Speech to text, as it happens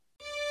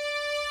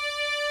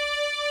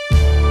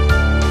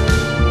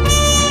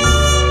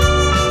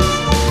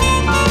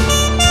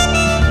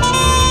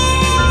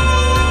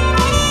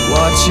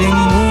Watching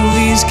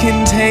movies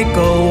can take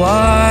a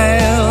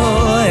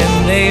while,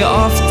 and they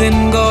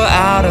often go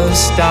out of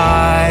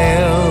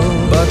style.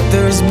 But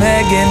there's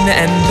Megan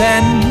and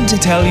Ben to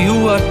tell you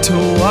what to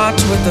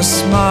watch with a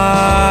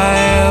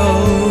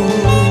smile.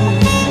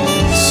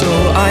 So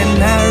I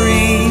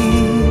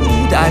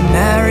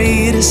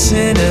married a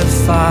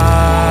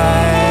cinephile.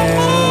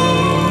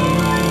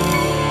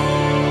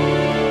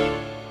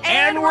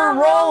 And we're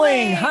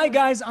rolling! Hi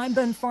guys, I'm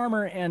Ben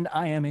Farmer and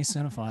I am a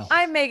cinephile.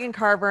 I'm Megan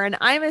Carver and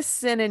I'm a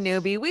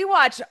cine-newbie. We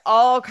watch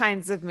all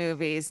kinds of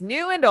movies,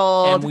 new and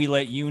old. And we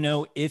let you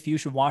know if you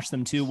should watch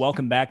them too.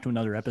 Welcome back to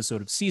another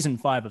episode of Season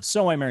 5 of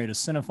So I Married a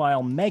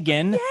Cinephile.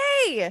 Megan,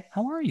 Yay!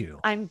 How are you?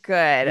 I'm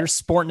good. You're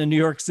sporting a New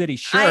York City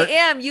shirt. I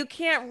am. You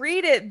can't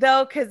read it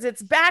though because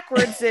it's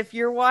backwards if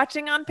you're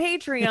watching on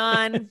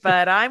Patreon,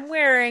 but I'm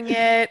wearing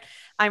it.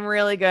 I'm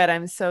really good.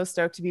 I'm so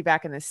stoked to be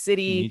back in the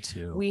city. Me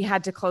too. We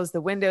had to close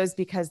the windows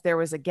because there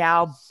was a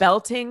gal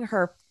belting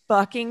her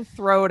fucking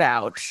throat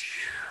out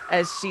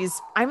as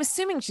I'm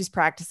assuming she's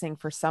practicing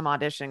for some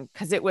audition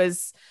because it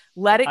was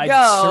Let It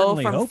Go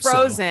from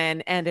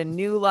Frozen and A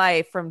New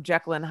Life from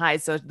Jekyll and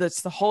Hyde. So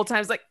that's the whole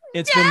time it's like,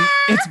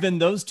 it's been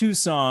those two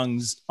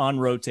songs on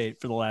rotate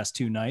for the last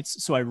two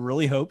nights. So I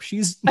really hope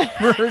she's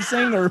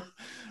rehearsing or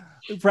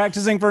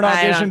practicing for an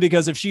audition,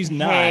 because if she's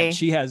not,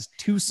 she has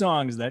two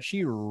songs that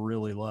she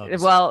really loves.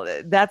 Well,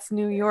 that's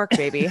New York,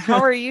 baby.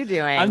 How are you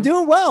doing? I'm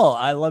doing well.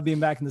 I love being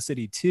back in the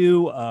city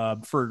too.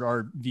 For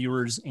our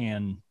viewers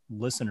and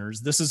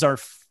listeners, this is our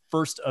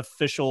first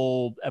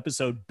official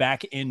episode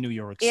back in New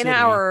York City. In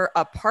our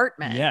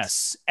apartment.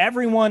 Yes.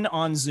 Everyone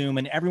on Zoom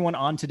and everyone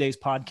on today's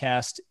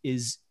podcast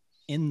is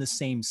in the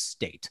same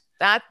state.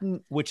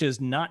 Which has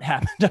not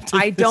happened up to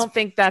I don't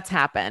think that's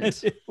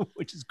happened.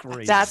 Which is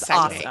great. That's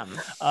awesome.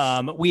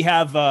 We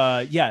have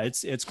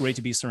it's great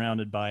to be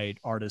surrounded by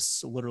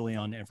artists literally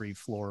on every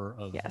floor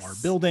of our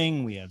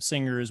building. We have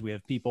singers, we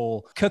have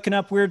people cooking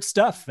up weird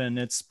stuff, and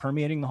it's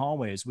permeating the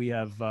hallways. We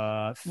have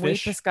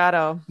fish.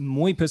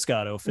 Muy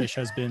pescado. Fish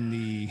has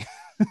been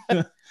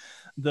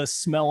the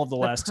smell of the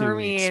last 2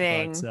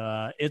 weeks,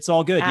 but it's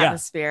all good.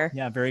 Atmosphere.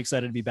 Yeah, very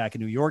excited to be back in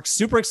New York.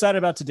 Super excited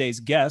about today's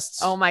guests.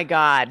 Oh my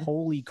god,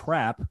 holy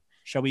crap.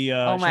 Shall we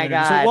oh my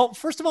god. Well,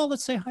 first of all,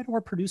 let's say hi to our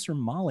producer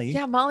Molly.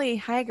 Yeah, Molly,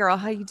 hi girl,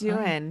 how you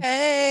doing?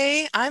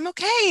 Hey, I'm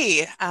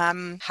okay.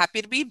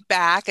 Happy to be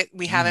back.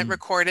 We haven't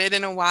recorded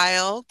in a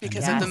while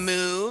because of the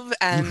move,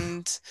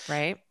 and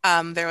right.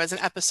 There was an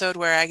episode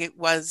where I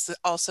was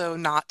also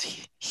not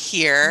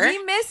here.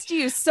 We missed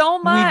you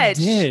so much.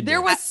 We did.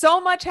 There was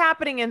so much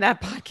happening in that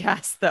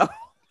podcast though.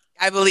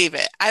 I believe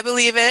it.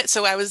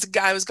 So I was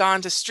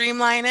gone to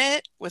streamline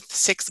it with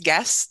 6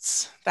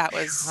 guests.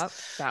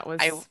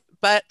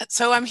 But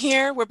so I'm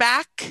here. We're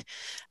back.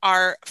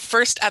 Our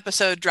first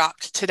episode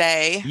dropped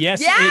today. Yes,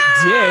 it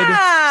did.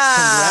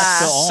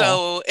 Congrats to all.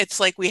 So it's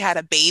like we had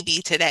a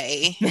baby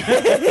today.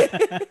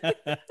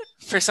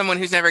 For someone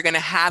who's never going to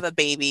have a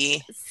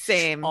baby.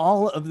 Same.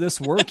 All of this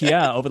work,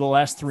 over the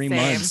last 3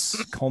 months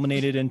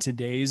culminated in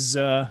today's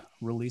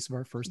release of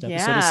our first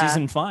episode of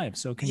season 5.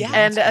 So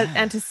congrats.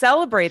 And to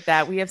celebrate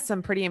that, we have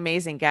some pretty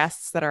amazing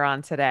guests that are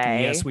on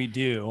today. Yes, we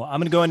do. I'm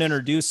going to go ahead and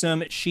introduce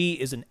him. She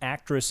is an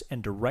actress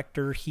and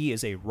director. He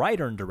is a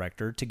writer and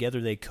director.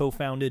 Together, they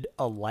co-founded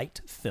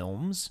Alight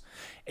Films,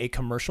 a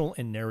commercial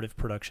and narrative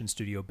production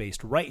studio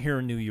based right here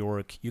in New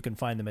York. You can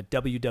find them at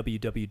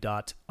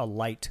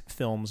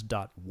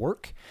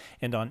www.alightfilms.work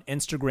and on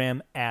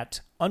Instagram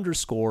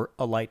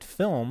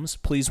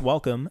 @_AlightFilms. Please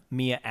welcome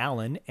Mia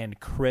Allen and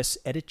Chris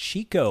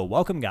Edichico.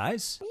 Welcome,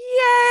 guys.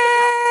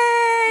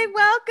 Yay!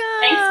 Welcome.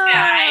 Thanks,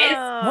 guys.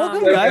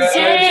 Welcome, guys.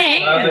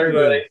 Hey. How's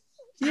everybody?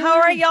 How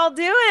are y'all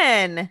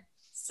doing?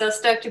 So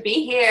stoked to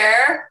be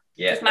here.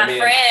 Yeah, with my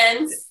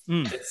friends.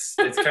 It's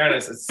kind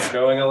of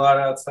snowing a lot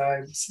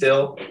outside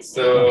still,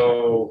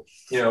 so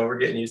we're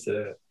getting used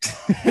to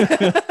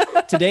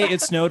that. Today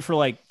it snowed for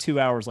like 2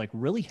 hours, like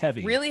really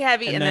heavy,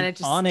 and then it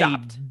just on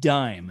stopped. A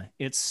dime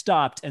it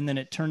stopped, and then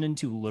it turned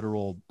into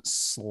literal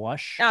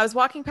slush. I was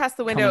walking past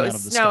the window, it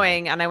was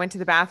snowing, and I went to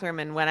the bathroom,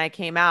 and when I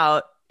came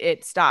out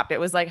it stopped. It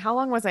was like, how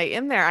long was I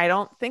in there? I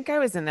don't think I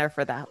was in there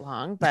for that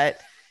long, but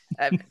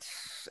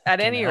at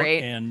any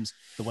rate, and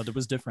the weather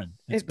was different.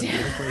 It's been a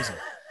little crazy.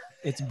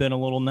 It's been a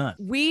little nut.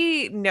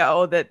 We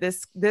know that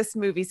this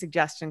movie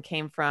suggestion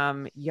came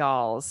from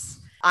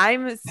y'all's.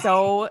 I'm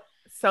so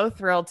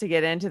thrilled to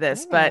get into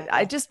this, but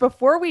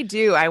before we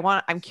do,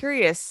 I'm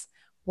curious,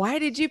 why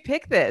did you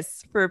pick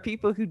this for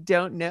people who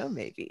don't know?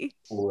 Maybe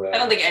I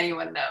don't think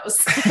anyone knows,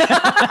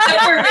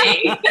 except for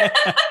me.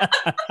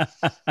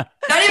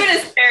 Not even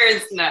his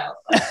parents know.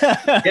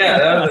 Yeah,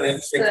 that was an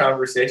interesting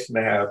conversation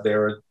to have.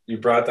 You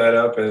brought that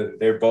up, and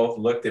they both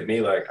looked at me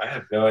like, I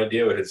have no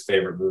idea what his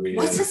favorite movie is.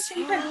 What's his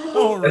favorite movie?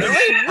 Oh,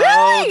 really?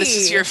 Oh, this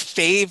is your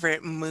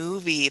favorite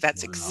movie.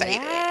 That's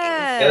exciting.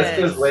 Yes.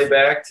 This goes way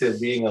back to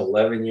being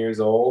 11 years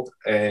old,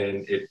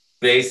 and it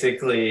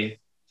basically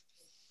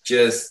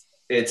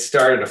it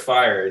started a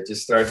fire. It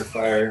just started a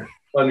fire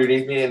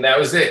underneath me, and that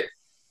was it.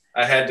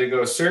 I had to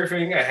go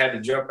surfing. I had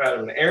to jump out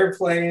of an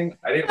airplane.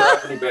 I didn't rob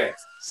any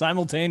banks.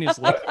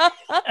 Simultaneously. But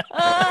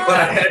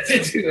I had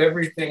to do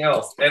everything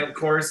else. And of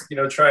course,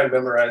 try and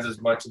memorize as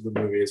much of the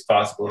movie as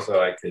possible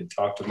so I could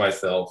talk to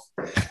myself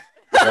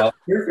while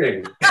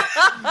surfing.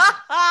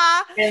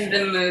 And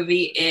the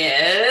movie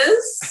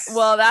is?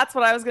 Well, that's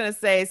what I was going to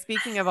say.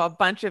 Speaking of a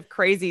bunch of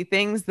crazy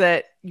things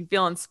that you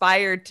feel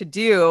inspired to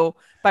do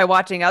by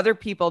watching other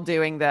people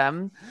doing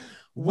them,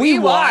 we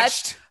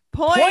watched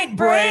Point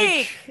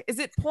Break. Is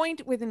it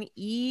point with an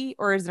E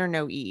or is there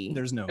no E?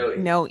 There's no E.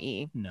 No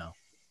E. No.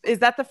 Is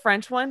that the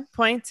French one?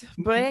 Point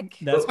Break?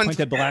 That's Point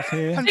de Black.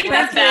 I think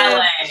that's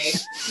ballet.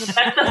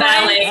 That's the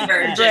ballet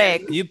version.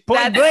 Break. You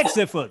point breaks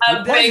the foot.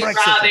 Of bank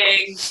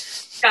robbing,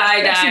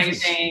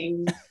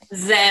 skydiving,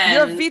 zen.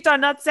 Your feet are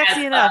not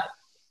sexy enough.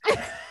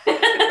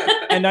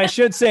 And I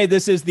should say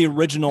this is the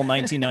original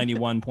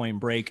 1991 Point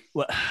Break.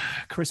 Well,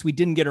 Chris, we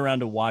didn't get around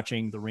to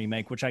watching the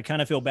remake, which I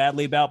kind of feel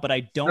badly about, but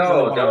I don't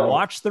really want to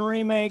watch the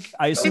remake.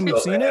 I assume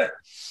you've seen it?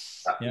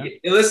 Yeah.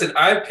 Listen,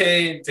 I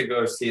paid to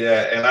go see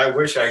that, and I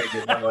wish I could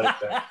get my money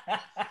back.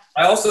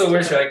 I also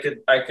wish I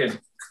could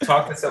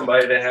talk to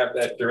somebody to have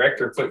that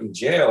director put in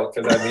jail,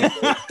 because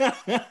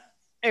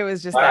it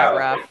was just that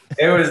rough.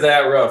 It was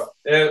that rough.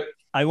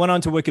 I went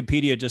onto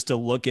Wikipedia just to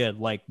look at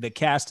like the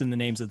cast and the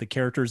names of the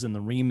characters in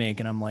the remake.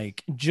 And I'm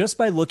like, just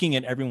by looking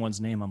at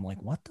everyone's name, I'm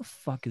like, what the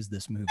fuck is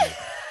this movie?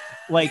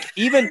 Like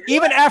even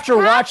after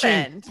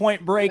watching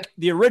Point Break,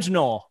 the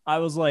original, I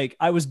was like,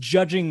 I was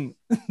judging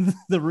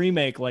the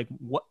remake. Like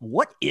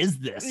what is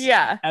this?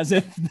 Yeah. As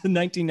if the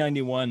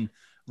 1991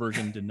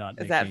 version did not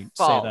make me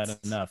say that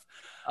enough.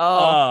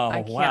 Oh,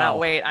 I cannot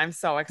wait. I'm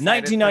so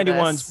excited.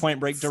 1991's Point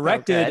Break,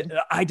 directed.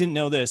 I didn't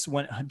know this.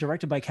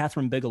 Directed by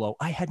Catherine Bigelow.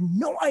 I had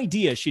no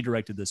idea she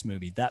directed this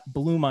movie. That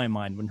blew my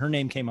mind when her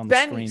name came on the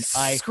screen.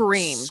 I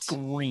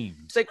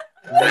screamed like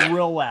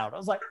real loud. I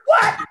was like,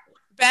 "What?"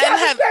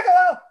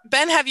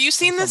 Ben, have you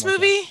seen this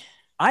movie?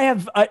 I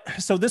have.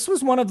 So this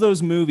was one of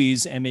those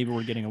movies, and maybe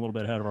we're getting a little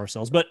bit ahead of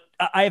ourselves, but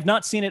I have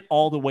not seen it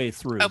all the way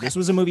through. Okay. This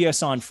was a movie I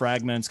saw in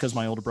fragments because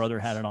my older brother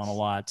had it on a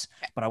lot,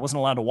 but I wasn't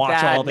allowed to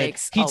watch all of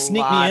it. He'd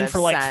sneak me in for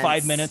like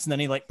 5 minutes, and then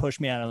he like pushed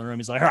me out of the room.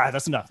 He's like, "All right,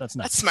 that's enough. That's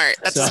enough." That's smart.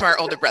 That's a smart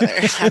older brother.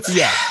 That's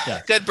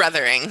yeah. Good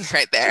brothering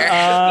right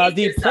there.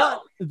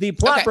 The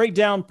plot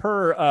breakdown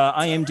per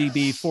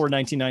IMDb for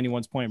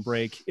 1991's Point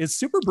Break is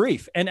super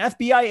brief. An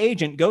FBI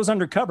agent goes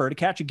undercover to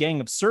catch a gang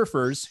of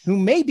surfers who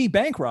may be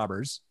bank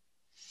robbers.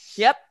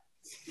 Yep.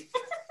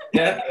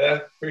 Yeah,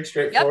 pretty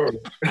straightforward.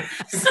 Yep.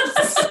 That's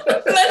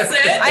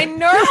it.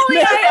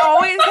 I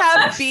always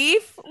have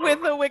beef with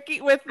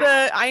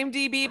the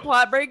IMDb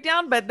plot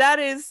breakdown, but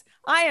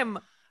I am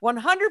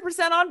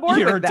 100% on board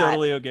You're with that.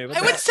 Totally okay with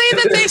that. I would say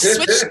that they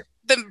switched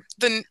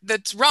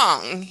that's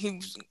wrong.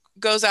 He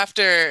goes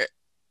after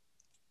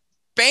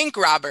bank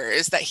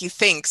robbers that he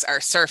thinks are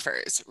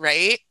surfers,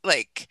 right?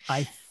 Like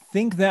I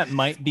think that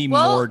might be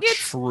more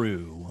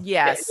true.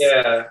 Yes.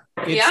 Yeah.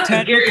 It's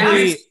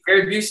technically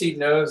Gary Busey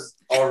knows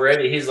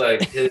already. He's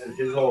like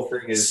his whole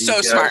thing is so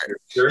smart.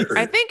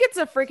 I think it's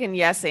a freaking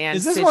yes and.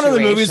 Is this one of the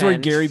movies where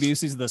Gary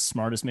Busey's the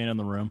smartest man in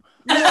the room?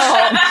 No.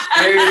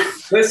 Gary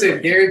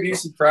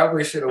Busey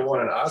probably should have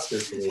won an Oscar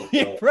for this.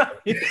 Yeah, right.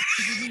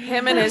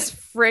 Him and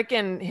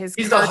his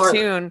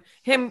cartoon,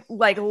 him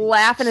like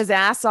laughing his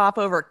ass off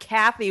over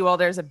Kathy while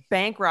there's a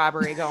bank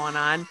robbery going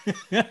on.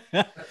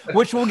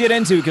 Which we'll get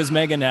into because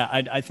Megan,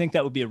 I think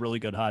that would be a really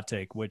good hot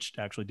take, which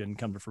actually didn't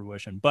come to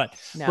fruition. But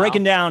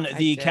breaking down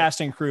the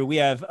cast and crew, we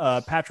have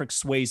Patrick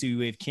Swayze,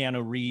 we have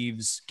Keanu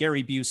Reeves,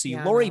 Gary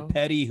Busey, Lori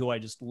Petty, who I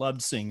just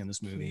loved seeing in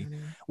this movie.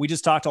 We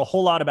just talked a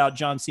whole lot about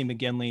John C.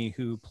 McGinley,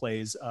 who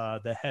plays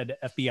the head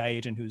FBI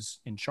agent who's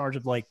in charge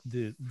of like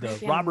the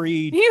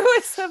robbery. He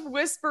was a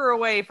whisper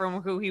away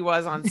from who he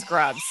was on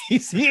Scrubs. he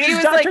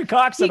was Dr.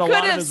 Cox in a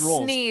lot of his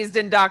roles. He could have sneezed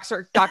and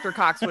Dr.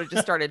 Cox would have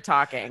just started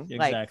talking.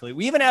 Exactly.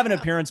 We even have an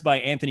appearance by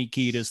Anthony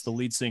Kiedis, the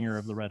lead singer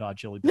of the Red Hot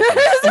Chili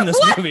Peppers in this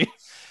movie,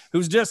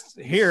 who's just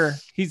here.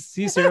 He's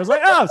here. I was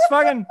like, oh, it's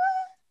fucking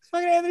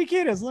Anthony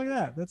Kiedis. Look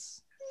at that.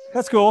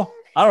 That's cool.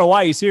 I don't know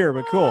why he's here,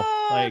 but cool.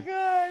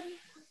 God.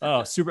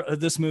 Oh, super.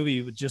 This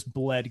movie just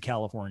bled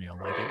California.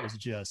 Like it was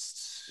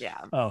just,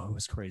 oh, it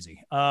was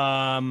crazy.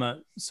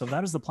 So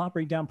that is the plot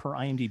breakdown per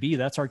IMDb.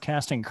 That's our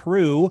cast and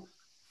crew.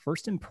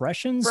 First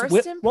impressions.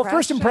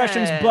 First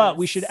impressions, but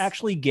we should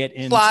actually get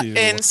into plot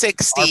in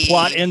 60. Our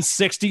plot in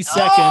 60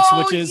 seconds,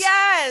 which is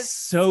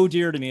so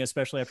dear to me,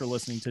 especially after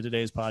listening to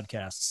today's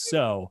podcast.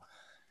 So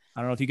I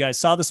don't know if you guys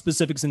saw the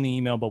specifics in the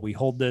email, but we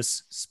hold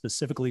this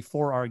specifically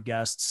for our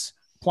guests.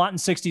 Plot in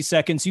 60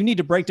 seconds. You need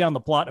to break down the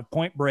plot of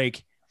Point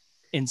Break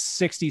in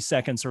 60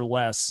 seconds or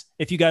less.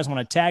 If you guys want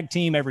to tag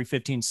team every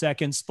 15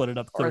 seconds, split it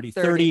up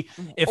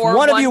 30-30. If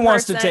one of you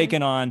wants to take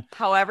it on.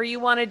 However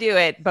you want to do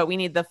it, but we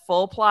need the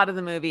full plot of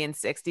the movie in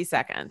 60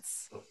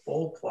 seconds. The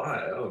full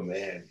plot? Oh,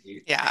 man.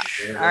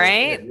 All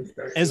right.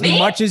 As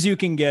much as you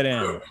can get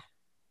in.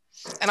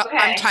 And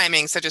I'm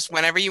timing, so just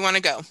whenever you want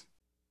to go.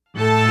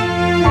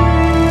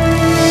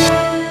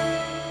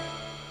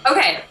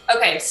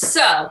 Okay.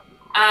 So,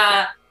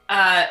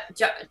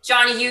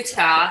 Johnny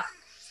Utah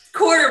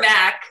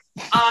quarterback,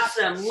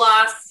 awesome,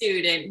 law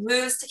student,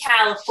 moves to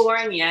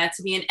California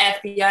to be an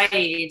FBI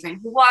agent.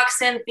 He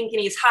walks in thinking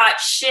he's hot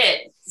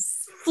shit,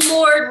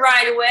 floored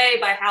right away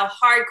by how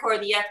hardcore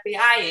the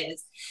FBI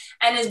is,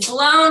 and his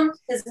mind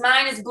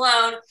is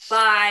blown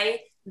by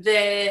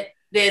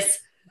this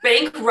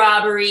bank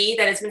robbery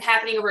that has been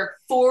happening over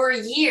 4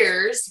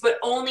 years, but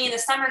only in the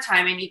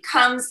summertime. And he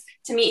comes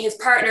to meet his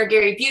partner,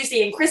 Gary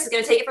Busey, and Chris is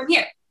going to take it from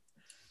here.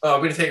 Oh, I'm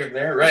going to take it from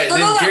there? Right. And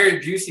then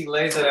Gary Busey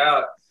lays it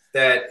out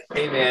that,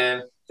 hey,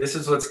 man, this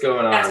is what's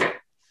going on.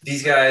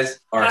 These guys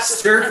are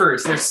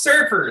surfers. They're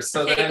surfers.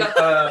 So then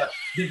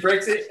he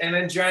breaks it, and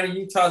then Johnny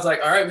Utah's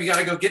like, all right, we got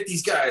to go get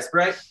these guys,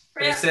 right?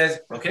 And he says,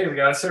 okay, we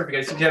got to surf. We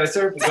got to teach how to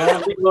surf. We go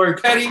on to meet Lori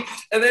Petty,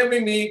 and then we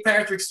meet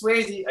Patrick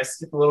Swayze. I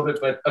skip a little bit,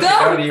 but okay,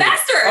 go on to you.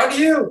 faster. On to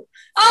you.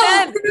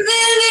 Oh,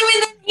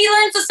 then he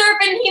learns to surf,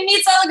 and he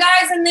meets all the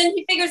guys, and then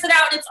he figures it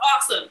out, and it's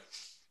awesome.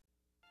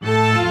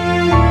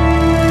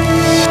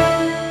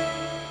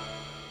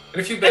 And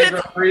a few bank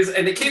robberies,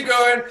 and they keep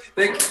going.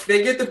 They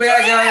get the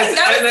bad guys,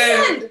 and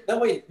then no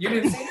wait, you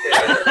didn't see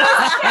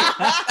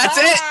that. That's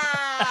it.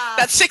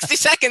 That's 60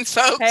 seconds,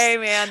 folks. Hey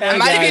man, I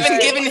might have even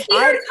given She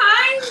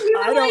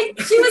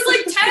was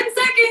like 10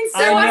 seconds.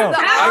 So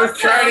I was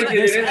trying to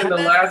get it in the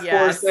last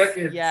 4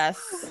 seconds. Yes.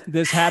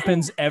 This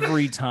happens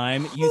every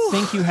time. You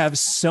think you have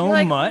so You're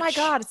like, much. Oh my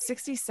God, it's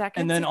 60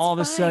 seconds. And then it's all of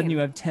a sudden fine. you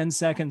have 10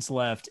 seconds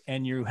left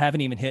and you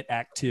haven't even hit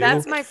act 2.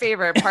 That's my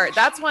favorite part.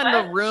 That's when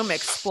the room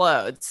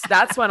explodes.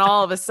 That's when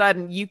all of a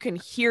sudden you can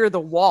hear the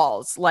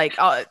walls. Like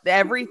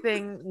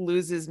everything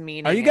loses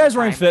meaning. Are you guys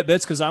wearing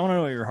Fitbits? Because I want to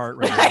know what your heart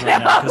rate is right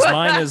now. Because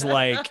mine is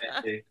like,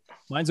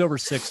 mine's over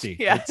 60.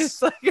 Yeah.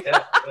 It's Like,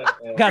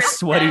 got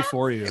sweaty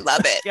for you.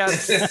 Love it Yep.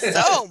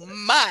 so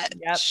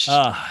much.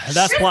 Yep.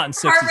 That's plotting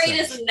 60 Heart rate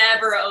seconds. is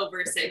never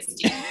over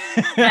 60.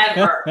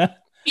 Never.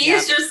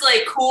 He's just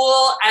like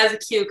cool as a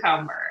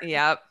cucumber.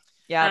 Yep. I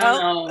Yeah.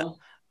 don't know.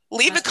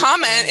 Leave a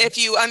comment if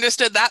you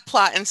understood that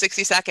plot in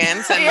 60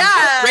 seconds and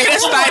Yeah. rate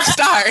us 5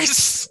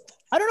 stars.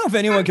 I don't know if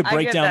anyone could I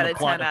break give down that the a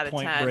plot 10 out of of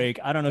Point 10. Break.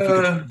 I don't know if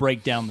you could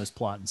break down this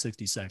plot in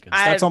 60 seconds.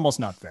 That's almost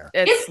not fair.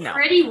 It's no.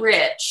 pretty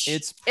rich.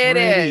 It's It pretty,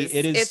 is.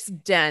 It is. It's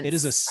dense. It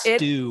is a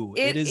stew.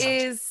 It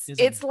is.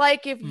 It's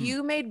like if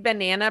you made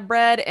banana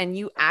bread and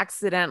you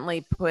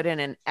accidentally put in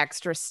an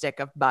extra stick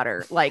of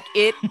butter. Like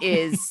it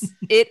is.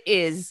 It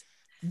is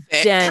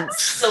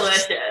dense.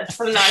 Delicious.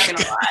 I'm not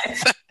gonna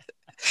lie.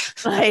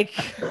 Like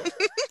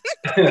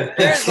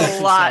there's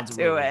a lot Sounds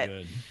to really it.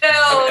 good.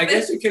 No, I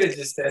guess you could have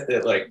just said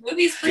that, like,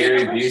 movie's pretty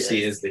Gary delicious.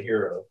 Busey is the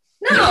hero.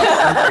 No.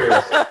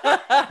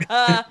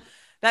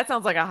 That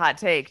sounds like a hot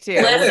take too.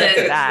 Listen. We'll get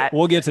to that.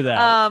 We'll get to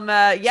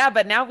that. Yeah,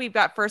 but now we've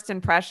got first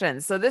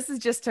impressions. So this is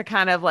just to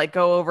kind of like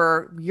go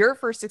over your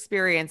first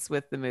experience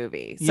with the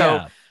movie. So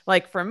Yeah.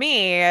 like for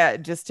me,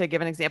 just to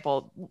give an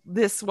example,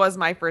 this was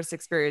my first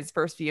experience,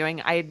 first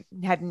viewing. I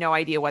had no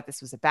idea what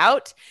this was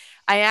about.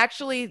 I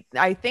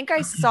think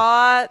I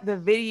saw the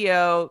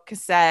video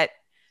cassette,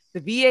 the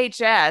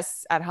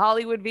VHS at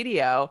Hollywood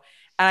Video.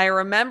 And I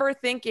remember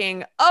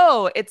thinking,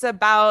 oh, it's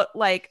about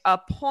like a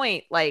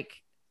point, like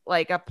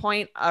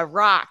a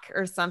rock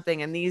or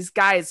something. And these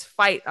guys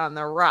fight on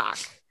the rock.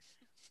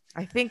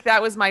 I think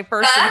that was my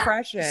first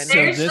impression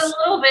There's this- a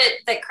little bit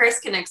that Chris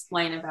can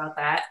explain about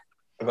that.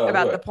 about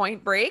what? the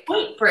Point Break.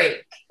 Point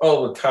Break.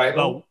 Oh, the title.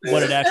 About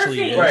what it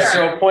actually is. Right.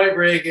 So Point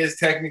Break is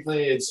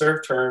technically, in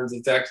surf terms,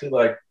 it's actually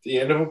like the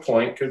end of a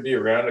point, could be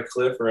around a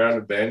cliff, around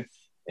a bend,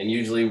 and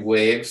usually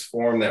waves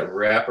form that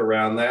wrap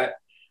around that,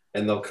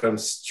 and they'll come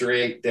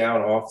straight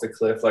down off the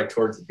cliff, like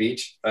towards the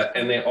beach,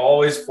 and they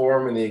always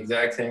form in the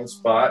exact same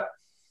spot,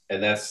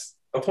 and that's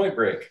a point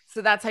break.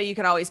 So that's how you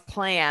can always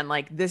plan.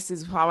 Like, this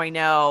is how I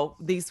know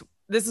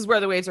this is where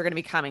the waves are going to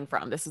be coming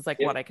from. This is like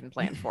what I can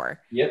plan for.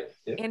 Yep.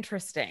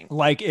 Interesting.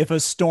 Like if a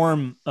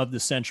storm of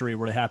the century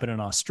were to happen in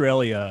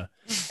Australia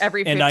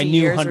Every 50 and I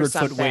knew years or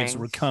 100-foot waves something.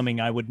 were coming,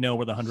 I would know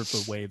where the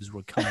 100-foot waves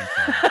were coming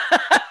from.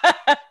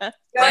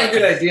 That's a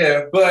good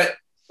idea, but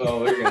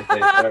we're gonna say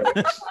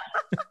sorry.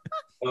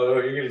 Oh,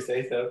 you're gonna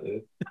say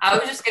something. I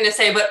was just gonna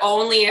say, but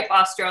only if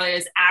Australia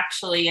is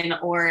actually in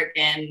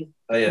Oregon,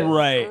 Oh yeah.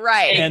 Right.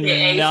 Right. And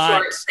aka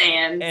not- short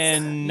sands.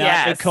 And not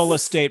Yes. Nicola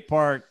State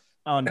Park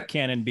on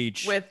Cannon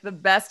Beach. With the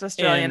best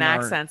Australian In our-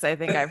 accents I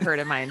think I've heard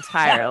in my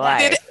entire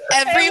life. Did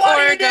every Hey, what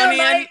are you doing,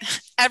 Oregonian, mate?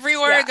 every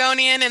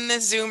Oregonian in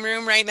this Zoom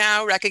room right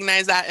now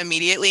recognize that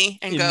immediately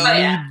and go,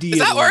 Immediately. Is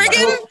that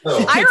Oregon?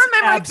 So, I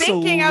remember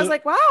thinking, I was absolute-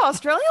 like, wow,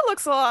 Australia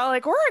looks a lot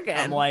like Oregon.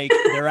 I'm like,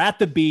 they're at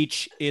the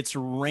beach. It's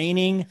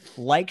raining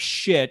like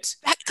shit.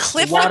 that The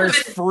cliff water's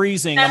Clifford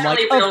freezing. I'm like,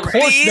 definitely of real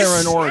course trees.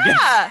 they're in Oregon.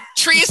 yeah.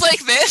 trees like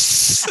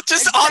this,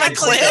 just on a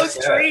Exactly. cliff.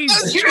 Those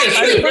trees. Those You're trees.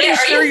 I'm pretty Are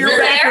sure you your there?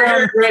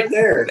 background. right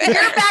there.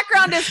 Your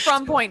background is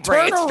from Point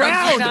Turn Break. Did you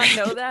around. not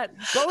know that?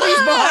 Bodie's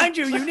behind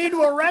you. You need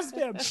to arrest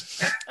him.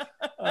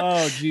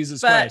 Oh,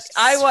 Jesus But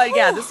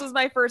Christ. this was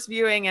my first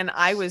viewing, and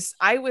I was,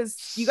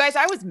 you guys,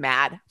 I was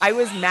mad. I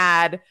was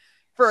mad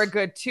for a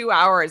good 2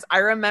 hours. I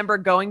remember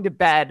going to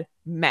bed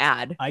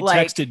mad. I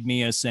Like, texted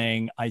Mia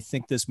saying, I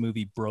think this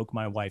movie broke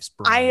my wife's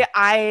brain.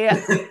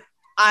 I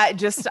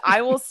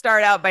I will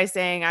start out by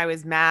saying I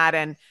was mad,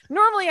 and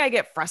normally I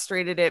get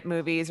frustrated at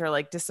movies or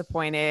like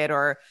disappointed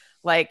or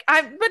like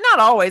but not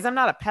always. I'm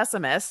not a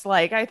pessimist.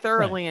 Like I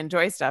thoroughly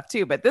enjoy stuff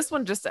too, but this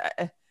one just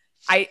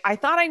I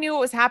thought I knew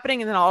what was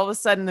happening, and then all of a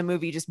sudden the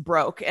movie just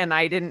broke and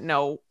I didn't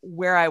know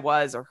where I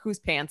was or whose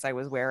pants I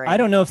was wearing. I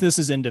don't know if this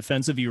is in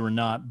defense of you or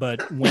not,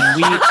 but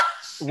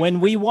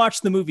when we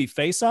watched the movie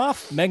Face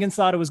Off, Megan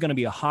thought it was going to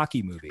be a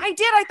hockey movie. I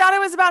did. I thought it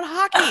was about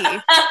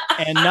hockey.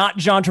 And not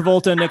John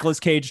Travolta and Nicolas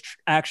Cage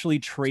actually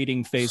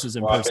trading faces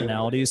and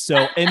personalities.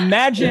 So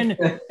imagine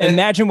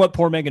what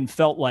poor Megan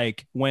felt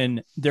like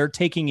when they're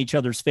taking each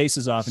other's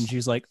faces off and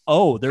she's like,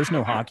 oh, there's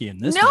no hockey in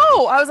this movie.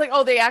 I was like,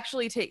 oh, they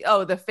actually take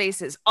the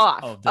faces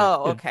off.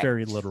 Okay.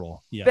 Very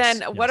literal. Yes.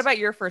 Ben, what about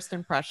your first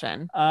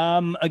impression?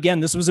 Again,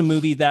 this was a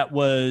movie that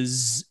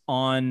was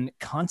on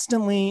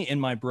constantly in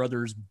my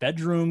brother's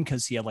bedroom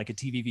because he had like a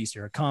TV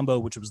VCR combo,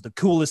 which was the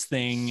coolest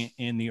thing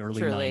in the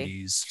early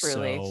 90s.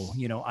 Truly. So,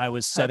 I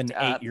was 7,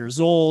 8 years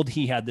old.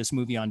 He had this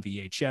movie on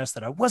VHS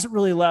that I wasn't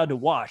really allowed to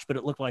watch, but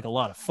it looked like a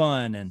lot of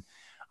fun. And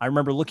I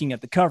remember looking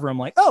at the cover. I'm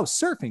like, oh,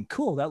 surfing.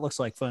 Cool. That looks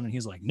like fun. And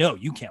he's like, no,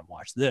 you can't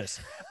watch this.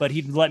 But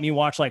he'd let me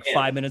watch like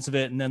 5 minutes of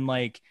it. And then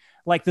like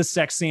the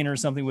sex scene or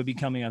something would be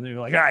coming up. And they'd be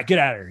like, all right, get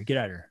out of here. Get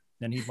out of here.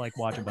 Then he'd like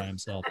watch it by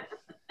himself,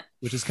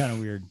 which is kind of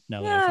weird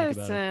now that I think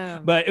about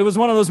it. But it was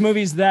one of those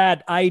movies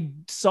that I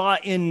saw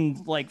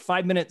in like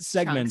 5-minute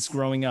segments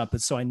growing up.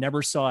 And so I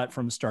never saw it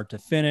from start to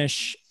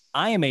finish.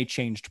 I am a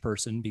changed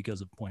person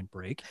because of Point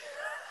Break.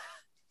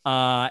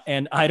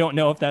 And I don't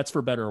know if that's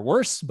for better or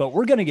worse, but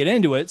we're going to get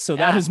into it. So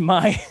that's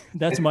my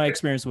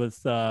experience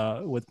with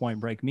Point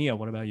Break. Mia,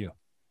 what about you?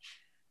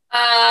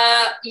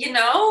 I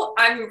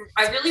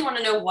really want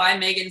to know why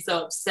Megan's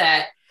so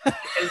upset,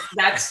 because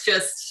that's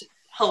just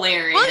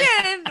hilarious.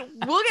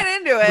 We'll get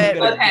into it.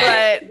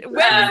 Okay.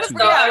 But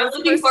so I was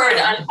looking forward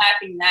to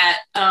unpacking that.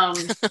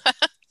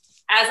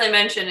 As I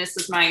mentioned, this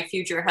was my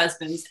future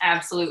husband's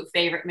absolute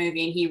favorite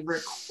movie, and he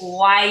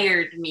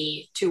required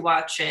me to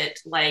watch it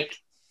like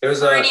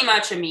pretty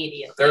much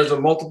immediately. There was a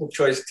multiple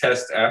choice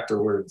test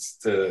afterwards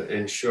to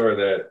ensure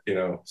that,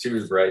 she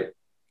was right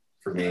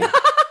for me.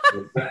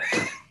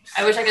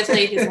 I wish I could tell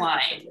you he's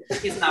lying.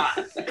 He's not.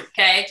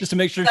 Okay. Just to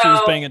make sure she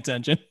was paying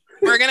attention.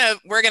 We're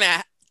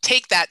gonna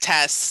take that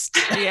test.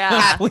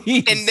 Yeah.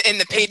 in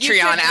the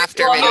Patreon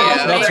after video.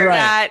 That's right.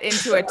 That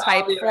into a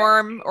type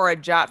form or a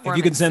jot form. If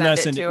you can send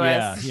us to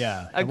us.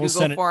 Yeah. A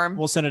Google form.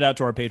 We'll send it out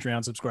to our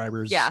Patreon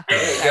subscribers. Yeah.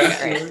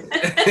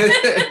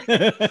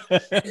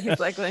 He's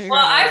like,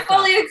 I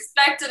fully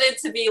expected it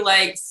to be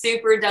like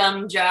super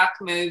dumb jock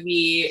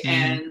movie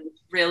and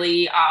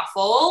really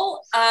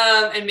awful.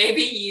 And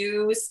maybe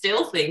you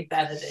still think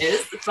that it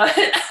is, but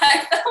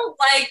I felt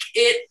like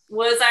it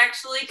was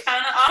actually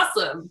kind of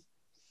awesome.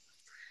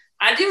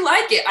 I do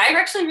like it. I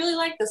actually really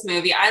like this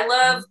movie. I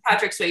love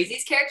Patrick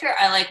Swayze's character.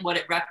 I like what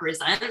it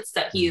represents,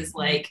 that he is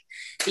like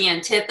the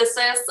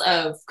antithesis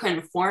of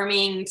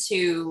conforming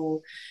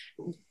to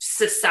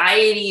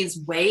society's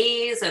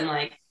ways and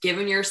like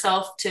giving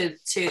yourself to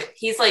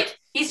he's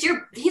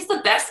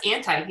the best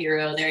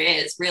anti-hero there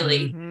is,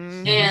 really.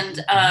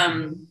 And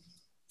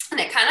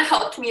it kind of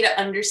helped me to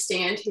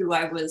understand who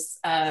I was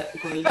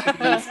going to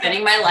be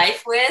spending my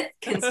life with,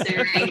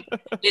 considering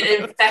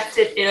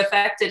it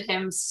affected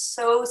him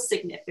so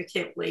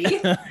significantly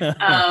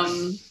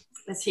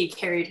as he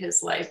carried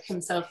his life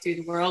himself through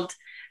the world.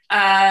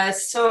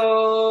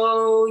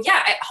 So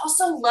yeah, I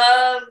also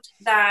loved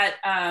that.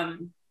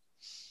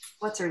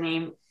 What's her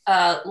name?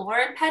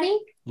 Lori Petty.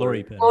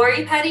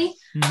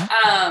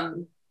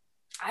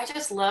 I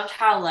just loved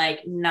how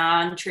like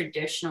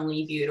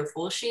non-traditionally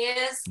beautiful she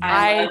is.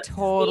 I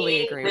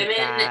totally agree with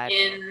that.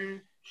 Women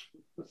in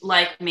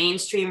like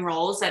mainstream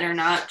roles that are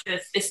not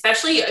just,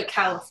 especially a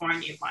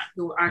California one,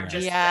 who aren't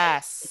just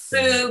like,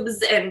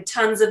 boobs and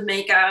tons of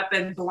makeup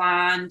and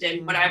blonde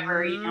and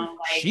whatever,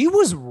 like she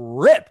was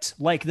ripped.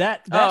 Like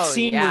that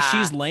scene where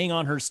she's laying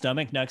on her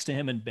stomach next to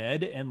him in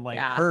bed and like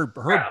her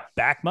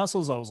back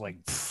muscles, I was like,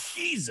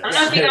 Jesus. I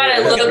don't know if you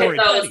gotta look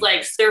at those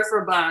like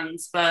surfer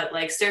buns, but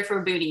like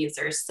surfer booties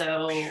are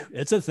so.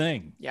 It's a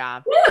thing.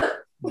 Yeah.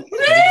 So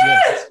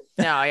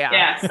I'm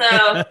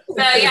on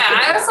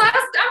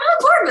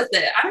board with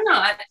it. I don't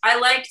know.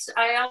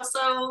 I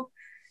also,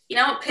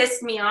 it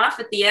pissed me off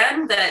at the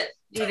end that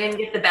he didn't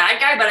get the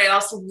bad guy, but I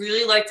also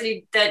really liked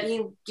that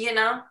he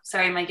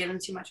sorry, am I giving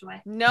too much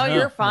away? No,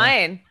 you're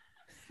fine.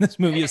 This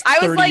movie is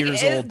 30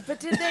 years old. But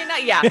did they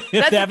not? Yeah.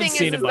 That's the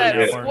thing is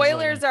that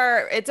spoilers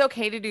it's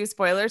okay to do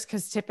spoilers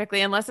because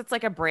typically, unless it's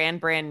like a brand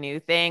new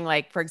thing,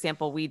 like for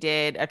example, we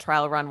did a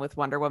trial run with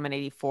Wonder Woman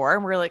 84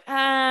 and we're like,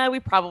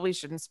 we probably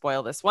shouldn't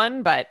spoil this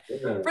one. But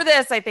for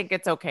this, I think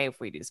it's okay if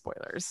we do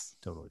spoilers.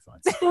 Totally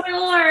fine.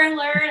 Spoiler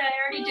alert, I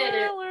already did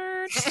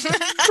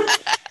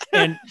it.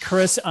 And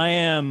Chris,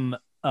 I'm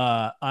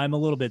a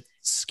little bit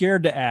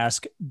scared to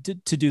ask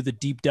to do the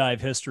deep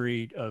dive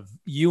history of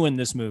you in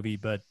this movie,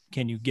 but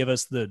can you give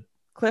us the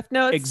Cliff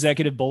Notes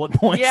executive bullet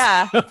points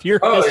of your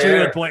history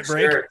with Point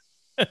Break? Sure.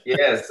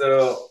 Yeah,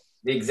 so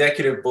the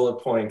executive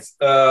bullet points.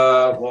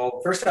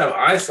 Well, first time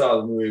I saw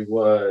the movie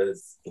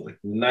was like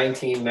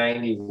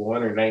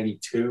 1991 or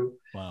 92.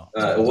 Wow.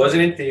 It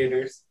wasn't in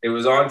theaters. It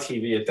was on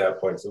TV at that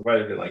point, so it might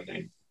have been like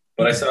 90.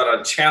 But I saw it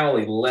on Channel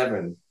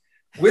 11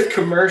 with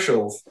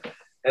commercials.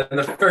 And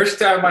the first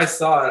time I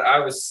saw it, I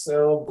was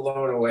so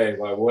blown away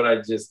by what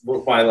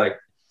my like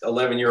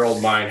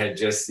 11-year-old mind had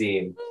just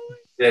seen,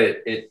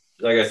 that it,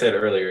 like I said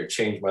earlier, it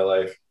changed my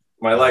life.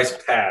 My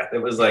life's path. It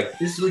was like,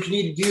 this is what you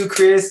need to do,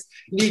 Chris.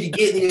 You need to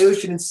get in the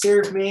ocean and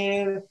surf,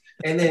 man.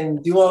 And then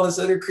do all this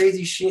other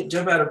crazy shit,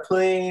 jump out of a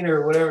plane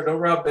or whatever. Don't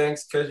rob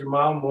banks because your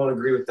mom won't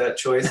agree with that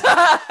choice.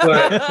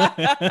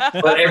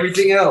 But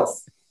everything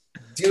else,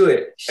 do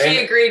it. She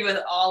agreed with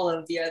all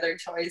of the other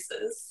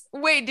choices.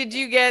 Wait, did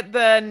you get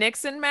the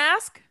Nixon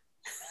mask?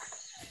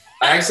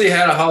 I actually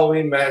had a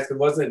Halloween mask. It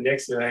wasn't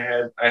Nixon.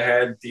 I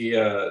had the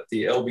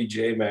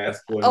LBJ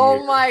mask.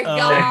 Oh my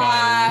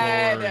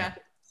God.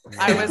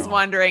 I was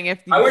wondering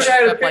if you I wish I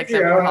had a like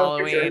picture for of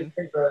Halloween.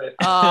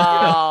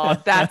 Oh,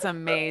 that's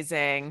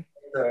amazing.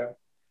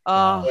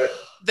 Oh,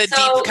 the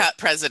deep cut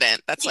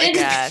president. That's like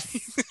yes.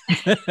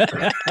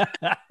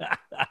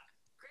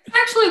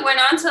 Actually went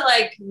on to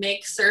like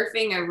make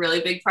surfing a really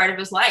big part of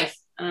his life.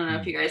 I don't know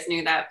if you guys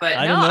knew that, but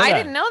I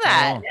didn't know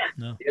that.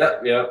 No.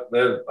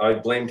 Yep. I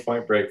blame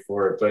Point Break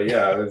for it, but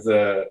yeah, I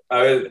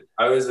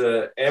was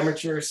a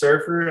amateur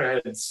surfer. I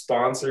had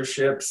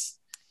sponsorships,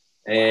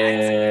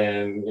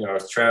 and I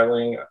was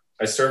traveling.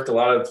 I surfed a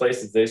lot of the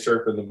places they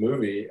surf in the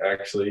movie,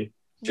 actually,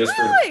 just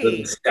for the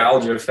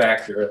nostalgia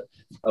factor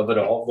of it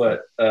all.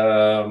 But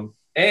I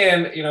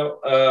know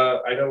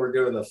we're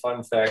doing the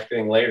fun fact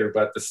thing later,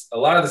 but a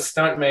lot of the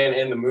stuntmen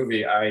in the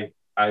movie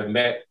I've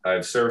met,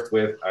 I've surfed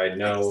with, I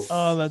know.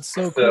 Oh, that's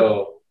so cool.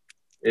 So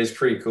it's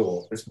pretty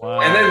cool. Wow.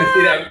 And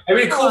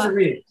then cool for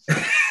me.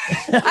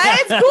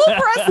 It's cool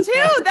for us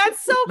too.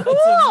 That's so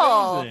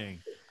cool.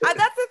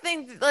 That's the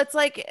thing. It's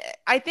like,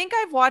 I think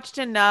I've watched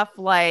enough,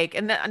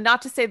 and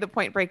not to say the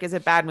Point Break is a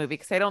bad movie,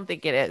 because I don't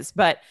think it is,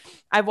 but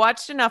I've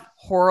watched enough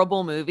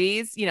horrible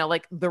movies,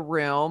 like The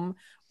Room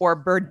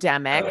or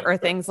Birdemic or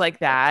things like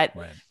that,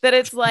 that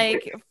it's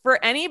like,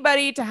 for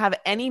anybody to have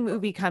any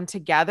movie come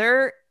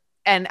together,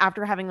 and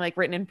after having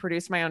written and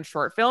produced my own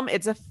short film,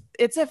 it's a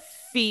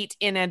feat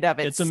in and of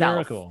itself. It's a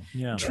miracle.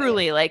 Yeah.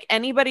 Truly,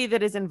 anybody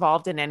that is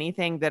involved in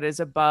anything that is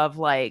above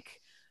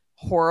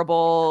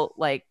horrible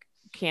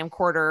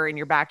camcorder in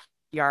your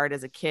backyard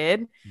as a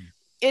kid,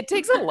 it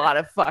takes a lot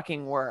of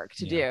fucking work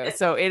to do.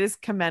 So it is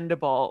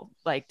commendable,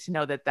 to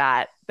know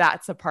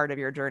that's a part of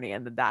your journey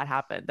and that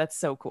happened. That's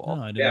so cool.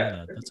 No, I didn't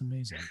know that. That's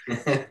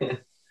amazing.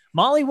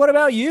 Molly, what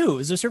about you?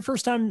 Is this your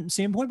first time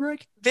seeing Point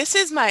Break? This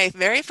is my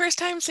very first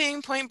time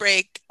seeing Point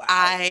Break.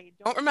 I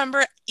don't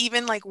remember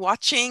even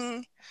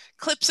watching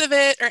clips of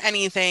it or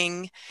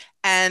anything.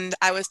 And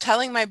I was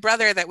telling my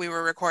brother that we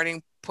were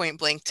recording Point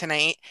Blank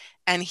tonight,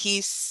 and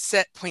he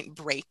said Point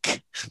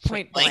Break.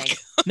 Point Blank.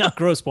 Not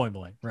Gross Point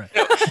Blank, right?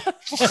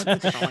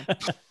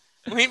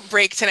 Point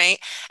Break tonight.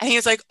 And he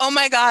was like, oh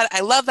my God, I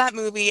love that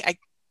movie. I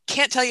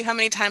can't tell you how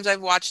many times I've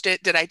watched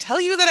it. Did I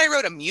tell you that I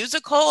wrote a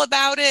musical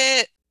about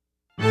it?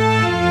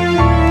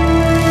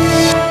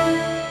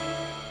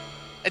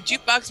 A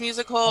jukebox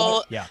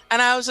musical. Yeah.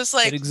 And I was just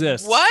like, it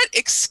exists. What?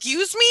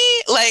 Excuse me?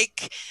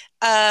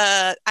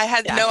 I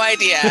had no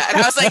idea. And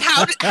I was like,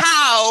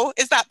 how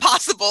is that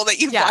possible that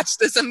you've watched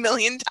this a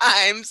million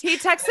times? He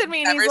texted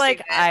me and he's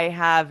like, I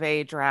have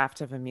a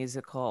draft of a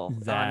musical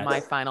on my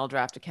Final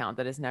Draft account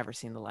that has never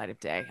seen the light of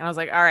day. And I was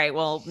like, all right,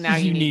 well, now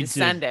you need to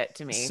send it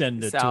to me.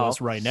 Send it to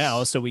us right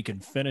now so we can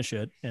finish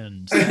it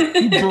and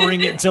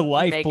bring it to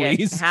life, make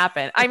please. It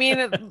happen. I mean,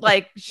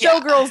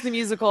 Showgirls the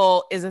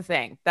musical is a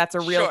thing. That's a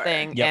real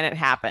thing, and it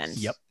happened.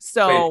 Yep.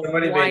 So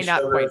why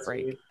not Point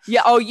Break?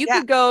 Yeah. Oh, you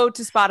could go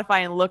to Spotify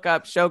and look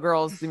up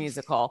Showgirls the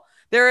musical.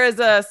 There is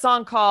a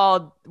song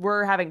called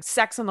 "We're Having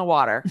Sex in the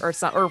Water" or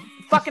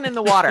 "Fucking in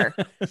the Water."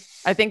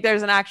 I think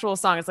there's an actual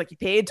song. It's like, you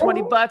paid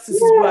 $20. This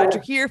is what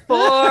you're here for.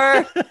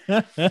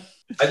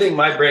 I think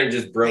my brain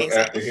just broke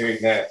after hearing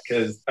that,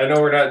 because I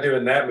know we're not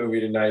doing that movie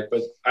tonight,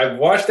 but I've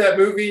watched that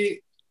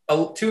movie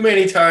too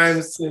many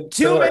times. You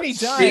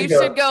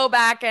should go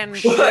back and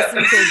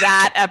listen to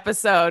that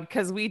episode,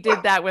 because we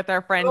did that with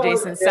our friend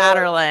Jason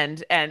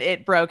Satterland, and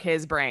it broke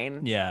his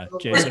brain. Yeah,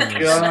 Jason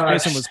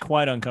was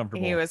quite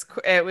uncomfortable. That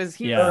was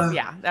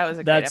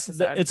a great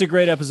episode. It's a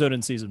great episode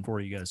in season 4.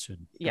 You guys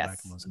should go back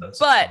and listen.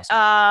 But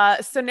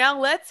awesome. So now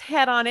let's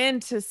head on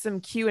into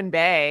some Q and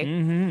Bay.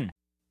 Mm-hmm.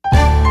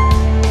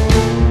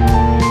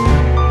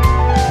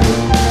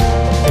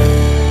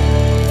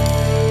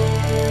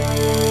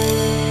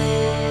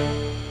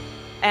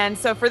 And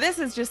so for this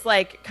is just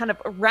kind of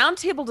a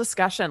roundtable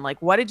discussion.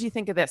 What did you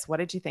think of this? What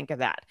did you think of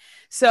that?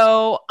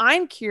 So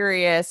I'm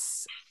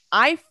curious.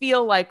 I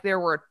feel like there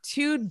were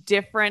two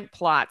different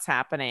plots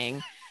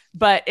happening,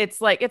 but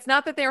it's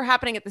not that they were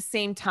happening at the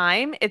same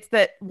time. It's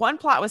that one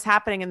plot was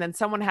happening and then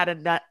someone had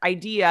an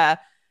idea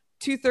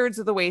 2/3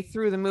 of the way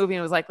through the movie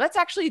and was like, let's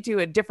actually do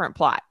a different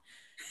plot.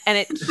 and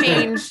it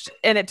changed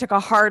and it took a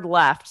hard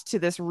left to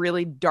this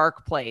really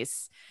dark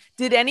place.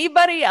 Did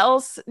anybody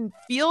else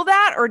feel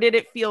that, or did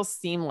it feel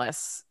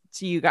seamless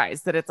to you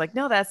guys that it's like,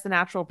 no, that's the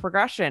natural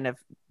progression of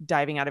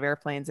diving out of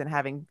airplanes and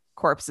having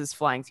corpses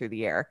flying through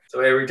the air? So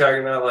are we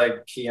talking about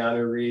like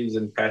Keanu Reeves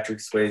and Patrick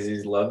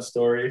Swayze's love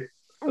story?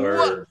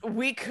 Or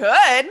we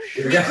could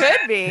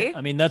be.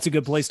 I mean, that's a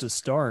good place to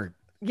start.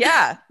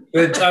 Yeah.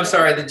 I'm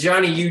sorry, the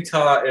Johnny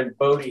Utah and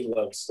Bodie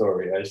love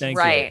story.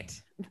 Right.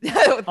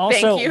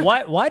 Also,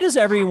 why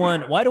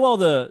do all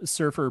the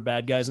surfer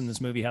bad guys in this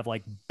movie have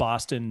like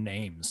Boston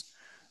names?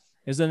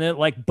 Isn't it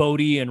like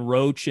Bodie and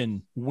Roach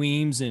and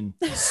Weems and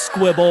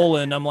Squibble?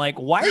 And I'm like,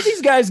 why are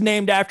these guys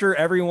named after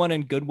everyone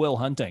in Good Will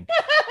Hunting?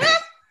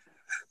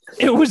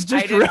 It was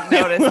just I didn't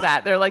notice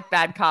that. They're like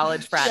bad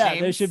college frat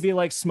names. They should be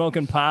like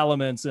smoking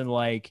parliaments and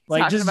like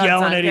Talking just about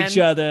yelling Duncan. at each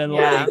other and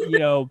like, you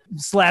know,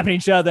 slapping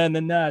each other in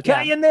the nuts.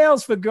 Cut your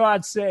nails for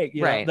God's sake.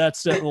 You know,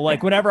 that's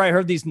like whenever I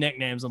heard these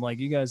nicknames, I'm like,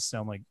 you guys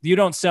sound like, you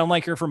don't sound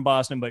like you're from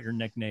Boston, but your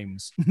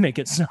nicknames make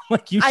it sound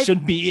like you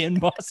should be in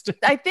Boston.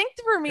 I think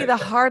for me, the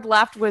hard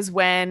left was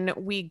when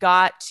we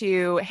got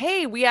to,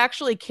 hey, we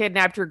actually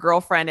kidnapped your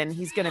girlfriend and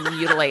he's going to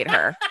mutilate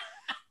her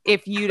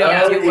if you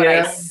don't do what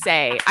I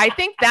say. I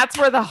think that's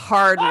where the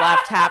hard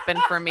left happened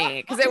for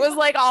me, because it was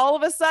like all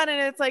of a sudden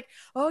it's like,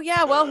 oh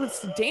yeah, well,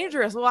 it's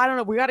dangerous. Well, I don't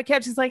know, we got to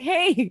catch. He's like,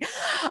 hey,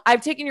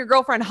 I've taken your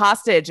girlfriend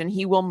hostage and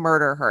he will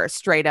murder her,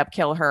 straight up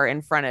kill her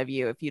in front of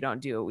you if you don't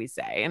do what we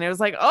say. And it was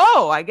like,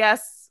 oh, I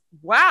guess,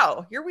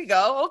 wow, here we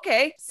go.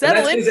 Okay,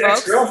 settle in, his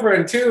folks.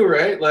 Ex-girlfriend too,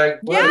 right? Like,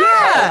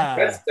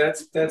 yeah,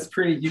 that's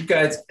pretty. You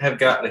guys have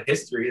got a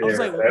history there. I was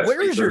like,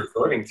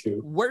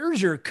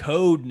 where's your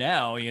code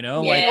now? You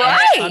know, like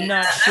I'm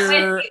not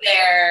sure. I'm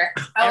there.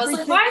 I was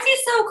like, why is he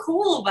so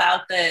cool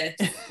about this?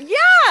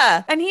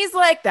 Yeah, and he's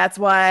like, that's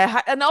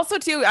why. And also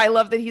too, I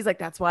love that he's like,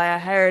 that's why I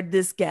hired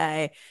this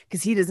guy,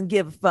 because he doesn't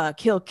give a fuck.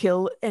 He'll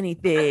kill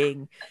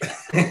anything.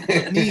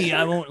 Me,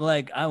 I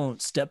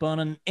won't step on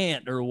an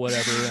ant or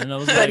whatever. And I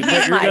was like,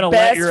 you're gonna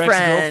let your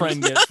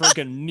ex-girlfriend get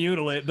freaking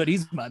mutilated, but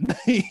he's my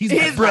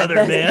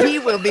brother, man. He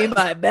will be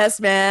my best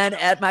man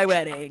at my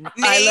wedding.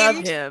 I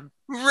love him.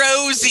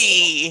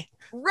 Rosie,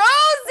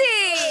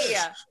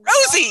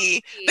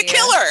 the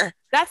killer.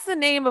 That's the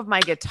name of my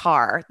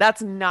guitar.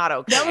 That's not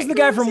okay. That was the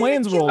guy from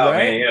Wayne's World,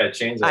 right? Man, yeah,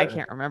 change that. I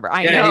can't remember.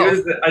 I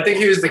know. I think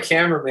he was the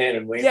cameraman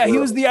in Wayne's World. He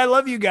was the I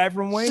love you guy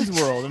from Wayne's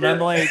World. And I'm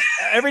like,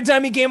 every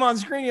time he came on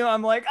screen,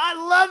 I'm like, I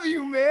love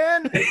you,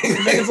 man. And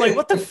then it's like,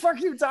 what the fuck are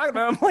you talking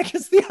about? I'm like,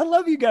 it's the I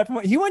love you guy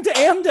from. He went to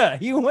AMDA.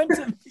 He went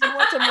to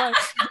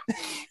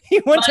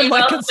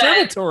my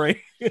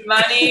conservatory.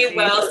 Money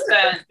well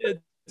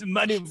spent.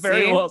 Money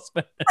very well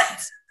spent.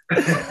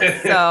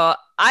 So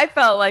I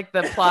felt like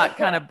the plot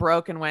kind of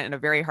broke and went in a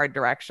very hard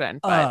direction.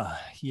 But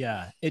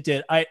yeah, it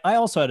did. I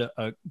also had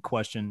a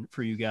question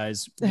for you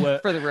guys.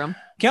 For the room.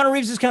 Keanu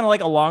Reeves is kind of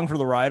like along for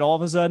the ride all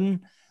of a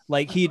sudden.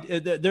 Like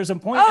there's a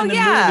point in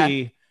the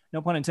movie,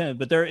 no pun intended,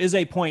 but there is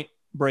a point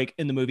break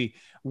in the movie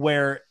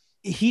where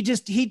he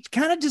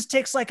kind of just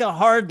takes like a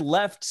hard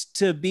left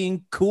to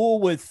being cool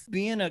with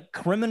being a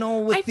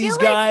criminal with these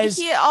guys.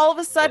 He all of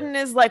a sudden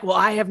is like, well,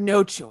 I have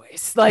no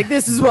choice. Like,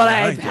 this is what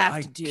I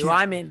have to do.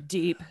 I'm in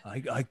deep.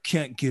 I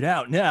can't get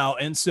out now.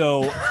 And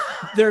so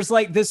there's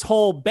like this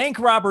whole bank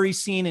robbery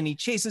scene and he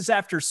chases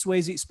after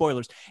Swayze.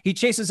 Spoilers. He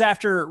chases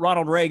after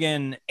Ronald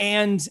Reagan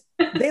and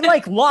they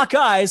like lock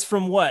eyes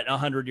from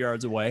 100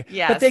 yards away.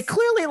 Yes. But they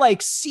clearly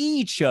like see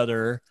each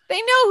other.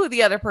 They know who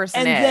the other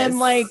person is. And then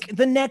like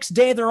the next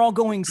day they're all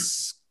going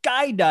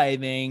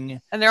skydiving.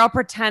 And they're all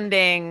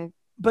pretending.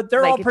 But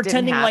they're all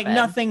pretending like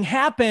nothing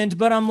happened.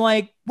 But I'm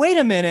like, wait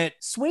a minute.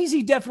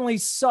 Swayze definitely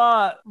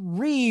saw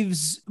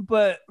Reeves,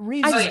 but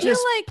Reeves is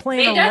just like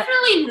playing. They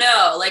definitely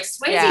know. Like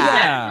Swayze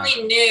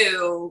definitely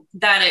knew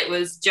that it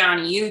was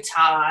Johnny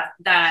Utah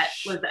that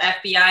was the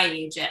FBI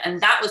agent,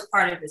 and that was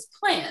part of his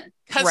plan.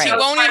 Because he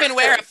won't even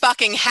wear a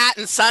fucking hat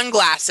and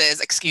sunglasses.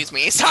 Excuse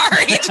me.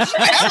 Sorry. Just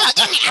wear a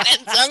fucking hat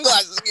and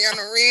sunglasses,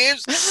 Keanu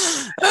Reeves.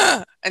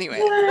 Anyway.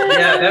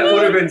 Yeah, that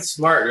would have been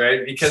smart,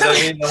 right? Because I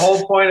mean, the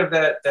whole point of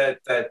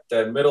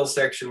that middle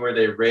section where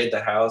they raid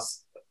the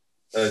house.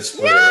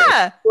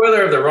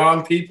 Spoiler of the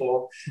wrong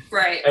people.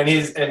 Right. And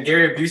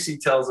Gary Busey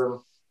tells him,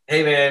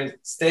 hey man,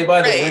 stay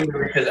by the window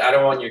because I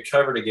don't want your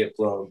cover to get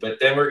blown. But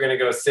then we're gonna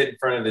go sit in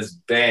front of this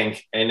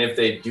bank, and if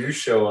they do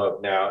show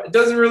up now, it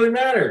doesn't really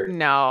matter.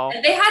 No.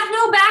 And they had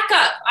no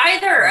backup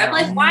either. I'm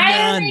like, why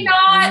are they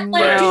not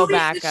like no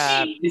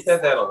backup? He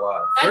said that a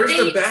lot. Where's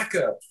the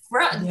backup?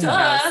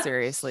 Duh. No,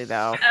 seriously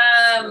though.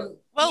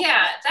 Well,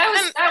 yeah,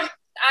 that was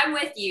I'm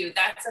with you.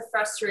 That's a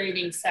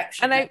frustrating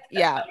section. And I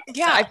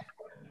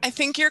think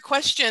think your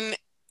question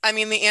I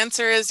mean, the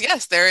answer is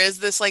yes. There is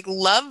this like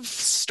love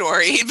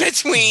story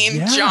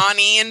between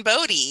Johnny and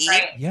Bodhi.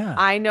 Right. Yeah,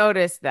 I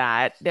noticed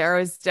that there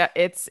was.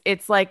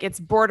 It's like it's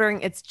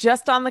bordering. It's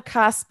just on the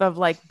cusp of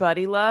like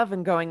buddy love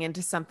and going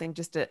into something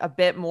just a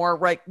bit more.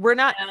 Like we're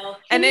not,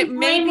 and it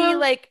may be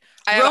like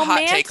I have a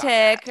hot take on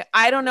romantic.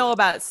 I don't know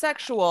about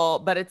sexual,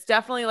 but it's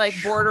definitely like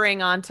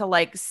bordering onto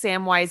like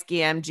Samwise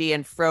Gamgee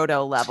and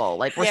Frodo level.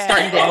 Like we're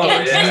starting to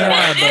inch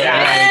but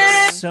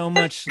like, so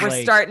much. We're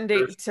like, starting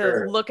to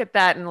look at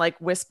that and like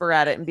whisper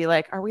at it and be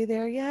like, "Are we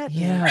there yet?"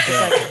 Yeah, it's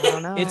like, I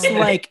don't know. It's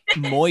like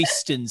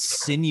moist and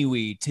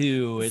sinewy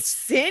too. It's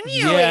sinewy,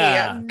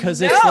 yeah,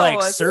 because it's like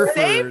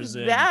surfers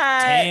and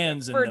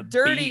tans for and the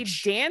Dirty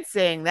beach.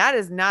 Dancing. That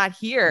is not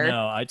here.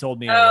 No, I told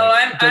me.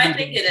 I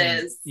think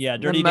it is. Yeah,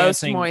 Dirty the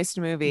most Dancing moist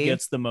movie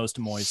gets the most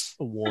moist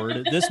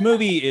award. This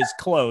movie is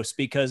close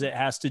because it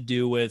has to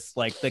do with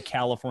like the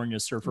California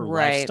surfer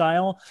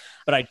lifestyle.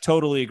 But I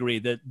totally agree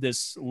that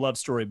this love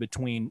story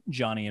between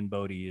Johnny and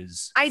Bodhi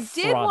is. I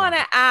did want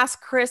to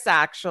ask Chris,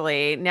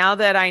 actually, now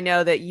that I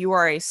know that you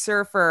are a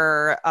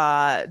surfer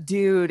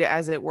dude,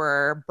 as it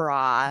were,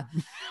 brah.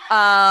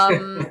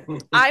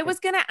 I was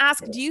going to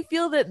ask, do you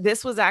feel that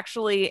this was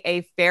actually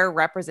a fair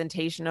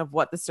representation of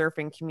what the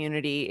surfing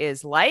community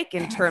is like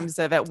in terms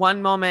of at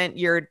one moment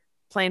you're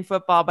playing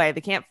football by the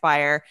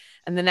campfire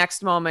and the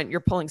next moment you're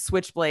pulling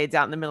switchblades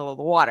out in the middle of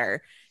the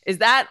water? Is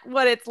that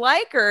what it's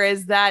like, or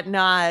is that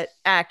not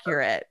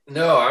accurate?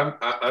 No,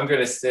 I'm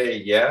gonna say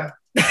yeah.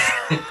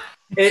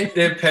 It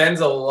depends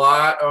a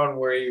lot on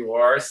where you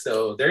are.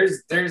 So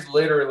there's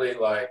literally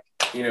like,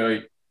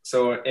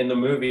 so in the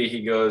movie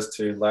he goes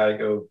to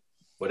Lago,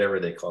 whatever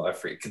they call it,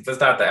 because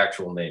that's not the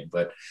actual name,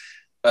 but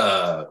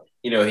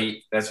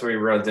that's where he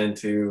runs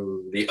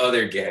into the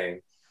other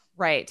gang.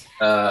 Right.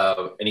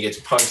 And he gets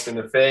punched in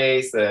the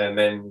face, and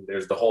then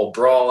there's the whole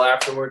brawl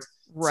afterwards.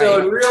 Right.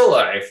 So in real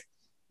life,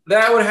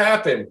 that would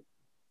happen.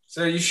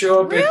 So you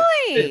show up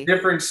at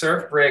different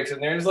surf breaks,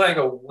 and there's like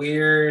a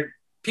weird,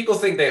 people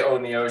think they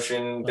own the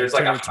ocean. There's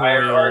like a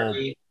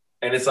hierarchy.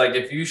 And it's like,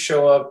 if you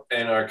show up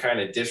and are kind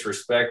of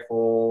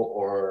disrespectful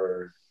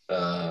or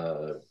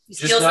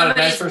steal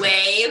somebody's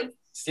wave.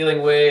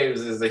 Stealing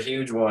waves is a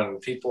huge one.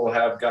 People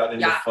have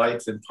gotten into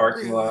fights in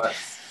parking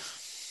lots.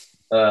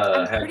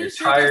 I'm pretty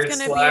sure there's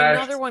going to be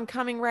another one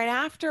coming right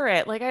after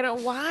it. Like, I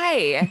don't,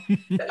 why?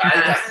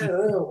 I don't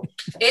know.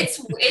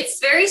 It's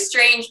very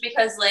strange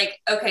because, like,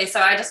 okay, so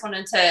I just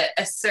wanted to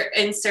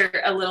insert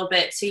a little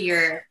bit to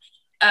your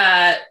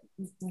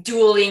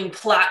dueling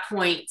plot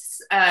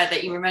points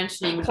that you were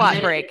mentioning. Plot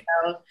break.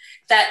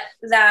 That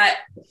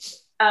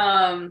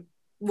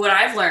what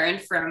I've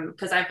learned from,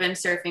 because I've been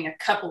surfing a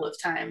couple of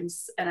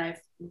times and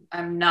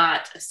I'm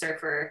not a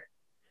surfer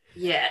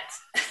yet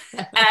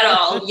at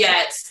all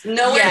yet.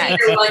 Nowhere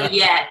near one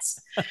yet.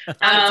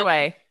 On its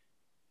way.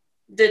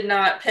 Did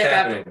not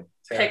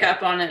pick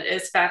up on it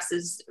as fast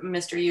as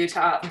Mr.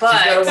 Utah,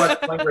 but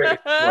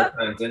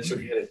then she'll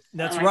get it.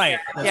 That's right.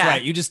 That's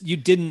right. You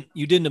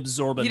didn't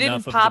absorb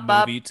enough of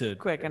the movie to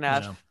quick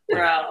enough.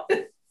 Bro.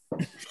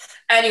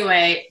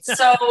 Anyway,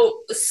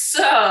 so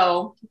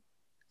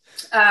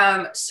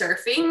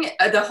surfing,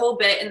 the whole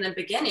bit in the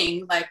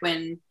beginning, like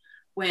when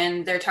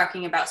they're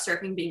talking about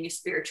surfing being a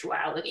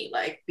spirituality,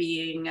 like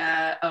being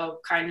a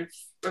kind of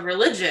a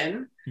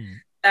religion,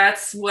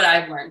 that's what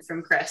I've learned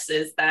from Chris,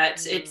 is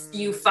that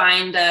you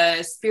find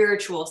a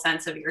spiritual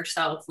sense of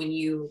yourself when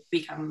you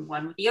become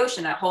one with the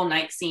ocean. That whole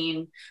night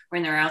scene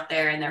when they're out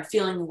there and they're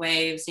feeling the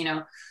waves,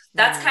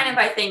 that's kind of,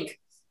 I think,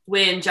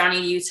 when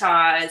Johnny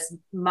Utah's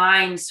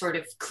mind sort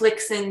of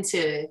clicks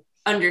into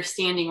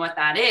understanding what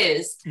that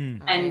is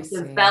and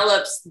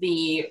develops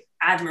the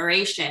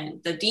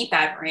deep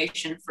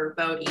admiration for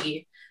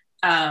Bodhi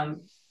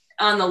on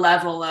the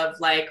level of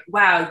like,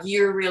 wow,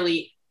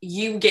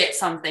 you get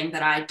something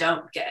that I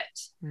don't get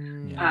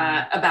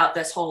about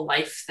this whole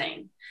life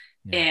thing.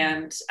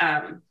 And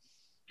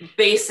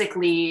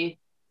basically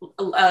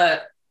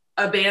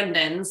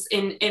abandons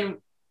in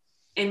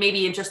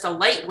maybe in just a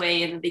light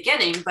way in the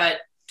beginning, but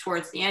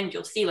towards the end,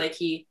 you'll see like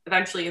he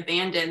eventually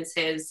abandons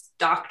his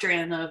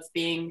doctrine of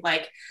being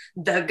like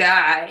the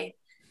guy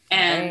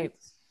and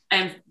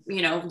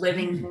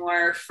living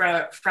more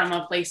from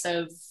a place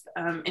of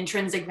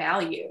intrinsic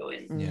value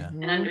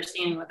and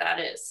understanding what that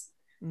is.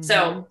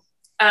 So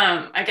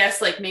I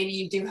guess like maybe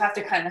you do have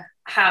to kind of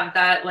have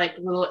that like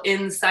little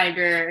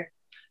insider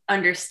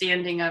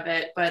understanding of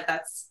it, but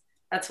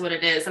that's what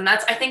it is. And I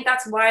think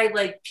that's why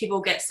like people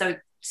get so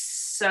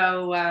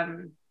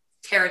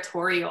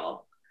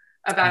territorial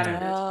about it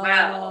as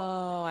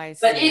well. I see.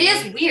 But it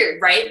is weird,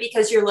 right?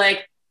 Because you're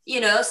like,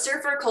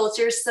 surfer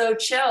culture is so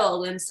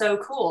chill and so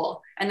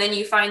cool. And then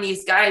you find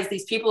these guys,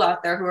 these people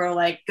out there who are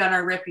like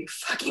gonna rip your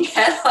fucking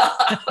head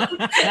off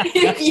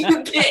if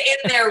you get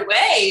in their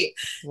way.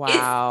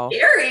 Wow.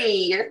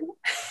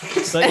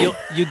 It's scary. But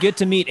you get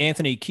to meet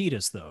Anthony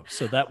Kiedis though,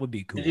 so that would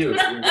be cool. You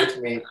get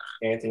to meet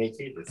Anthony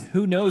Kiedis.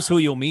 Who knows who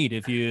you'll meet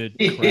if you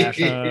crash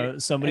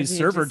somebody's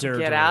server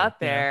territory? Get out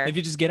there. If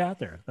you just get out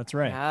there, that's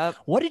right. Yep.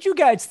 What did you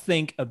guys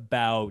think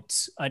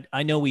about?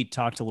 I know we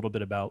talked a little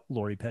bit about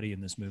Lori Petty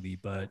in this movie,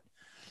 but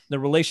the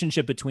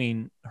relationship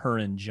between her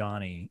and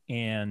Johnny,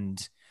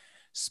 and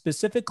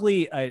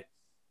specifically,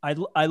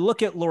 I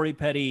look at Lori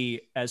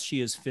Petty as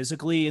she is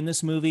physically in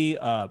this movie.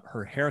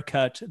 Her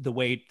haircut, the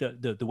way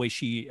the way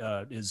she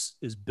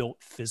is built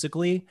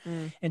physically,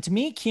 and to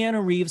me,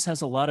 Keanu Reeves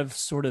has a lot of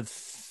sort of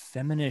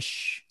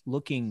feminish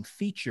looking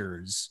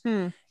features.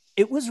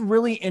 It was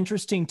really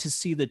interesting to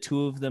see the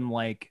two of them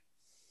like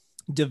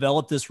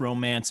develop this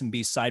romance and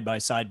be side by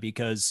side,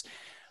 because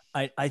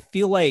I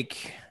feel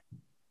like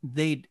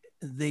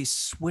they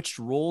switched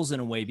roles in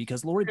a way,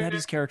 because Lori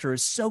Petty's character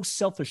is so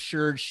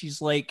self-assured.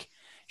 She's like,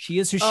 she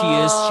is who she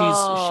is.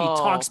 She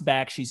talks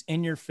back. She's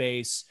in your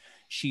face.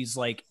 She's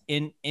like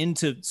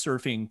into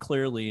surfing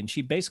clearly. And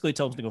she basically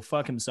tells him to go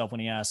fuck himself when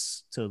he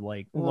asks to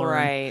like learn,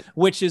 Right.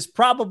 which is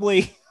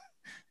probably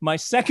my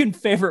second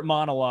favorite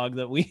monologue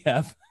that we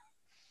have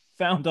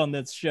found on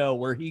this show,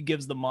 where he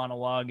gives the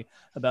monologue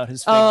about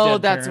his fake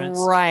dead that's parents.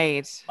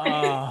 right.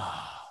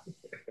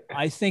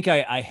 I think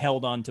I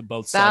held on to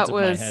both sides of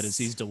my head as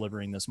he's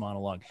delivering this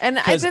monologue. And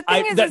the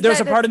thing is there's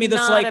that a part of me it's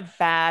that's not like, a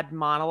bad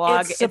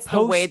monologue. It's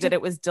the way that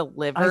it was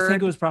delivered. I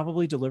think it was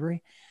probably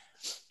delivery.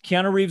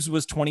 Keanu Reeves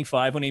was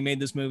 25 when he made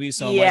this movie,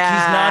 so I'm like,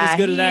 Yeah, he's not as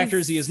good an actor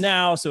as he is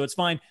now, so it's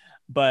fine.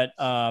 But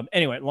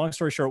anyway, long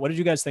story short, what did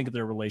you guys think of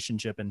their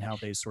relationship and how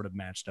they sort of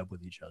matched up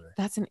with each other?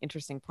 That's an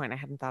interesting point. I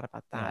hadn't thought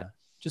about that. Yeah.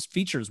 Just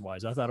features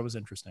wise, I thought it was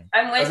interesting.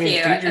 I'm with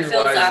you. It feels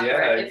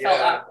awkward. It felt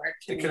awkward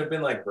to It me. could have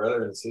been like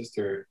brother and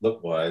sister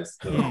look wise.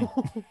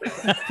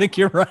 I think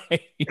you're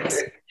right.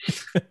 It's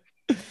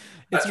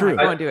true. I'm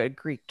going to a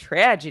Greek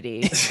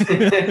tragedy.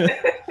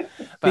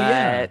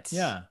 But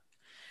yeah.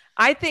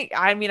 I think,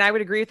 I mean, I would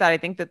agree with that. I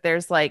think that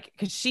there's like,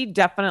 because she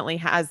definitely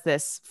has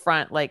this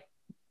front, like,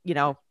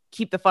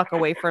 keep the fuck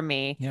away from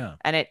me. Yeah.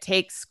 And it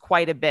takes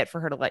quite a bit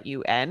for her to let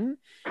you in.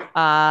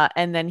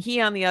 And then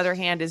he, on the other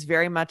hand, is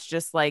very much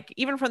just like,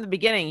 even from the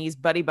beginning, he's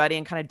buddy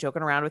and kind of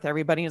joking around with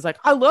everybody. He's like,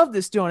 I love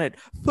this donut.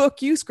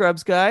 Fuck you,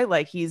 Scrubs guy.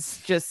 Like,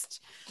 he's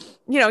just,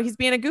 he's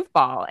being a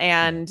goofball.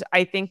 And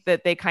I think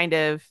that they kind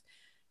of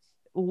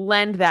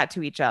lend that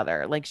to each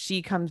other. Like,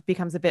 she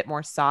becomes a bit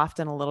more soft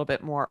and a little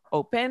bit more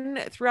open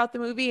throughout the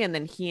movie, and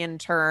then he in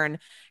turn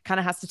kind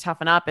of has to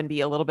toughen up and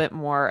be a little bit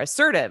more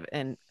assertive,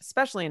 and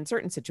especially in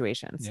certain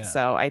situations.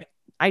 So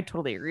I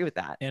totally agree with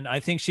that. And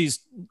I think she's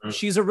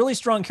a really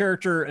strong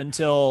character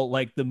until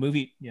like the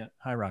movie. Yeah,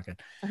 hi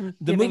Rocket.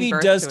 The movie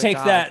does take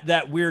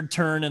that weird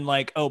turn and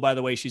like, oh, by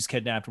the way, she's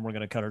kidnapped and we're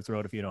gonna cut her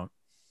throat if you don't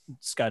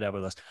skydive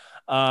with us.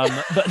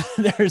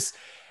 But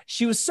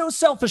she was so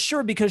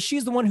self-assured because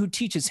she's the one who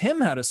teaches him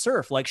how to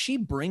surf. Like, she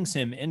brings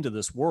him into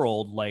this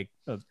world, like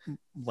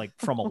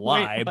from a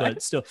lie,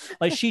 but still,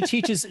 like she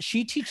teaches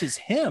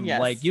him. Yes.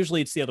 Like,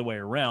 usually it's the other way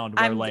around,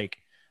 where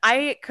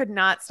I could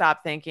not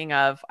stop thinking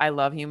of "I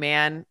Love You,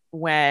 Man"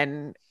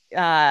 when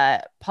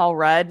Paul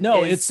Rudd.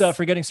 No, it's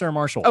Forgetting Sarah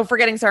Marshall. Oh,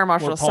 Forgetting Sarah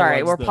Marshall.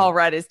 Sorry, where Paul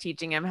Rudd is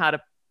teaching him how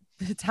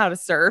to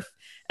surf.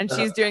 And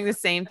she's doing the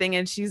same thing.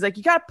 And she's like,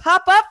 you got to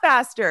pop up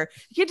faster.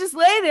 You can't just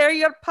lay there.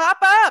 You got to pop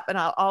up. And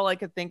all I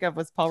could think of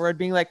was Paul Rudd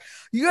being like,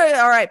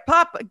 all right,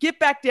 pop, get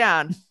back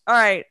down. All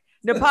right.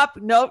 No, pop.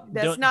 Nope.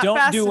 That's not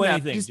fast enough.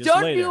 Anything. Just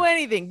don't do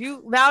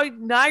anything. Now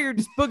you're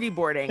just boogie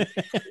boarding.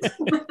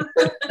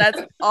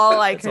 That's all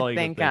I could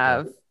think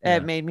of. Yeah.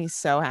 It made me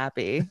so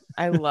happy.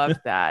 I loved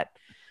that.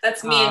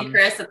 That's me and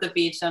Chris at the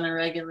beach on a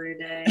regular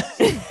day.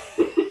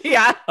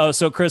 Yeah. Oh,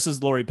 so Chris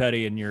is Lori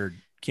Petty and you're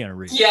Keanu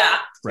Reeves. Yeah.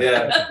 Right.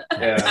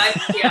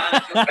 Yeah.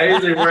 I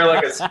usually wear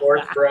like a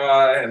sports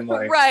bra and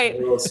like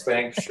little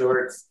Spanx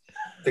shorts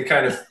to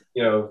kind of,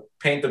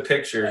 paint the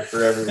picture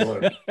for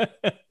everyone.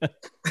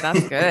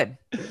 That's good.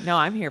 No,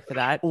 I'm here for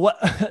that.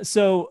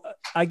 So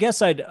I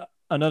guess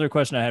another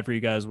question I had for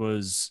you guys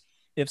was,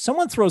 if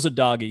someone throws a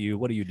dog at you,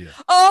 what do you do?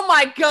 Oh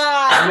my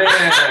God.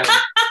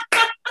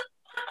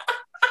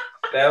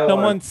 Man.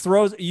 Someone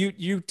throws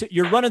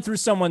you're running through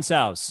someone's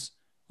house.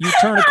 You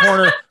turn a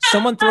corner,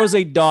 someone throws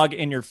a dog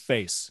in your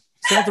face.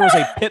 Someone throws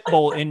a pit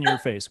bull in your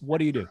face. What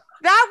do you do?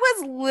 That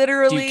was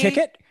literally. Do you kick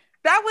it?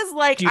 That was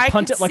like, do you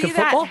punt I could it like see a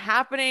football? that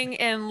happening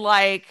in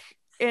a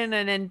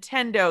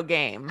Nintendo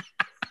game.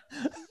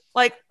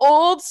 Like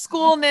old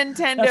school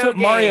Nintendo. That's what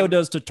game. Mario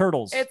does to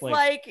turtles. It's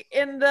like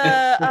in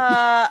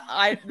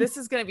the this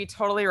is gonna be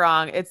totally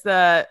wrong. It's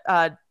the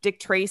Dick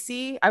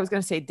Tracy. I was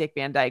gonna say Dick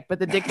Van Dyke, but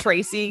the Dick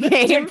Tracy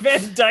game. Dick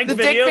Van Dyke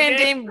video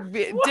game.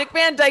 Dick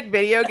Van Dyke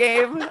video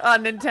game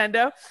on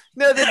Nintendo.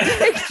 No, the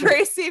Dick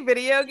Tracy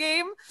video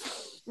game.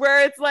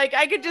 Where it's like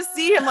I could just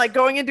see him like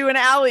going into an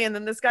alley, and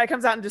then this guy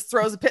comes out and just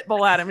throws a pit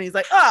bull at him, and he's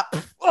like,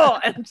 oh,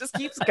 and just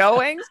keeps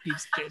going.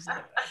 Keeps chasing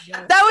it.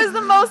 That was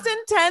the most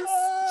intense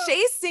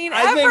chase scene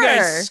ever. I think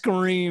I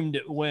screamed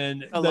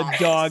when the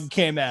dog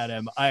came at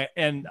him. I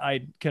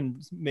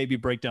can maybe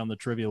break down the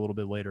trivia a little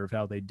bit later of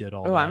how they did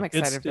all that. Oh, I'm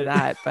excited for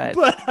that.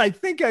 But I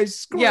think I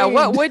screamed. Yeah,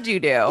 what would you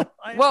do?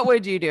 What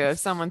would you do if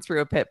someone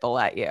threw a pit bull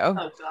at you? Oh,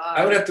 God.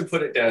 I would have to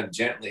put it down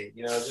gently,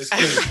 just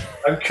because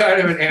I'm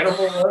kind of an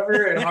animal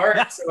lover at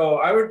heart. So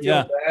I would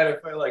feel bad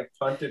if I like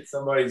punted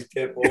somebody's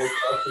pit bull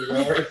across the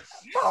yard.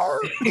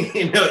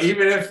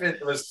 Even if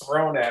it was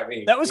thrown at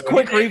me. That was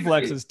quick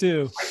reflexes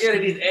too. I get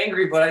it, he's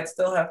angry, but I'd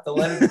still have to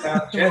let him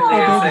down gently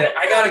and say,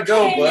 I gotta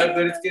go, bud,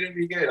 but it's gonna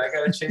be good. I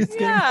gotta chase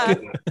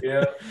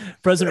it.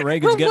 President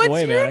Reagan's getting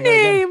away, man. What's your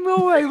name?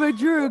 Oh, but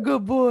you're a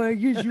good boy.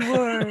 Yes, you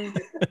are.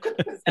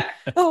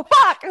 Oh,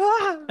 fuck.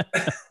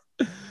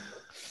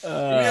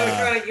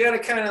 You gotta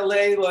kind of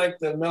lay like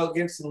the Mel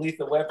Gibson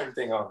Lethal Weapon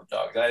thing on the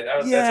dog.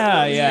 You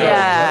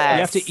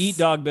have to eat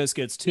dog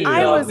biscuits too.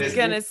 I was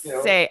gonna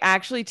say,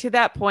 actually, to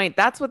that point,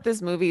 that's what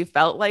this movie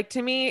felt like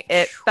to me.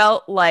 It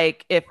felt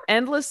like if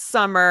Endless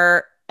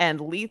Summer and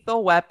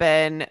Lethal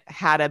Weapon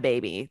had a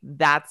baby.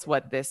 That's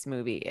what this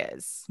movie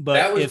is. But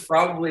that was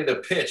probably the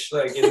pitch,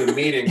 like in the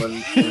meeting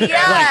when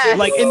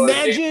like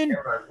imagine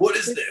what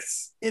is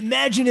this?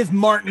 Imagine if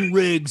Martin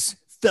Riggs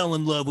fell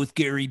in love with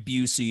Gary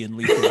Busey and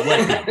Lethal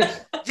Weapon.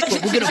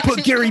 But we're gonna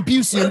put Gary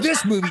Busey in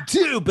this movie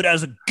too, but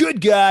as a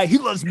good guy. He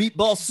loves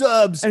meatball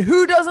subs. And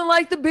who doesn't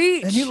like the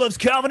beach? And he loves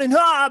Calvin and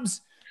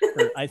Hobbes.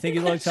 I think he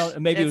likes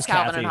maybe it was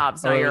Calvin Kathy. and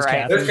Hobbes. No, you're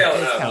right. It was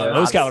Calvin and Hobbes. It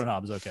was Calvin and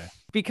Hobbes. Okay.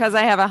 Because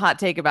I have a hot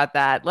take about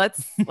that.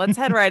 Let's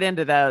head right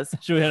into those.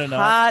 Should we head into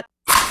hot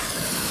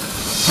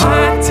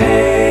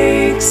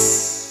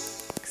takes?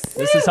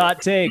 This is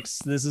Hot Takes.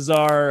 This is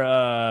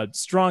our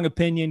strong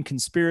opinion,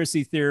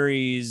 conspiracy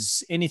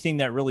theories, anything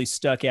that really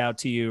stuck out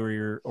to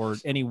you or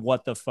any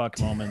what the fuck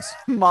moments.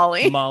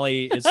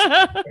 Molly is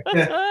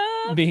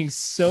being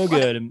so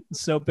good and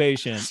so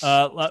patient.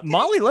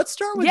 Molly, let's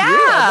start with you.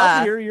 I'd love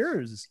to hear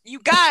yours. You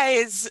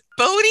guys,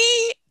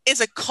 Bodhi is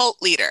a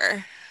cult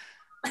leader.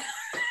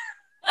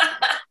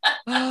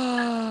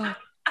 What?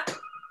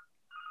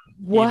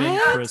 Even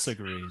Chris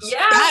agrees.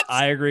 Yeah.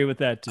 I agree with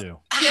that too.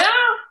 Yeah.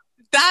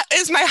 That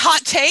is my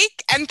hot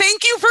take, and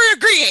thank you for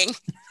agreeing.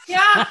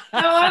 Yeah,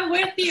 no, I'm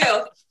with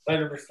you.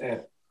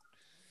 100%.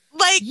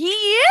 Like he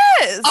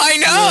is. I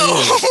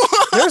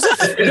know.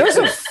 There's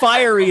a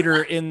fire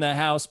eater in the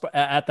house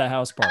at the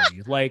house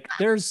party. Like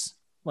there's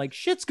like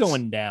shit's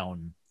going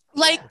down.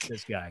 Like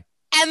this guy.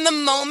 And the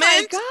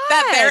moment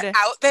that they're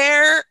out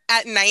there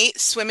at night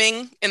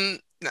swimming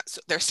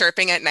they're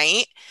surfing at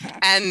night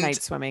and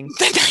night swimming.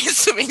 The night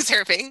swimming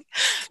surfing.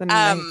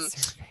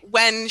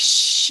 When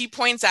she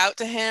points out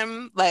to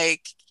him,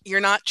 like,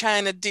 you're not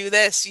trying to do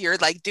this, you're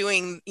like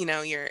doing,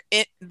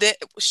 that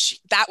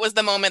was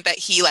the moment that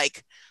he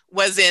like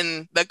was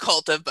in the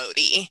cult of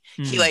Bodhi.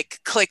 Mm-hmm. He like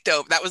clicked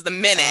over. That was the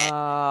minute.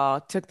 Oh,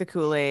 took the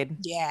Kool-Aid.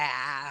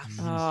 Yeah.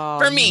 Oh,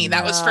 for me,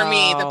 that was for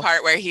me the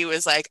part where he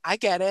was like, I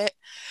get it.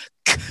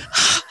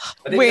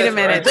 Wait a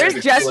minute.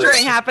 There's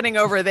gesturing happening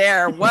over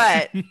there.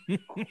 What?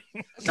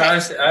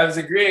 I was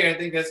agreeing. I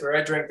think that's where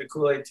I drank the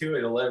Kool-Aid too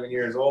at 11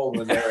 years old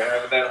when they were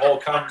having that whole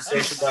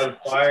conversation by the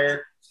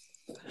fire.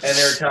 And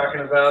they were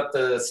talking about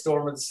the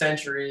storm of the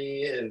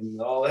century and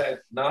all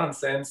that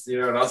nonsense,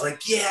 and I was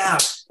like, yeah,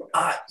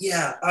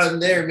 I'm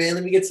there, man.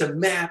 Let me get some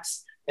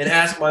maps and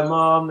ask my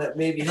mom that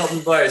maybe help me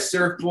buy a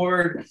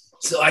surfboard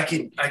so I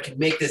can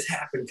make this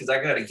happen because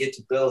I got to get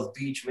to Bell's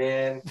Beach,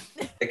 man.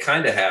 It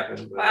kind of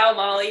happened. But... Wow,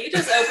 Molly, you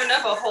just opened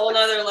up a whole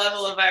nother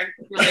level of our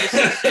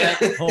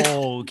relationship.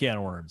 Whole can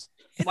of worms.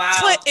 Wow.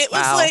 It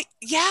was like,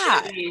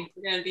 yeah. We're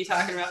going to be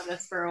talking about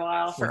this for a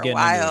while. We're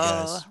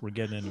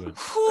getting into it.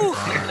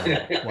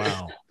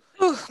 Wow.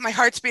 Ooh, my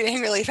heart's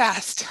beating really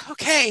fast.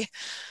 Okay.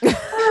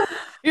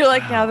 You're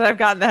like, now that I've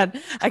gotten that,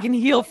 I can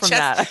heal from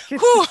that.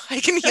 I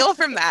can heal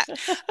from that.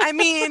 I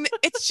mean,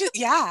 it's just,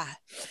 yeah.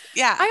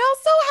 Yeah. I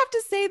also have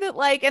to say that,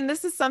 like, and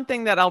this is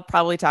something that I'll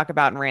probably talk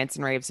about in Rants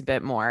and Raves a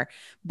bit more,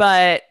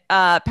 but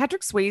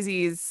Patrick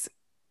Swayze's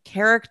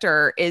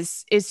character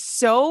is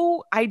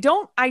so I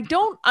don't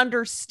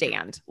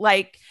understand,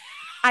 like,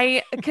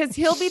 because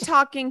he'll be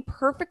talking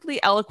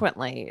perfectly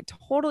eloquently,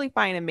 totally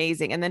fine,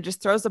 amazing, and then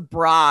just throws a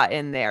bra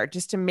in there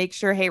just to make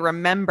sure, hey,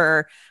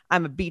 remember,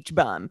 I'm a beach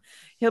bum.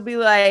 He'll be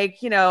like,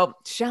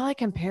 shall I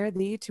compare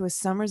thee to a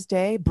summer's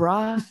day,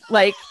 bra?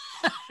 Like,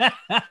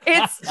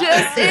 it's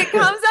just, it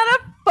comes out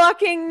of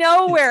fucking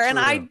nowhere. And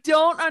I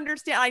don't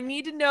understand. I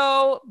need to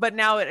know, but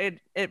now it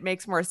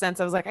makes more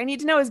sense. I was like, I need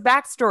to know his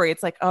backstory.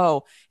 It's like,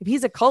 oh, if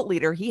he's a cult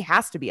leader, he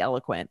has to be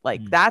eloquent.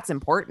 Like, that's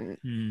important.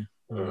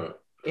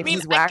 If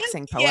he's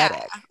waxing poetic.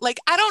 Yeah. Like,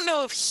 I don't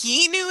know if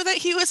he knew that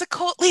he was a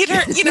cult leader,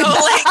 like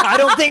I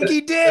don't think he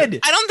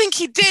did. I don't think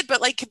he did, but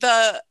like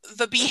the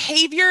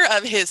behavior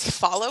of his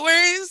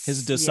followers,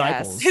 his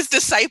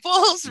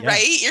disciples,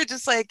 right? You're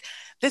just like,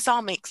 this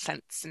all makes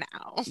sense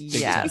now.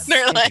 Yes,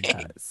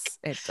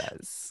 it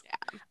does.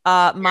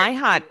 Yeah. My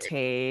hot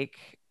take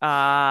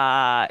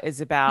is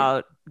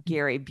about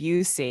Gary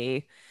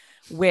Busey,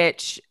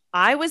 which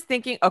I was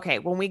thinking, okay,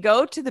 when we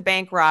go to the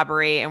bank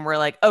robbery and we're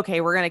like,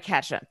 okay, we're going to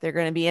catch him. They're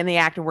going to be in the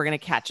act and we're going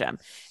to catch him.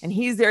 And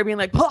he's there being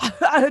like,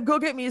 go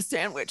get me a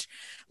sandwich.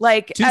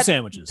 Like two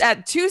sandwiches.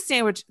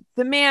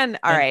 The man,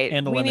 all right,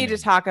 and we need to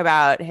talk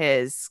about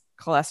his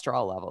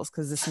cholesterol levels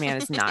because this man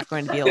is not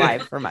going to be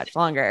alive for much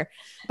longer.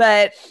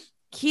 But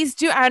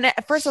and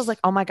at first I was like,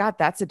 oh my God,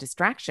 that's a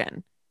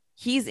distraction.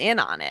 He's in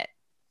on it.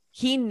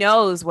 He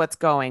knows what's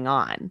going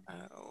on.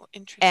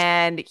 Interesting.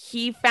 And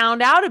he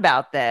found out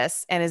about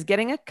this and is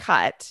getting a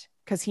cut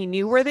because he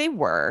knew where they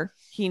were.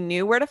 He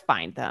knew where to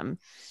find them.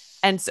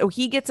 And so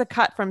he gets a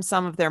cut from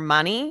some of their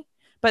money.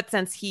 But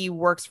since he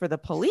works for the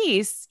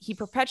police, he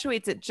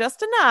perpetuates it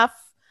just enough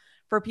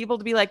for people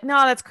to be like,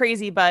 no, that's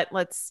crazy. But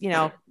let's,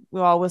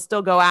 we'll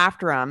still go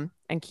after him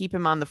and keep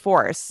him on the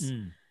force.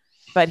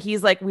 But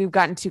he's like, we've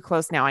gotten too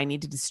close now. I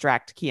need to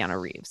distract Keanu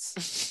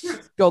Reeves.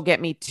 Go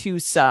get me 2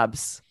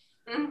 subs.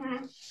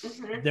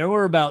 There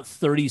were about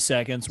 30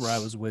 seconds where I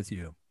was with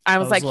you. I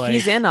was like,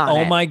 he's in on it.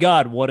 Oh my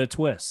God, what a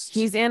twist.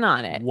 He's in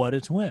on it. What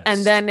a twist.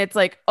 And then it's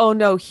like, oh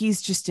no,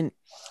 he's just an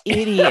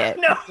idiot.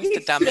 No, he's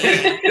a dumb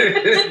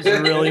He's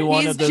really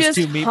one of those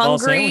 2 meatball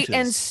hungry sandwiches.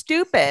 and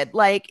stupid.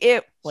 Like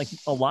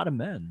a lot of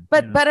men.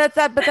 But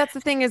that's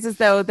the thing is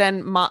though,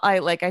 then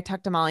I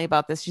talked to Molly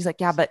about this. She's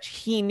like, yeah, but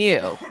he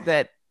knew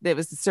that it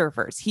was the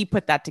surfers. He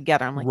put that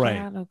together. I'm like, right.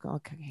 Yeah,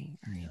 okay.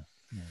 Yeah.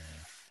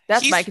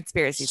 That's my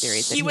conspiracy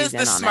theory. He was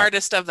the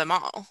smartest of them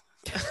all.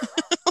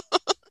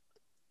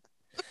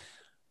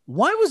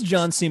 Why was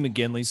John C.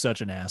 McGinley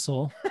such an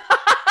asshole? I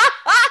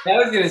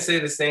was gonna say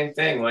the same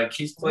thing. Like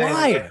he's playing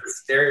like the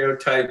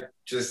stereotype,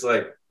 just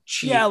like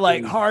cheap. Yeah,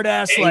 like hard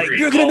ass. Like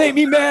you're gonna make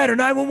me mad,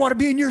 and I won't want to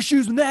be in your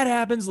shoes when that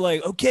happens.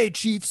 Like, okay,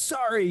 chief,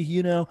 sorry.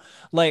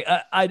 Like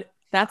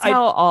That's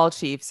how all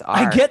chiefs are.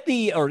 I get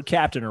or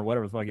captain or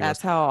whatever the fuck. That's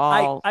how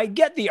all. I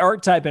get the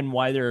archetype and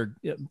why they're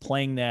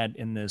playing that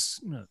in this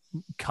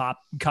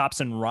cops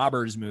and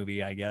robbers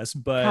movie, I guess.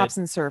 But cops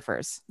and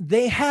surfers,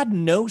 they had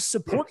no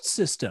support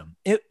system.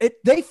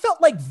 They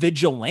felt like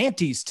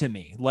vigilantes to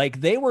me. Like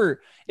they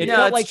were. It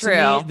felt like true.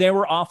 To me they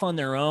were off on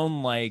their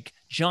own. Like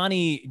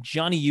Johnny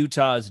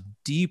Utah's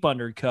deep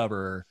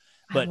undercover.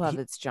 But I love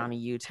it's Johnny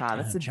Utah.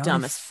 That's the Johnny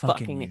dumbest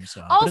fucking name.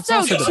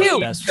 Also, too, the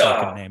best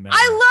fucking name ever.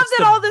 I love it's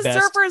that all the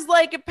surfers,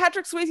 like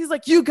Patrick Swayze's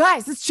like, you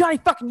guys, it's Johnny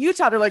fucking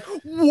Utah. They're like,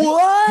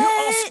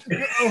 what?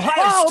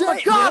 Oh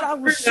my God, I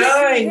was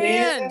shaking your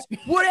hand.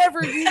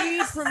 Whatever you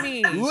need from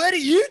me. What are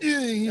you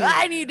doing here?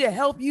 I need to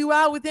help you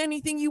out with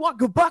anything you want.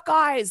 Go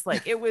Buckeyes.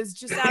 Like it was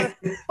just out of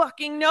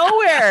fucking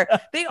nowhere.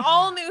 They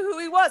all knew who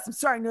he was. I'm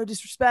sorry, no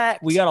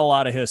disrespect. We got a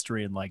lot of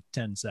history in like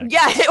 10 seconds.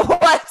 Yeah, it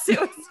was. It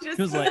was just.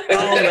 It was like,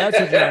 oh, that's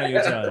what Johnny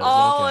Utah.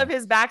 All of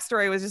his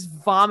backstory was just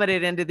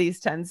vomited into these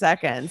 10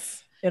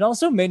 seconds. It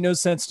also made no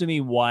sense to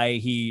me why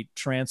he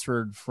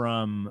transferred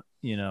from,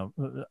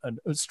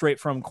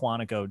 straight from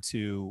Quantico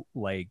to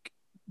like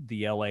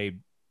the LA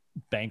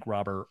bank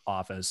robber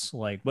office.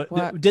 Like, but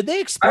did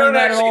they explain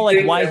that at all?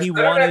 Like why he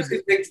wanted? I actually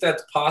think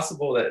that's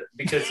possible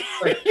because he's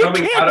like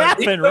coming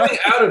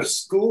out of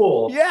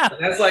school. Yeah.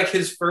 And that's like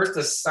his first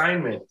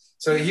assignment.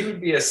 So he would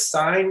be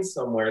assigned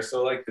somewhere.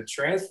 So like the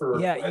transfer,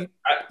 I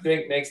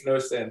think makes no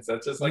sense.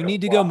 That's just like you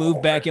need to go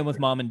move back in with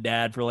mom and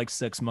dad for like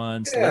 6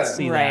 months. Yeah. Let's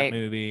see that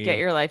movie. Get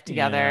your life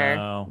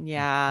together.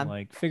 Yeah.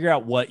 Like figure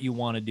out what you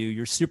want to do.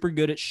 You're super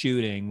good at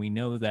shooting. We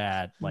know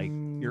that. Like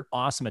you're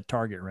awesome at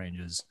target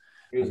ranges.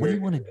 What do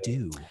you want to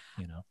do?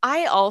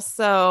 I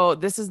also,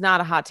 this is not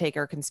a hot take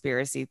or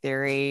conspiracy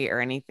theory or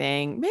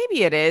anything.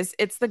 Maybe it is.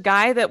 It's the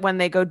guy that when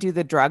they go do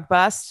the drug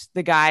bust,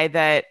 the guy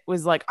that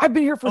was like, I've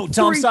been here for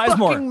 3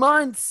 fucking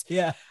months.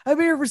 Yeah. I've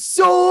been here for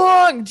so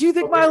long. Do you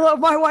think my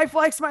wife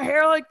likes my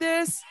hair like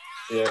this?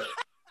 Yeah.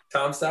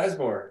 Tom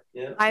Sizemore.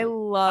 Yeah. I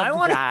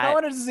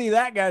wanted to see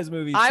that guy's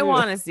movie too. I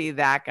want to see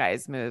that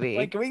guy's movie.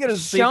 Like, can we get a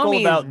sequel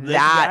about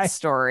that guy?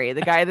 Story? The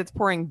guy that's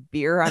pouring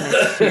beer on his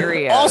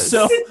Cheerios.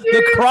 Also,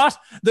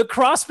 the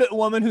CrossFit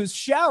woman who's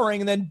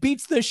showering and then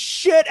beats the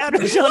shit out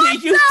of Johnny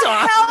Utah.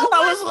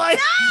 I was like,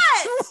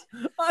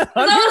 that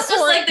was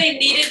just like they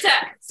needed to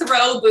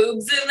throw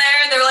boobs in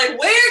there, and they're like,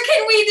 where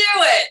can we do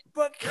it?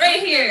 But right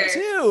here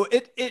too.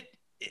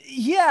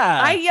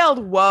 Yeah. I yelled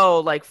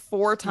whoa like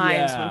 4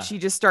 times when she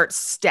just starts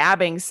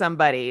stabbing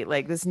somebody.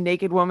 Like this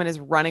naked woman is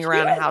running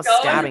around a house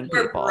stabbing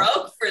people.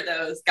 Broke for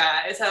those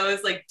guys. I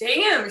was like,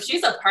 damn,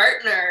 she's a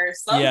partner or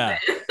something.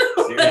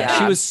 Yeah.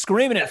 She was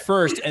screaming at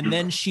first and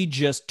then she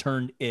just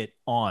turned it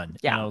on.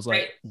 Yeah. And I was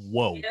like,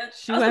 whoa. Yeah,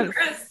 she went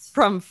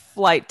from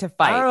flight to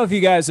fight. I don't know if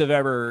you guys have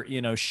ever,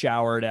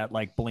 showered at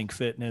like Blink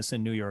Fitness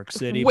in New York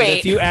City. But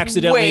if you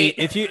accidentally,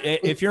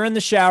 if you're in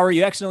the shower,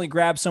 you accidentally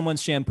grab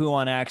someone's shampoo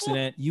on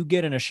accident, you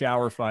get in a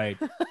shower fight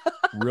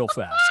real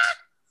fast.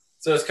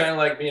 So it's kind of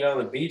like being on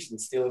the beach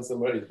and stealing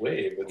somebody's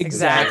wave.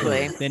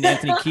 Exactly. Then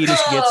Anthony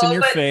Kiedis gets in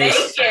your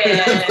face.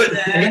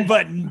 Naked.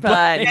 but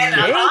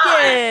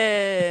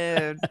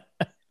naked.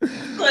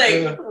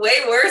 Like way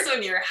worse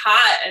when you're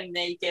hot and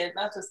naked,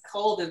 not just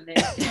cold and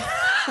naked.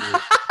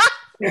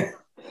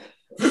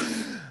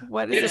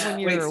 What is it when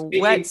you're a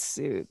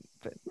wetsuit?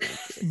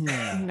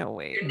 No,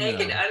 wait. You're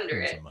naked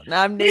under it.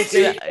 I'm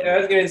naked. I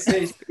was gonna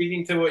say,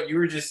 speaking to what you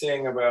were just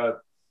saying about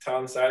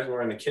Tom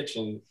Sizemore in the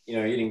kitchen,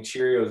 eating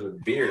Cheerios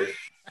with beer.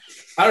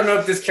 I don't know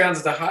if this counts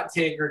as a hot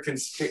take or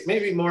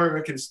maybe more of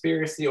a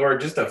conspiracy or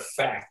just a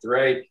fact,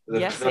 right?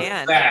 The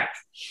fact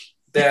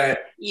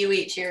that you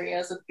eat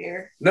Cheerios with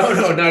beer. No,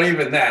 not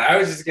even that. I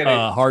was just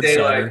gonna hard say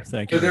cider.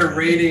 Thank you. So they're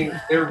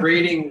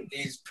raiding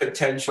these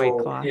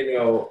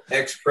potential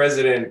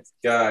ex-president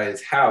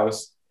guy's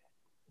house,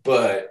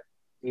 but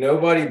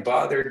nobody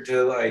bothered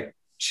to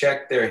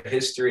check their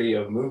history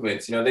of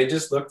movements. They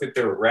just looked at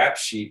their rap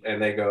sheet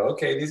and they go,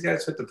 okay, these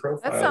guys fit the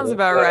profile. That sounds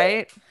about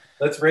right.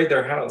 Let's raid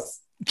their house.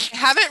 I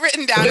have it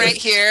written down right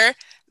here.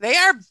 They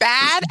are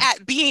bad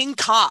at being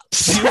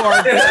cops. You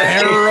are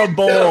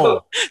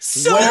terrible.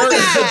 So Where bad.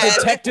 is the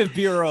detective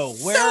bureau?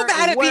 So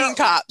bad at being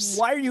cops.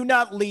 Why are you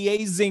not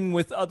liaising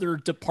with other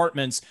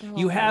departments?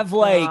 You have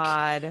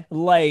the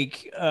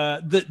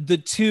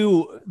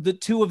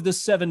two of the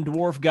seven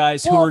dwarf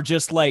guys who are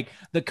just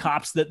the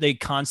cops that they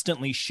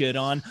constantly shit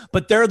on,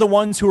 but they're the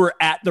ones who are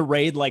at the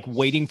raid,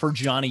 waiting for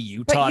Johnny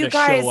Utah to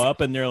show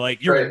up, and they're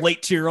like, "You're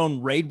late to your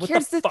own raid."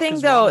 Here's the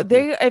thing, though.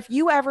 If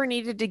you ever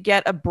needed to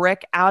get a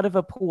brick out of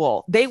a pool,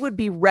 they would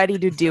be ready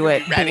to do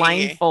it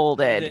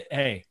blindfolded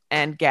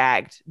and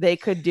gagged. They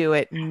could do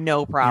it,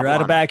 no problem. You're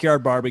at a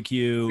backyard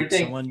barbecue.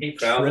 Someone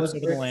trips over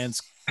the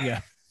lands.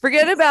 Yeah.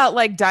 Forget about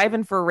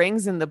diving for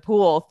rings in the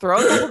pool.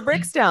 Throw a couple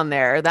bricks down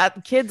there.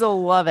 That kids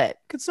will love it.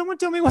 Could someone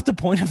tell me what the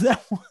point of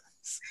that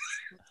was?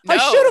 No. I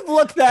should have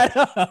looked that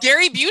up.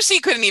 Gary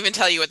Busey couldn't even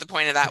tell you what the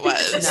point of that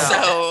was. No.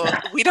 So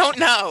we don't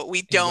know.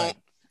 We don't.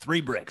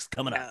 3 bricks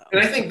coming up.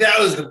 And I think that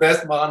was the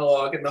best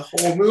monologue in the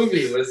whole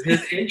movie was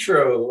his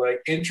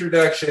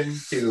introduction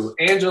to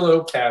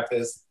Angelo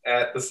Pappas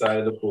at the side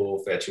of the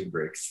pool fetching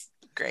bricks.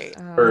 Great.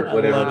 Or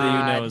whatever. I love that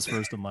you know his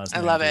first and last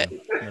name. I love it.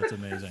 That's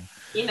amazing.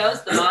 He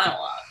knows the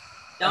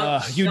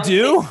monologue. You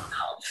do?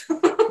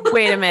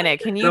 Wait a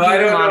minute. Can you do I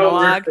don't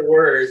monologue? know the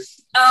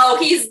words. Oh,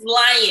 he's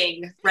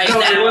lying right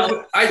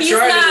now. I tried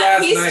it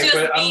last he's night, just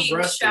but being I'm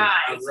rusty. shy.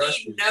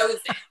 He knows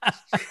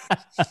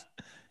it.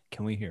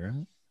 Can we hear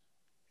it?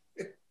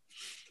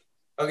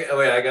 Okay,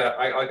 wait,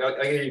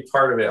 I give you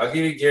part of it. I'll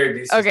give you Gary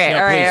Busey. Okay,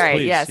 all right,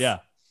 please, yes. Yeah.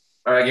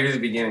 All right, I'll give you the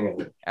beginning of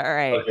it. All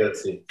right. Okay,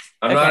 let's see.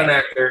 I'm not an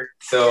actor,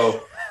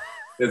 so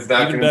it's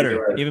not Even going to better. be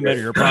right. Even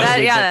better.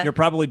 You're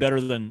probably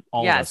better than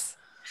all of us.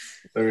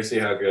 Let me see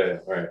how good I am.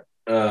 All right.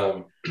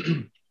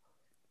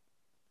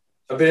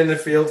 I've been in the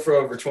field for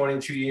over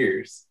 22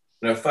 years,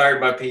 and I've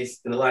fired my piece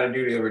in the line of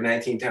duty over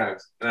 19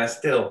 times, and I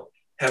still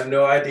have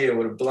no idea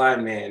what a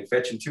blind man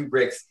fetching 2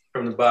 bricks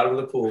from the bottom of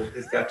the pool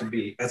has got to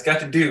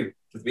do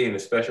with being a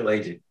special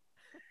agent.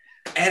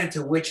 Added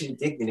to which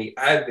indignity,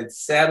 I've been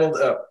saddled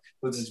up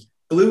with this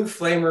blue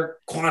flamer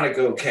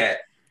Quantico cat,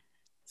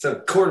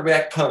 some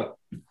quarterback punk,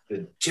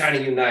 the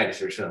Johnny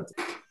Unitas or something.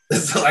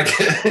 That's all I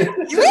get.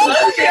 Your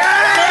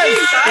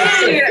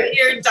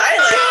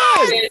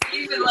dialect.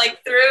 You even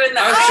threw in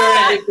the.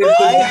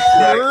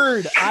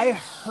 I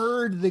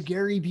heard the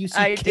Gary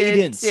Busey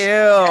cadence. Did too.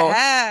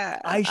 Yeah.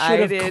 I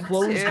should have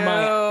closed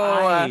my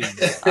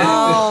eyes.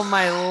 Oh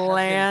my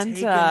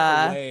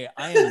Lanta!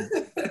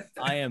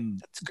 I am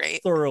It's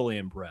great. thoroughly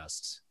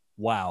impressed.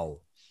 Wow.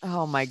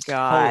 Oh my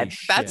God.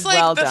 That's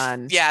well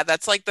done. Yeah,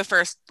 that's the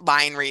first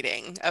line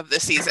reading of the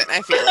season,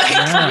 I feel like.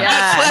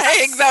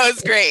 Yes. That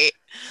was great.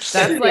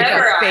 That's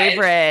a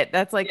favorite.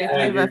 That's if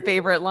Yeah, you have a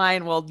favorite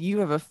line. Well, you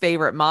have a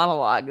favorite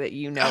monologue that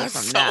you know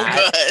from so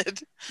that. Good.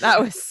 That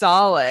was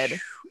solid.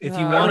 If you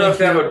I want don't know if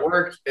that would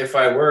work if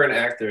I were an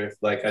actor. If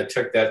I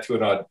took that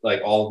to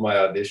all of my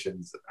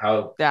auditions,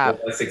 how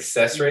the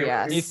success rate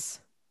would be.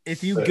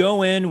 If you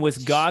go in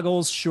with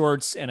goggles,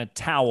 shorts, and a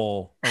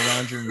towel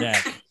around your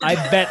neck, I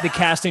bet the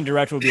casting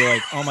director will be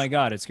like, "Oh my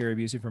God, it's Gary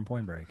Busey from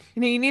Point Break."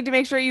 You need to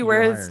make sure you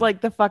wear his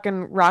the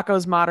fucking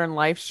Rocco's Modern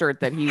Life shirt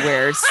that he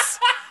wears.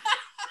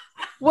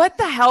 What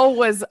the hell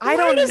was I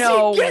don't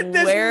know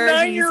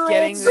where he's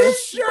getting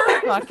this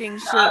fucking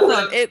shirt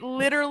from. It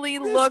literally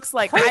looks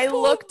like I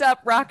looked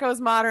up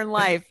Rocco's Modern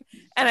Life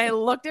and I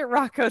looked at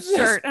Rocco's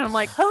shirt and I'm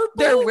like,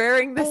 they're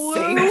wearing the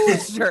same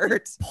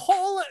shirt.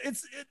 Polo.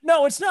 It's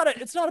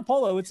not a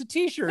polo. It's a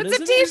t-shirt. It's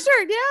a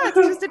t-shirt. Yeah, it's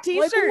just a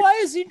t-shirt. Why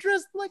is he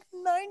dressed like a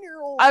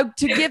 9-year-old?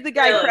 To give the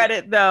guy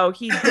credit though,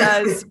 he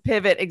does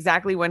pivot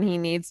exactly when he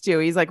needs to.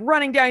 He's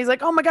running down. He's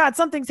like, "Oh my God,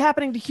 something's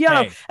happening to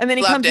Keanu." Hey, and then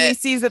he comes and he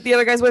sees that the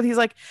other guy's with. He's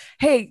like,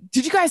 "Hey,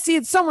 did you guys see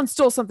it? Someone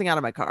stole something out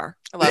of my car."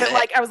 I love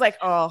it. I was like,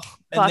 "Oh,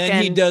 and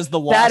then he does the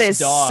lost dog. That is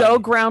so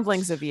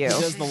groundlings of you."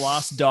 He does the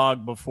lost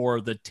dog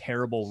before the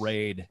terrible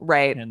raid,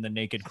 right? And the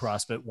naked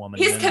CrossFit woman.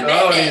 He's committed.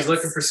 Oh, he's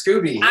looking for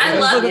Scooby. I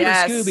love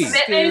Scooby.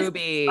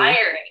 Scooby.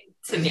 Inspiring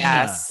to me.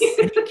 Yes.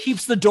 And he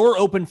keeps the door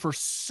open for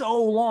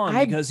so long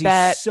because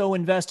he's so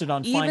invested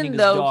on finding his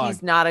dog. Even though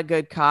he's not a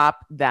good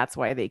cop, that's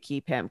why they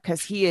keep him,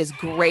 because he is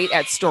great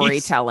at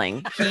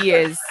storytelling.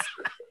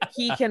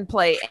 He can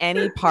play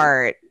any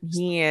part.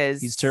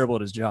 He's terrible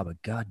at his job,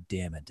 but God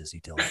damn it, does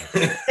he tell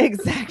it?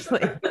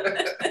 Exactly.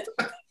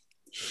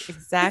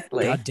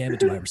 Exactly. God damn it,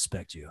 do I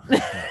respect you?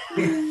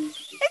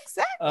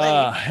 Exactly.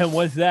 And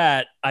with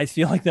that, I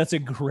feel like that's a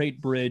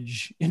great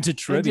bridge into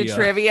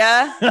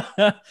trivia.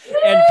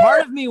 And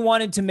part of me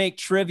wanted to make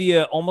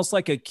trivia almost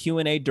like a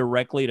Q&A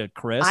directly to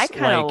Chris. I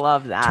kind of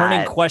love that.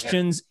 Turning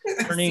questions,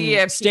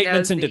 turning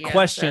statements into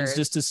questions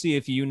just to see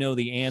if you know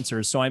the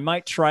answers. So I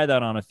might try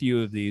that on a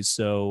few of these.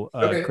 So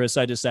Chris,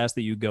 I just ask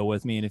that you go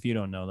with me. And if you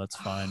don't know, that's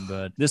fine.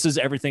 But this is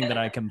everything that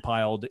I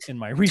compiled in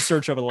my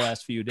research over the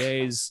last few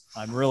days.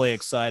 I'm really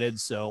excited.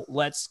 So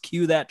let's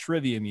cue that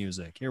trivia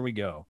music. Here we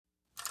go.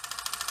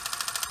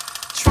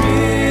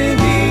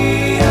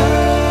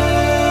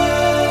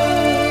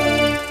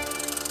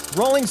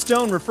 Rolling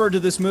Stone referred to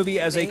this movie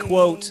as a,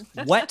 quote,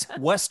 wet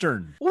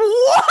Western.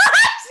 What?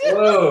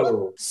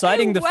 Whoa.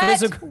 Citing the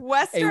physical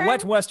Western? A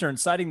wet Western,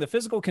 citing the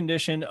physical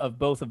condition of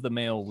both of the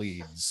male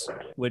leads,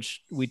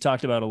 which we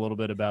talked about a little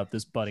bit about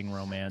this budding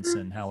romance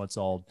and how it's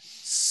all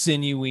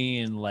sinewy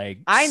and like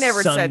I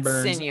never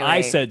sunburns. said sinewy.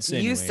 I said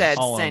sinewy. You said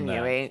all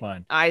sinewy.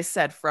 Fine. I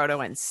said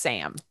Frodo and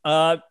Sam.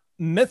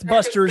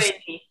 Mythbusters.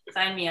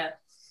 Sign me up.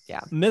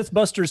 Yeah.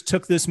 Mythbusters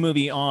took this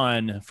movie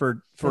on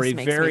for a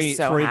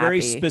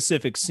very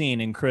specific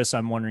scene. And Chris,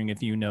 I'm wondering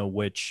if you know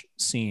which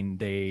scene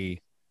they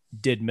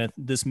did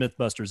this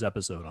Mythbusters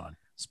episode on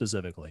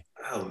specifically.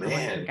 Oh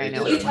man, I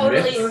know you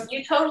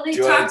totally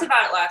talked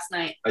about it last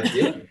night. I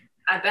did.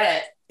 I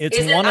bet. It's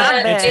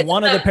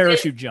one of the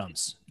parachute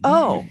jumps.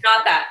 Oh,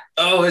 not that.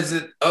 Oh, is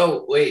it?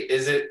 Oh, wait,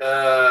 is it?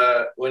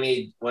 When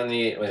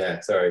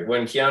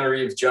Keanu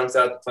Reeves jumps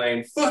out the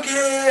plane, fuck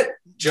it,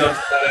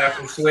 jumps out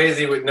after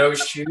Swayze with no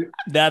chute.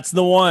 That's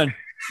the one.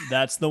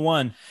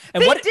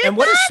 And what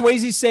does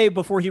Swayze say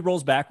before he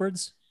rolls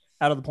backwards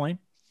out of the plane?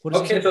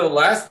 Okay, so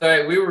last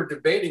night we were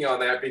debating on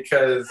that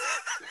because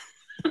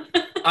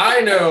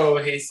I know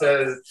he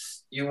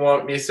says you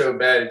want me so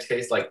bad it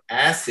tastes like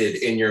acid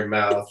in your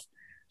mouth.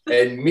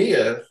 And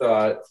Mia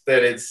thought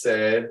that it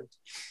said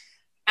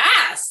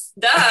ass.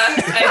 Duh.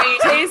 I mean,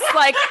 tastes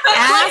like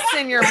ass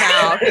in your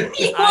mouth.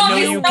 I know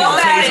you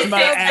can taste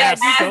my ass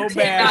so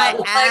bad.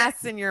 My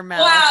ass in your mouth.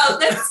 Wow,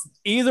 that's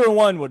either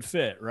one would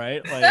fit,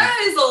 right? Like, that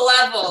is a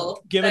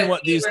level. Given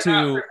what these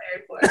two.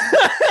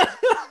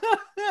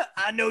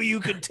 I know you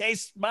can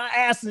taste my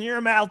ass in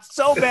your mouth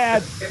so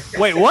bad.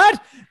 Wait,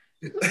 what?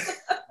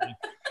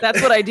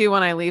 That's what I do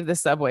when I leave the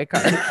subway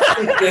car.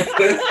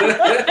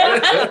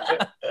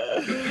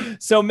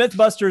 So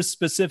Mythbusters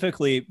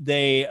specifically,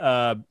 they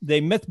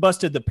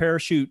myth-busted the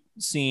parachute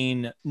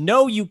scene.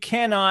 No, you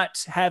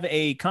cannot have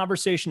a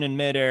conversation in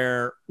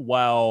midair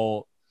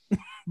while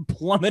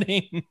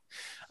plummeting.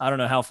 I don't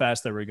know how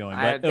fast they were going,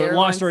 but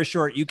long story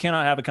short, you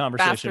cannot have a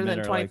conversation faster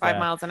than 25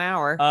 miles an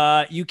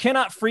hour. You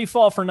cannot free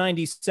fall for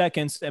 90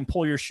 seconds and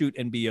pull your chute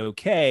and be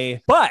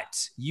okay,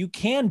 but you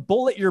can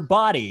bullet your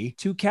body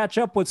to catch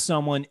up with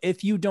someone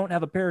if you don't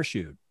have a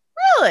parachute.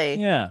 Really?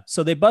 Yeah.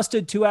 So they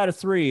busted 2 out of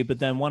 3, but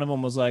then one of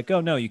them was like,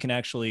 oh no, you can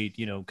actually,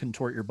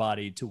 contort your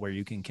body to where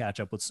you can catch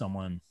up with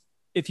someone.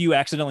 If you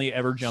accidentally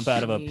ever jump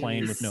out of a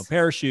plane with no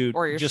parachute,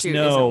 or your just chute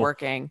isn't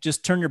working,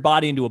 just turn your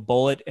body into a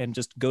bullet and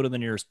just go to the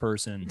nearest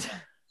person.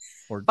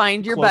 Or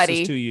find your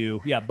buddy to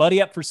you. Yeah,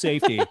 buddy up for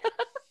safety.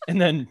 And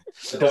then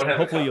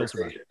hopefully you'll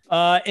survive.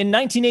 In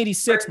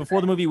 1986, before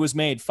the movie was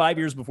made, 5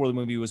 years before the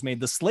movie was made,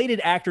 the slated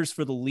actors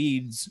for the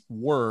leads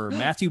were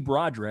Matthew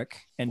Broderick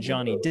and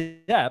Johnny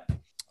Depp,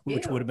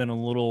 which would have been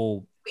a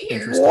little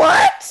interesting.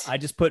 What? I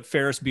just put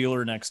Ferris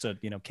Bueller next to,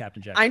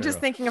 Captain Jack Sparrow. I'm just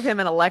thinking of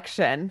him in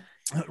Election.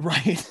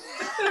 Right.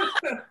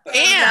 And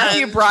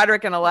Matthew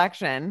Broderick in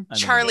Election.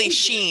 Charlie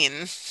Sheen.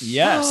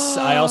 Yes,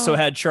 I also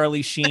had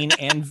Charlie Sheen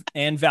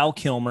and Val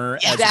Kilmer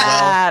as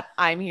well.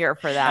 I'm here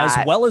for that.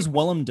 As well as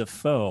Willem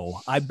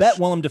Dafoe. I bet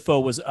Willem Dafoe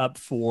was up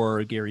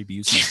for Gary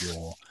Busey's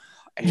role.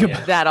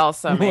 Yeah. That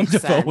also makes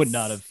sense. Dafoe would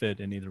not have fit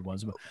in either one.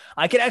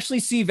 I could actually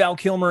see Val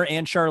Kilmer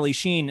and Charlie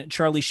Sheen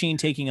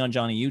taking on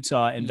Johnny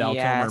Utah and Val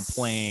Kilmer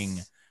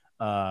playing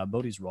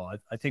Bodhi's role.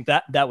 I think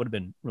that would have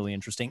been really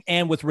interesting.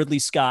 And with Ridley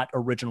Scott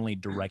originally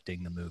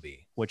directing the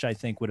movie, which I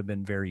think would have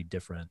been very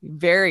different.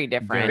 Very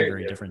different.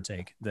 Very different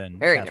take than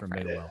Catherine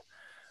Bigelow.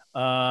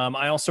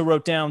 I also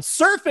wrote down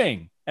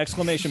surfing! !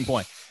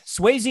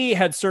 Swayze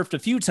had surfed a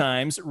few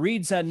times.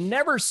 Reeves had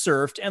never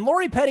surfed, and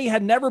Lori Petty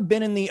had never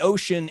been in the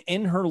ocean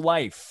in her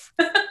life.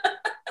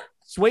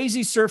 Swayze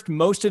surfed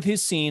most of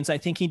his scenes. I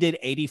think he did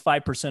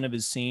 85% of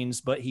his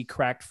scenes, but he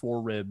cracked 4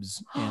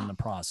 ribs in the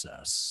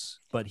process.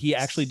 But he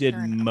actually did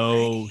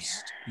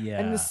most.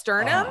 Yeah. And the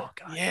sternum? Oh,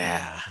 God.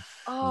 Yeah.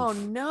 Oh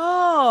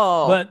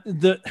no.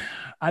 But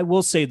I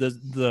will say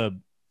the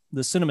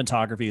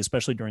cinematography,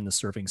 especially during the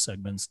surfing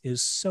segments,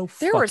 is so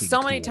there were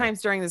so many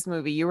times during this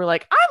movie you were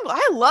like,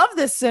 I love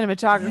this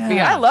cinematography.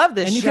 Yeah. I love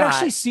this. And you can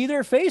actually see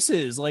their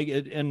faces.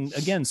 And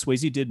again,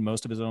 Swayze did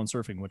most of his own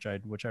surfing,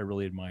 which I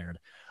really admired.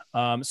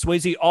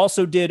 Swayze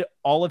also did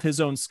all of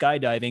his own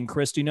skydiving.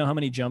 Chris, do you know how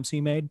many jumps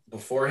he made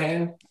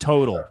beforehand?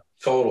 Total.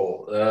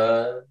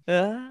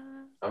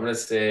 I'm gonna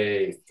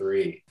say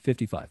 3.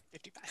 55.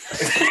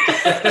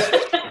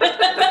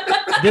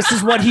 this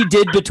is what he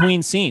did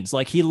between scenes.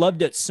 Like, he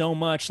loved it so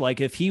much.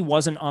 Like, if he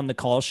wasn't on the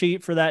call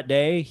sheet for that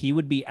day, he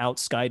would be out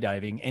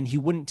skydiving, and he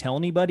wouldn't tell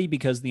anybody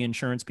because the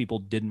insurance people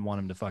didn't want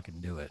him to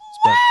fucking do it.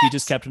 But he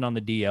just kept it on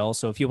the DL.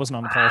 So if he wasn't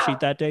on the call sheet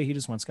that day, he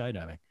just went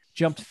skydiving.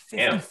 Jumped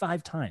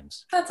 55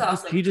 times. That's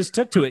awesome. He just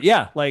took to it.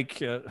 Yeah,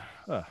 like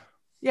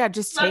Yeah,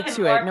 just take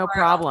to it, no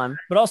problem.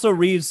 But also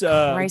Reeves,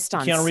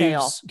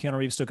 Keanu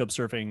Reeves took up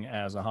surfing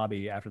as a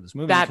hobby after this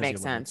movie. That because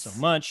makes he loved it sense. so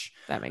much.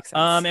 That makes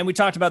sense. And we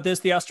talked about this.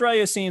 The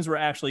Australia scenes were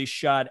actually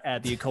shot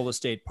at the Ecola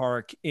State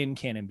Park in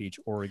Cannon Beach,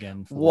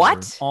 Oregon. For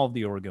What? all of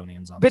the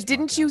Oregonians on But this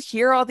didn't podcast. you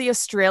hear all the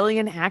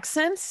Australian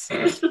accents?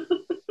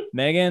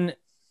 Megan,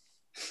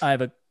 I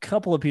have a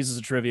couple of pieces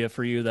of trivia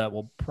for you that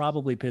will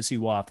probably piss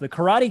you off. The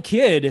Karate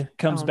Kid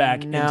comes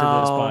back into this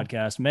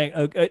podcast.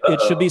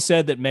 It should be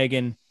said that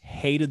Megan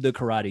hated the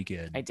Karate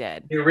Kid. I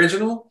did. The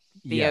original?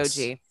 The Yes.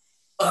 OG.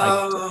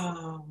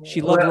 Oh.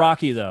 She loved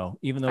Rocky though,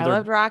 even though I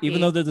loved Rocky.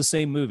 they're the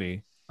same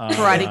movie.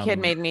 Karate Kid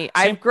made me.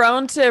 I've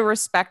grown to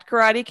respect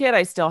Karate Kid.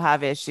 I still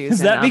have issues.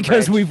 Is in that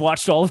because Umbridge. we've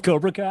watched all of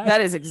Cobra Kai?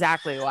 That is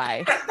exactly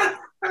why.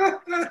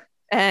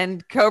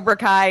 And Cobra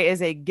Kai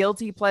is a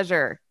guilty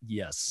pleasure.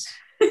 Yes.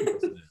 Yes,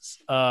 it is.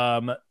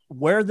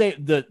 Where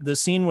the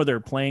scene where they're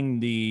playing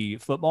the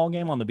football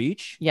game on the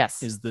beach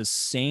Yes. is the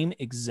same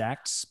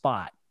exact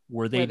spot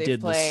where they Where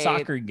did the played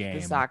soccer game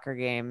The soccer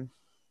game.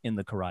 in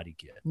the Karate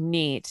Kid.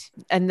 Neat.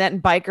 And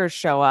then bikers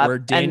show up. Where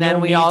And Daniel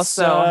then we meets,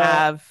 also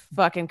have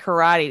fucking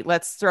karate.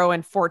 Let's throw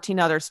in 14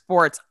 other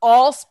sports.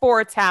 All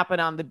sports happen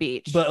on the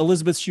beach. But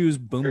Elizabeth Shue's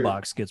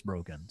boombox gets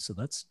broken, so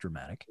that's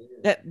dramatic.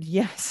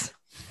 Yes.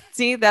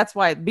 See, that's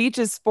why beach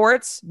is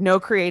sports, no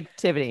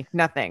creativity,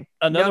 nothing.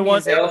 Another No one.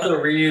 music. They also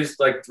reused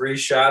like 3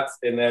 shots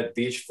in that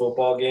beach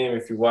football game.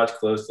 If you watch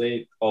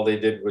closely, all they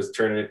did was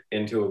turn it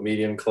into a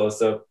medium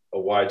close-up, a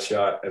wide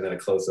shot, and then a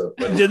close-up.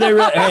 But Did they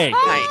really? Hey,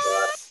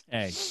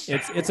 Nice.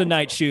 hey, it's a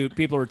night shoot.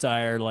 People are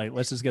tired. Like,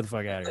 let's just get the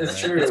fuck out of here.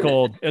 It's right? true. It's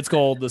cold. It's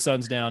cold. The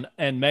sun's down.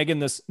 And Megan,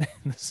 this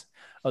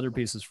other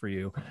piece is for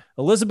you.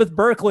 Elizabeth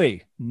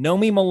Berkley,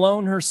 Nomi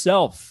Malone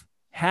herself,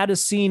 had a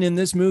scene in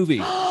this movie,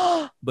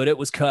 but it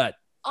was cut.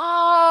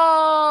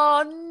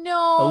 Oh,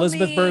 no.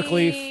 Elizabeth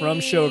Berkley from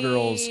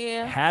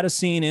Showgirls had a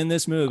scene in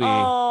this movie.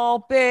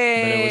 Oh,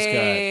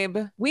 it babe.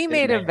 We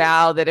made a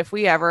vow that if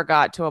we ever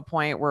got to a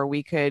point where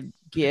we could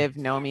give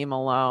Nomi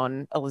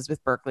Malone,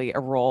 Elizabeth Berkley, a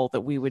role,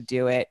 that we would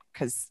do it.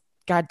 Because,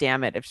 God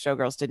damn it, if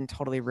Showgirls didn't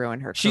totally ruin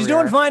her She's career.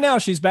 doing fine now.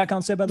 She's back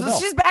on Saved by the Bell.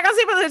 She's back on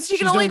Saved by the Bell. She She's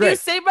can only doing do great.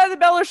 Saved by the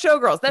Bell or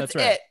Showgirls. That's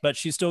right. it. But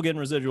she's still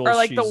getting residuals. Or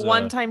like the She's,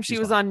 one time she she's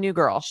was fine. on New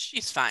Girl.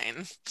 She's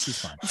fine.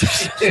 She's fine.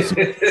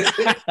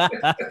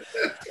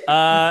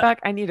 Fuck,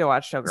 I need to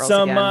watch Showgirls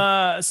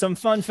again. Some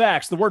fun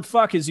facts. The word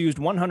fuck is used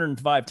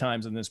 105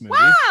 times in this movie.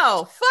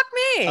 Wow, fuck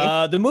me.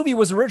 The movie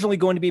was originally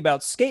going to be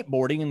about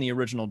skateboarding in the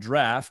original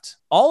draft.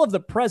 All of the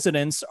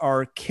presidents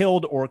are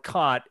killed or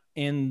caught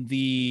in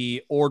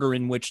the order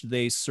in which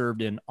they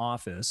served in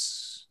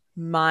office,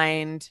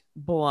 Mind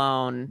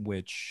blown.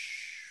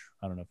 which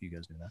I don't know if you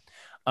guys knew that.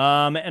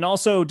 And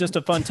also just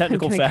a fun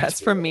technical I'm gonna fact.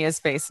 guess from Mia's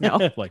face.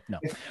 No. Like, no.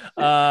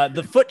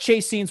 The foot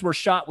chase scenes were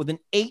shot with an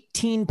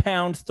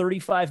 18-pound,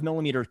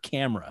 35-millimeter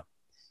camera.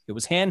 It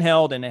was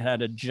handheld and it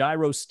had a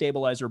gyro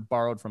stabilizer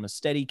borrowed from a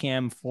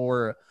Steadicam.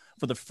 For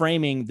the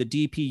framing, the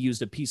DP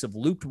used a piece of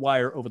looped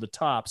wire over the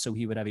top so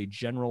he would have a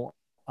general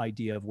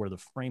idea of where the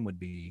frame would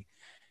be.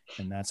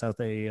 And that's how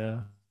they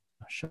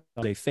shot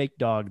a fake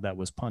dog that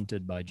was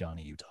punted by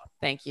Johnny Utah.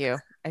 Thank you.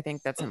 I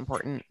think that's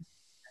important.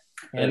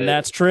 And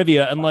that's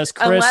trivia, unless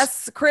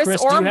Chris Chris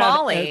do or you have-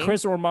 Molly.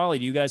 Chris or Molly,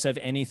 do you guys have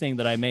anything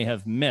that I may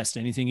have missed?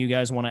 Anything you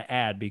guys want to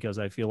add? Because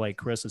I feel like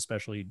Chris,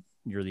 especially,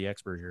 you're the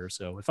expert here.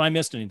 So if I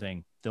missed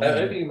anything,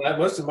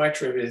 most of my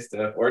trivia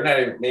stuff, or not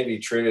even maybe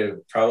trivia,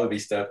 would probably be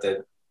stuff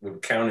that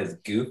would count as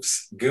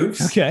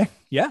goofs. Okay.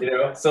 Yeah. You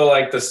know, so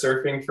like the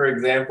surfing, for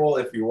example,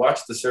 if you watch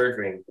the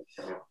surfing,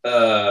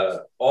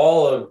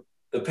 all of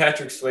the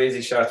Patrick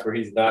Swayze shots where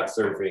he's not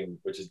surfing,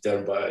 which is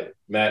done by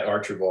Matt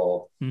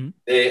Archibald,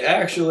 they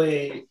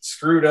actually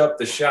screwed up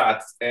the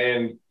shots.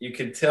 And you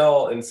could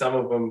tell in some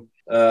of them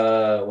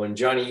when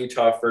Johnny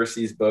Utah first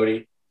sees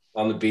Bodhi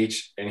on the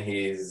beach and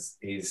he's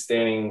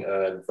standing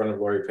in front of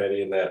Lori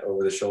Petty in that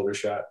over-the-shoulder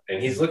shot,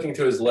 and he's looking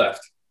to his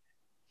left.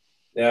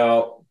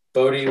 Now,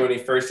 Bodhi, when he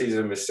first sees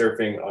him, is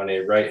surfing on a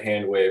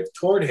right-hand wave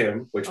toward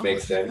him, which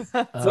makes sense.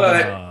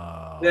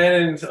 But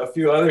then in a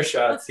few other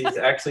shots, he's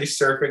actually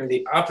surfing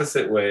the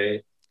opposite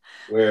way,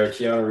 where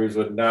Keanu Reeves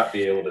would not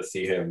be able to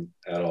see him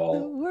at The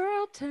all.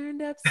 world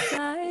turned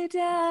upside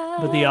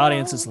down. But the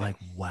audience is like,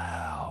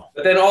 wow.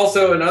 But then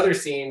also in other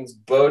scenes,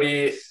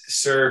 Bodhi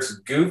surfs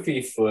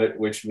goofy foot,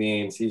 which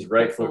means he's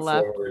right foot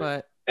left forward.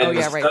 foot. And Oh, the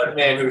yeah, right stunt foot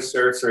man forward. who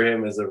surfs for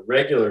him is a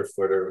regular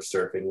footer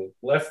surfing with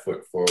left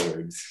foot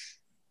forwards.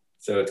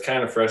 So it's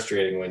kind of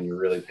frustrating when you're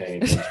really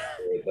paying attention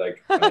to it,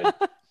 like I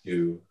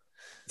do.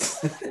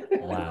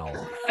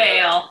 Wow.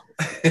 Fail.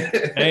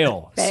 Fail.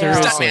 Fail.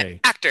 Seriously.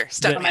 Actor.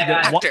 Oh my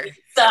God. Actor.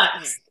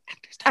 Sucks.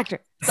 Actor.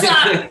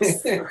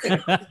 Sucks.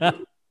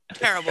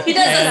 Terrible. He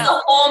does this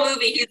the whole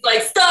movie. He's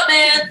like, "Stop,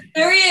 man!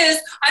 There he is.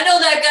 I know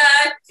that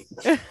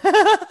guy."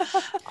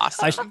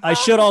 Awesome. I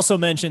should also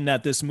mention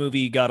that this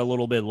movie got a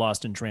little bit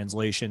lost in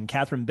translation.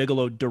 Kathryn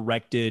Bigelow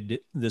directed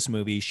this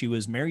movie. She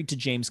was married to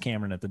James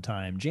Cameron at the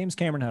time. James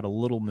Cameron had a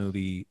little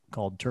movie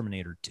called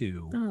Terminator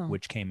 2,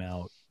 which came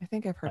out, I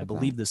think I've heard. I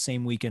believe the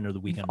same weekend or the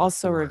weekend.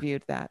 Also before.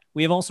 reviewed that.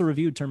 We have also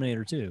reviewed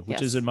Terminator 2,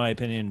 which is, in my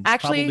opinion,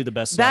 actually probably the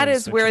best. That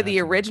is where the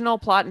original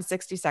plot in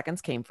 60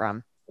 Seconds came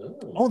from.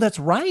 Oh, that's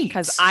right.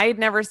 Because I'd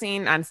never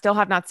seen and still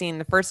have not seen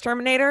the first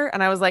Terminator.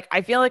 And I was like,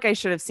 I feel like I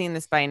should have seen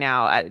this by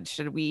now.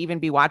 Should we even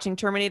be watching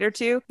Terminator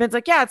 2? Ben's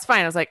like, yeah, it's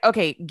fine. I was like,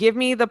 okay, give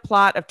me the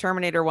plot of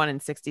Terminator 1 in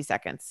 60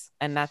 seconds.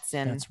 And that's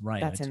in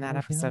that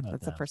episode.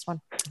 That's the first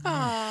one.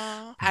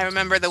 Aww. I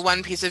remember the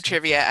one piece of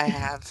trivia I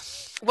have.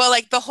 Well,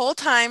 like the whole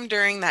time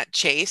during that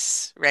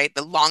chase, right?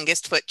 The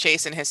longest foot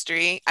chase in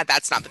history.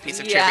 That's not the piece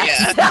of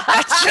trivia.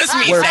 That's just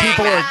me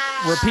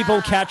where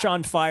people catch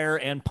on fire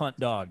and punt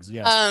dogs.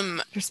 Yes.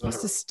 You're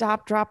supposed to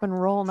stop, drop,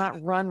 and roll,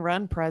 not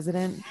run,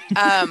 President.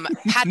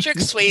 Patrick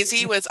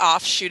Swayze was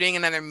off shooting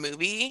another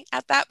movie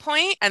at that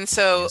point, and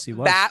so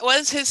that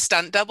was his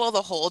stunt double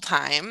the whole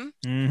time.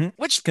 Mm-hmm.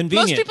 Which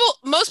convenient.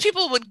 Most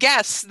people would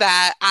guess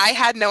that I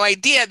had no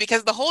idea,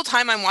 because the whole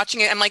time I'm watching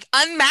it, I'm like,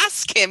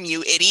 unmask him,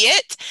 you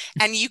idiot.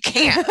 And you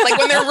can't, like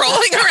when they're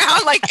rolling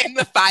around like in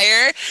the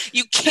fire,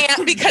 you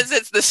can't, because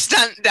it's the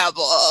stunt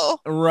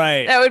double.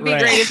 Right. That would be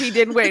great if he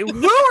did. Wait,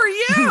 who are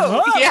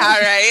you? Yeah,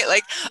 right.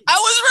 Like, I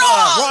was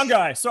wrong. Wrong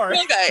guy. Sorry.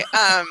 Wrong guy.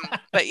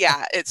 But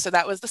yeah, so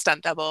that was the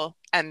stunt double,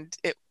 and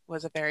it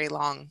was a very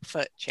long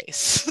foot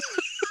chase.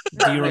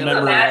 Do you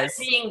remember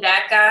seeing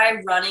that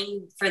guy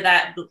running for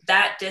that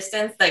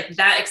distance, like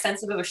that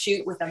extensive of a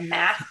shoot with a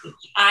mask,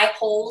 eye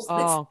holes?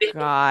 Oh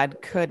God,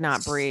 could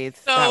not breathe.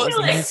 So, that was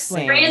like,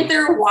 insane. Ran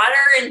through water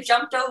and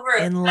jumped over.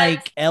 And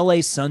like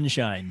LA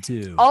Sunshine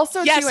too.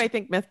 Also, too, I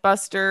think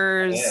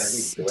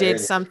MythBusters did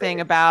something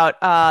about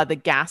the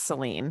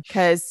gasoline,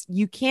 because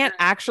you can't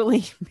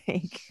actually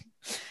make.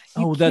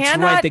 That's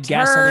right. The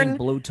gasoline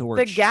blowtorch.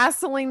 The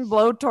gasoline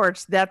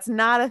blowtorch. That's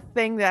not a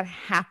thing that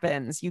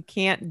happens. You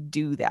can't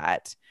do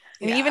that.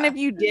 And even if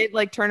you did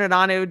like turn it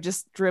on, it would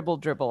just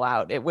dribble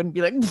out. It wouldn't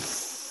be like.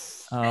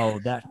 Oh,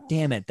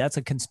 damn it. That's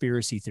a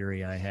conspiracy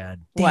theory I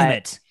had. Damn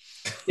it.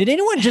 Did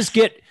anyone just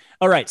get.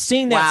 All right.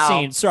 Seeing that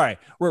scene. Sorry.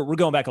 We're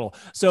going back a little.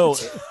 So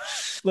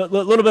a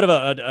little bit of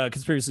a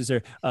conspiracy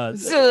theory. For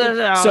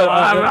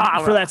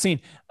that scene.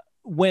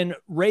 When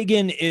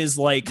Reagan is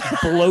like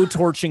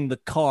blowtorching the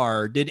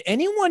car, did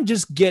anyone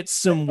just get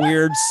some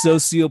weird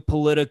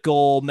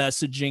socio-political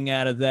messaging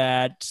out of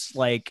that?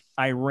 Like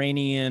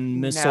Iranian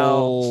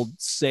missile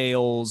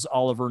sales,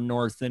 Oliver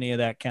North, any of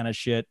that kind of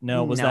shit?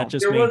 No, was that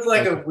just me? There was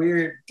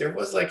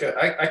like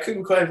I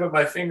couldn't quite put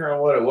my finger on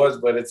what it was,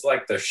 but it's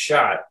like the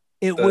shot.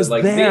 It was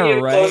like there,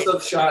 right?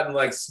 Close-up shot in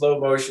like slow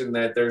motion,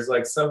 that there's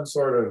like some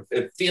sort of,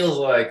 it feels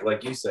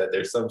like you said,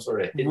 there's some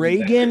sort of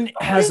Reagan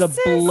has a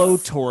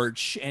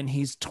blowtorch and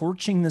he's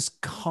torching this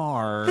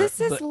car.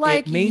 This is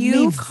like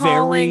you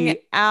calling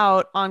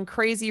out on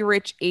Crazy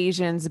Rich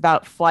Asians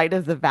about Flight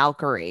of the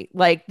Valkyrie.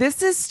 Like,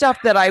 this is stuff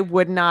that I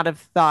would not have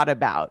thought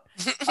about,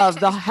 of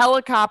the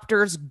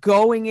helicopters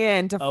going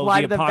in to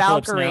Flight of the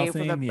Valkyrie.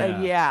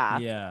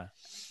 Yeah.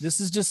 This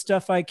is just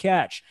stuff I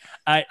catch.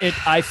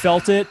 I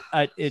felt it.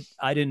 I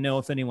didn't know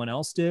if anyone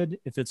else did.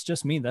 If it's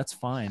just me, that's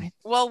fine.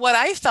 Well, what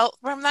I felt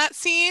from that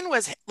scene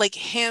was like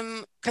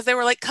him, because they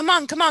were like, come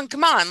on,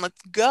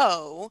 let's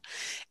go.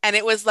 And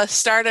it was the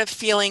start of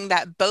feeling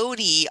that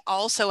Bodhi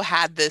also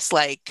had this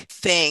like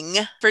thing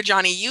for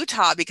Johnny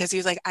Utah, because he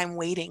was like, I'm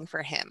waiting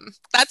for him.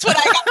 That's what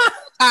I got at the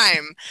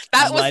time.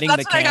 That's what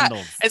I got.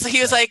 And so he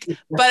was like,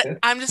 but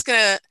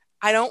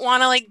I don't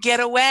want to like get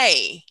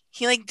away.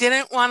 He like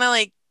didn't want to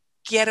like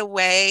get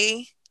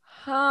away.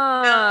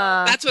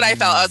 No, that's what I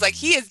felt. I was like,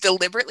 he is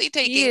deliberately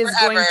taking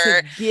forever. Going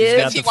to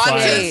give he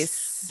wants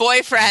his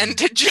boyfriend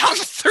to jump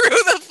through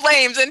the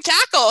flames and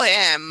tackle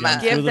him.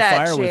 Jump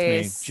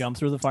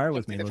through the fire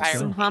with me. Let's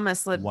some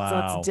hummus.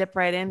 Let's dip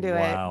right into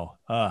it.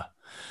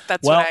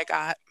 That's what I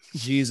got.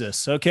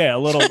 Jesus. Okay, a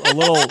little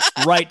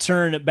right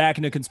turn back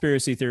into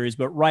conspiracy theories,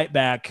 but right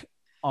back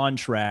on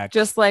track.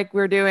 Just like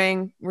we're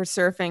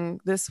surfing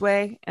this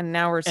way, and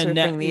now we're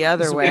surfing the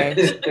other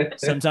way.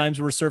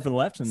 Sometimes we're surfing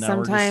left, and now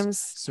we're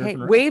just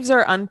surfing right. Waves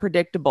are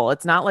unpredictable.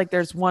 It's not like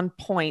there's one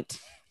point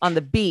on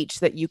the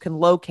beach that you can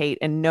locate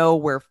and know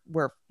where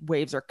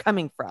waves are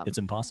coming from. It's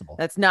impossible.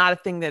 That's not a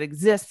thing that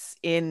exists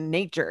in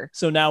nature.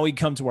 So now we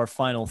come to our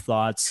final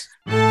thoughts.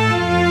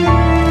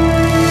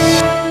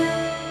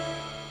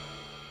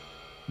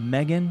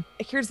 Megan?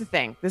 Here's the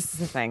thing. Here's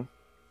the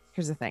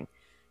thing.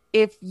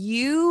 If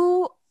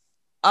you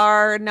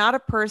are not a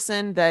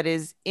person that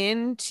is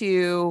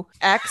into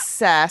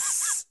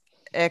excess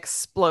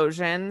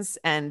explosions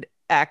and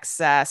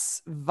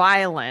excess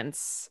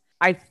violence,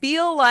 I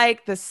feel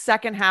like the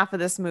second half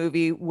of this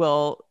movie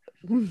will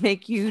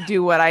make you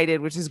do what I did,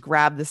 which is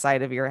grab the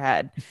side of your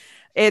head.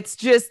 It's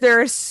just,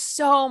 there is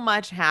so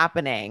much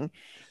happening.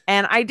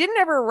 And I didn't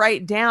ever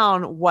write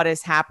down what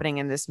is happening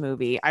in this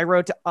movie. I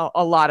wrote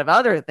a lot of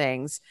other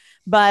things,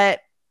 but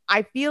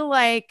I feel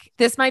like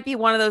this might be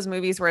one of those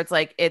movies where it's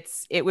like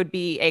it would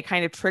be a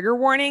kind of trigger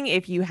warning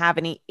if you have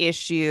any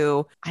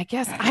issue. I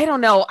guess I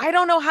don't know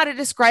how to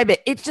describe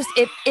it. It just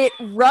it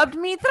rubbed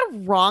me the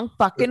wrong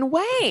fucking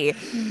way,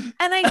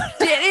 and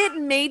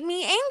it made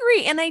me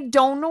angry, and I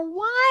don't know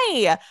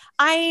why.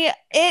 I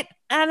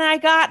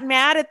got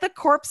mad at the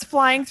corpse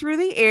flying through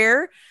the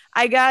air.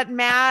 I got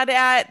mad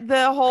at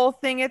the whole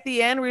thing at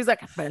the end where he's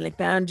like, "I finally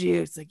found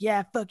you." It's like,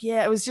 yeah, fuck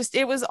yeah.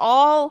 It was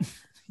all.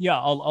 Yeah,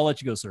 I'll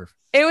let you go, Surf.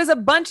 It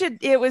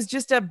was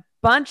just a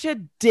bunch of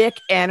dick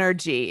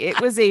energy.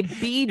 It was a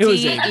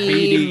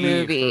BDE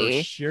movie.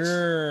 For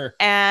sure.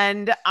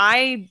 And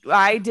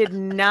I did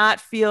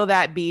not feel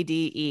that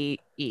BDE.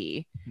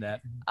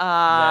 That big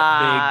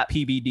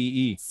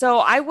PBDE. So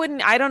I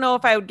don't know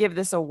if I would give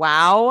this a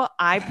wow.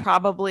 I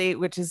probably,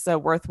 which is a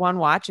worth one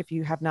watch if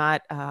you have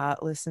not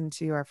listened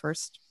to our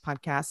first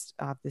podcast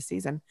of this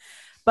season.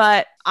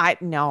 But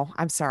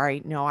I'm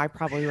sorry. No, I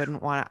probably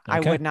wouldn't want to.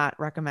 Okay. I would not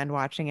recommend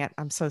watching it.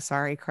 I'm so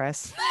sorry,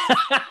 Chris.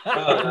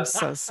 I'm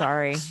so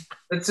sorry.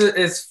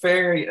 It's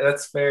fair.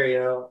 That's fair. You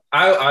know,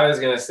 I was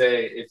gonna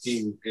say if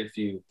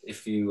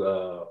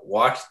you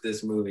watch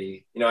this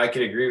movie, you know, I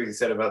could agree with what you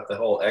said about the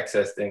whole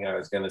excess thing. I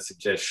was gonna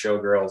suggest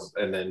Showgirls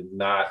and then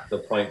not the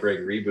Point Break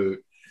reboot.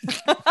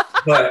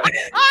 But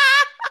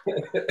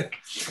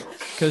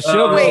because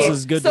Showgirls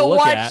is good to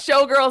look at. So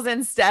watch Showgirls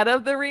instead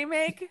of the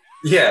remake.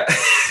 Yeah.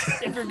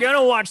 If you're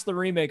gonna watch the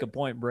remake of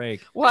Point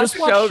Break, just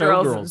watch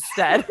Showgirls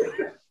instead.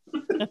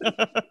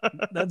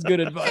 That's good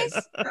advice.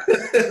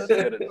 That's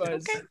good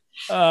advice.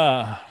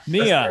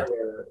 Okay.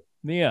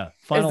 Mia,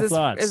 final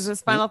thoughts. Is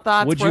this final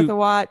thoughts worth a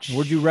watch?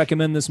 Would you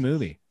recommend this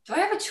movie? Do I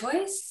have a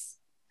choice?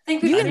 I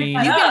think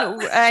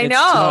I know.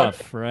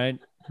 Tough, right?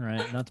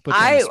 Right. Not to put you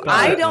on the spot,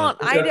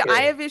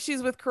 I have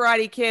issues with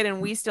Karate Kid and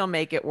we still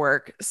make it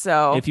work.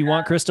 So if you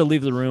want Chris to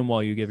leave the room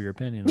while you give your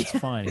opinion, that's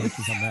fine. He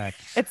can come back.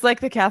 It's like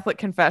the Catholic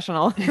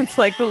confessional. It's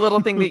like the little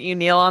thing that you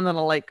kneel on, then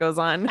a light goes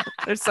on.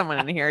 There's someone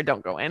in here.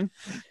 Don't go in.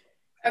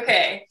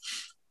 Okay.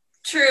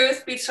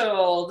 Truth be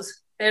told,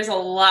 there's a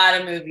lot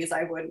of movies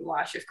I wouldn't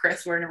watch if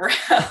Chris weren't around.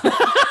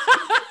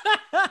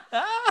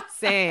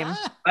 Same.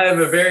 I have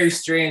a very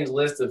strange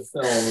list of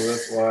films.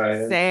 That's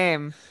why.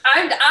 Same.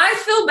 I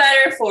feel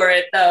better for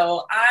it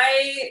though.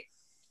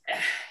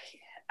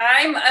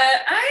 I'm a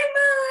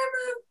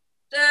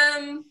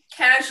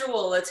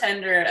casual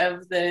attender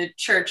of the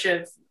Church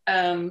of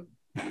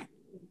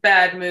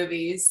Bad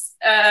Movies,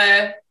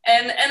 and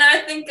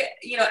I think,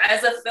 you know,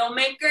 as a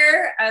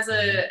filmmaker, as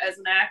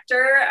an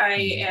actor,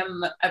 I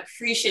am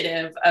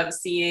appreciative of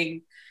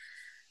seeing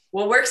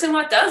what works and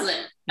what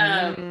doesn't.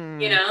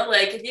 You know,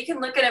 like if you can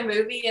look at a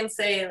movie and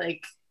say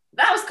like,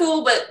 that was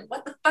cool, but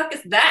what the fuck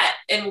is that?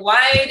 And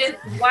why didn't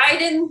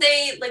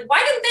they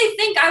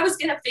think I was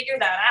gonna figure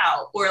that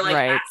out or like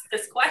ask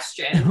this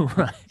question?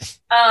 Right.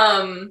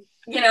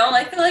 You know,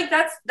 I feel like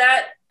that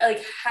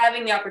like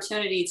having the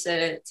opportunity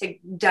to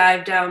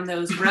dive down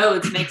those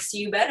roads makes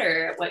you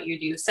better at what you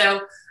do.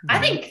 So I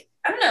think,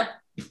 I don't know.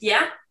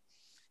 Yeah.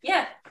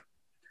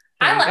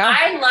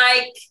 I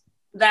like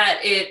that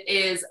it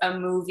is a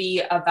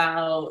movie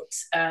about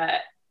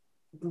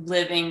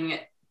living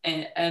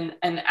an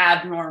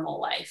abnormal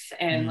life,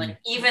 and like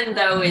even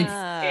though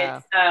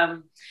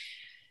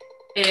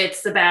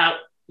it's about,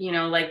 you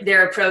know, like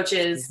their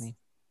approaches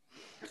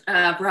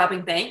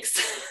robbing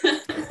banks.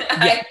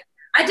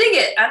 I dig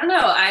it. I don't know.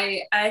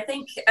 I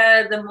think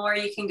the more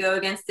you can go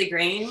against the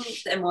grain,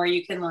 the more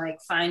you can like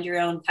find your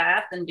own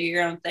path and do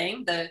your own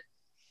thing, the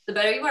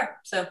better you are.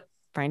 So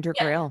find your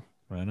grail.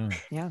 Right on.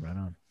 Yeah. Right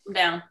on. I'm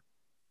down.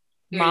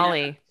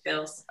 Molly.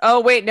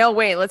 Oh wait,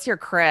 let's hear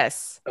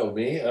Chris. Oh,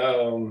 me?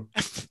 I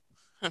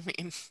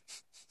mean,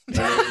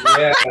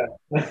 yeah.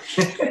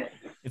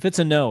 If it's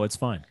a no, it's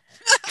fine.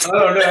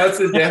 Oh no, that's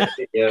a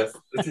definite yes.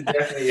 That's a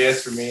definite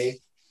yes for me.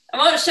 I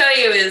want to show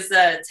you his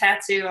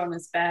tattoo on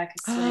his back.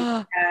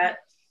 Cat.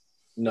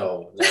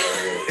 No.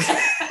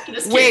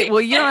 Wait,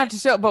 well, you don't have to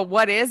show, but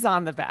what is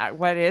on the back?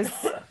 What is?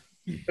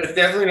 It's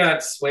definitely not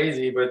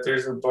Swayze, but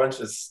there's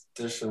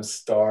there's some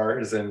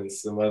stars and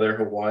some other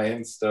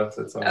Hawaiian stuff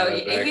that's on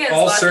my back.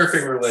 All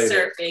surfing related.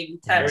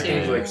 Surfing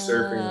tattoos. Like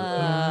surfing related.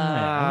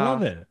 I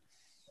love it.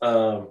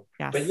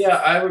 Yes. But yeah,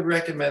 I would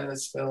recommend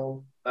this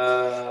film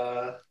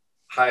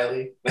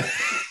highly.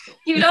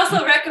 You would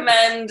also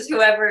recommend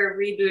whoever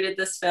rebooted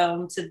this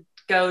film to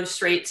go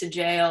straight to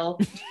jail.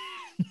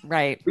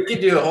 Right. We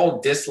could do a whole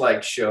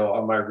dislike show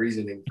on my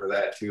reasoning for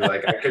that too.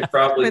 Like I could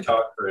probably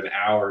talk for an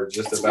hour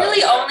just about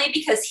really that. Only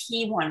because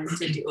he wanted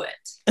to do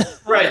it.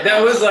 Right.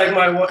 That was like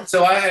my one.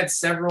 So I had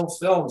several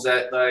films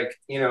that, like,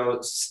 you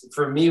know,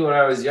 for me when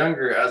I was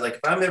younger, I was like,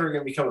 if I'm ever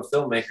going to become a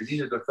filmmaker,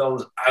 these are the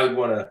films I would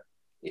want to,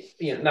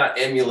 you know, not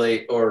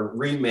emulate or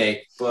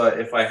remake, but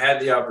if I had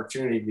the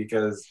opportunity,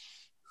 because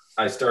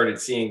I started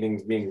seeing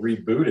things being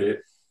rebooted.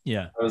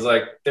 Yeah. I was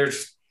like,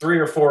 there's 3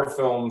 or 4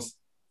 films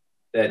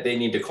that they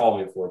need to call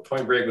me for.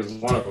 Point Break was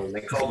one of them.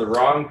 They called the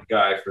wrong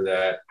guy for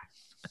that.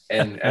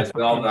 And as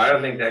we all know, I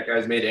don't think that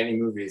guy's made any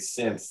movies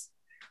since.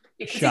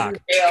 Shock.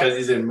 Because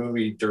he's in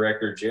movie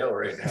director jail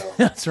right now.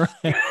 That's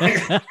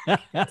right.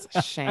 That's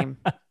a shame.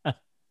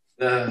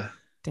 Damn.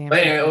 Damn. But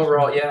anyway,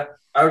 overall, yeah,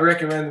 I would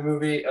recommend the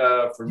movie.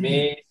 For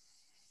me,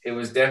 it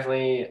was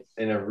definitely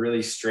in a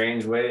really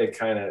strange way. It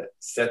kind of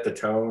set the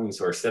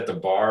tones or set the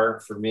bar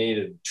for me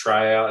to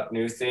try out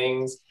new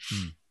things.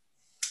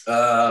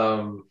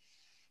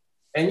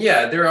 And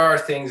yeah, there are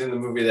things in the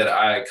movie that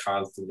I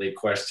constantly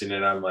question,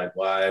 and I'm like,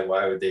 why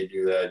would they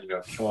do that? You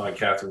know, come on,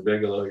 Catherine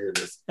Bigelow, you're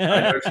just,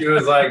 I know she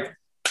was like,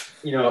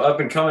 you know, up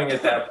and coming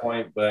at that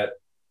point, but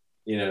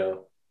you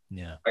know,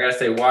 yeah, I gotta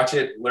say, watch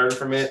it, learn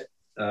from it.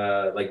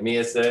 Like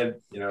Mia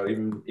said, you know,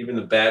 even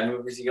the bad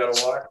movies you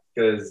gotta watch,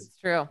 because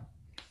true.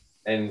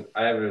 And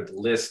I have a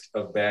list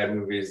of bad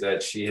movies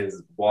that she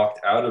has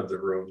walked out of the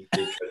room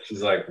because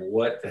she's like,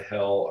 what the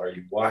hell are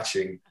you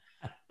watching?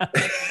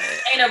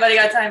 Ain't nobody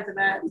got time for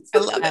that.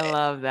 I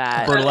love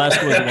that.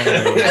 Burlesque was one of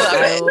those.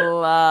 I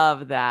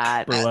love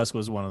that. Burlesque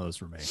was one of those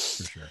for me,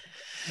 for sure.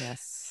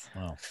 Yes.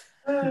 Wow.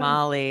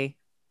 Molly.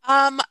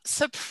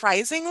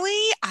 Surprisingly,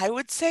 I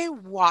would say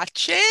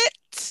watch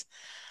it.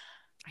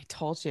 I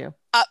told you.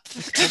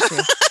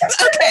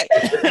 Okay.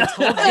 I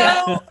told you.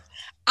 So,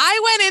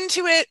 I went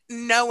into it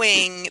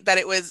knowing that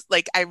it was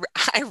like I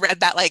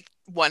read that like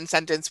one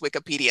sentence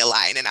Wikipedia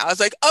line and I was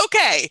like,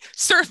 okay,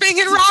 surfing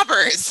and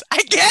robbers. I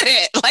get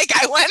it. Like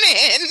I went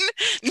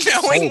in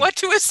knowing what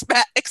to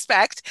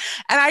expect.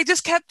 And I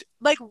just kept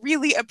like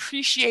really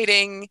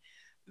appreciating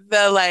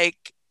the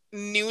like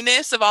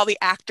newness of all the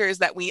actors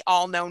that we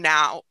all know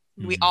now.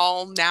 Mm-hmm. We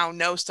all now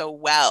know so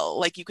well.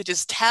 Like you could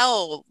just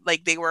tell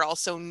like they were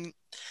also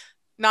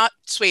not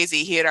Swayze.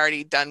 He had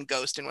already done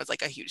Ghost and was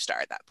like a huge star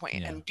at that point.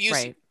 Yeah. And Busey,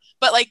 right.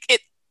 But like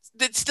it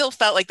still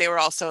felt like they were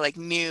also like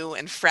new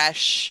and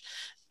fresh,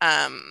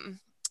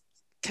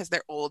 because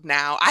they're old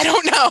now. I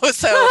don't know.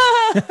 So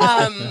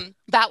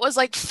that was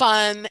like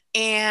fun.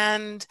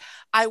 And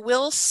I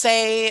will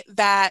say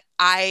that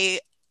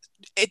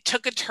it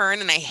took a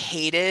turn and I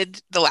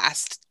hated the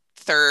last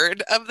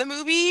third of the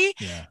movie.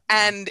 Yeah.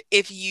 And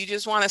if you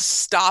just want to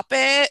stop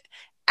it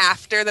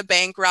after the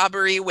bank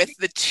robbery with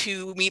the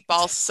 2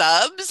 meatball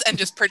subs and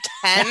just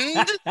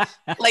pretend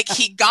like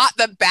he got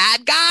the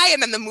bad guy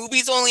and then the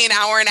movie's only an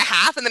hour and a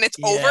half and then it's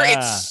over.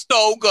 It's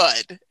so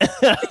good.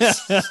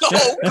 It's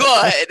so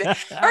good.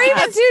 Or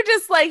even too,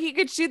 just like he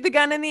could shoot the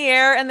gun in the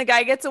air and the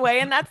guy gets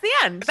away and that's the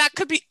end. That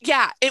could be,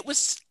 that's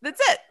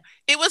it.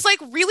 It was like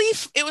really,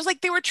 it was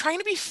like they were trying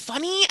to be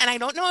funny. And I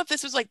don't know if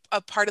this was like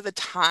a part of the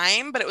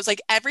time, but it was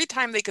like every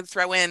time they could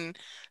throw in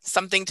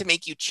something to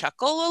make you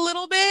chuckle a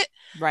little bit.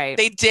 Right.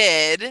 They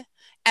did.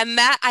 And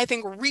that I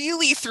think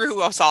really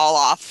threw us all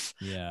off.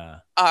 Yeah.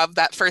 Of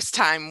that first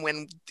time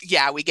when,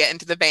 we get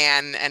into the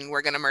van and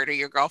we're going to murder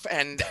your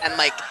girlfriend. And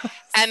like,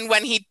 and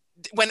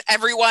when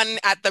everyone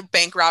at the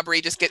bank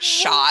robbery just gets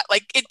shot,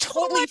 like it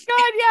totally. Oh my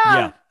God,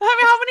 yeah. I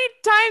mean, how many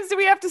times do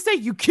we have to say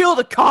you killed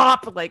a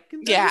cop? Like,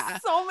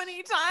 so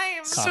many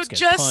times. Cops so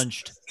just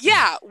punched.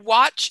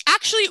 Watch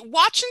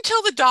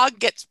until the dog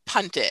gets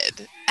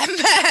punted, and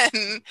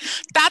then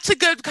that's a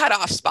good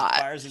cutoff spot.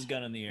 Fires his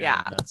gun in the air.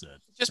 Yeah, that's it.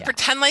 Just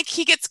pretend like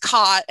he gets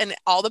caught, and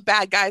all the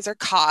bad guys are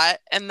caught,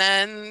 and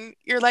then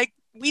you're like,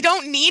 we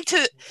don't need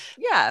to.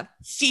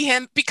 See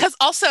him because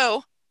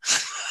also.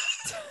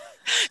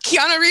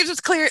 Keanu Reeves was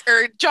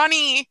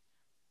Johnny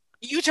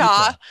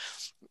Utah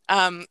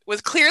was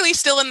clearly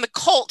still in the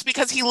cult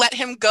because he let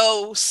him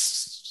go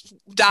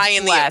die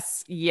in the end.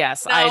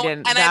 Yes, no, I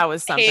didn't. That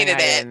was something I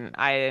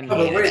didn't.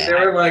 But wait,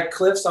 there were like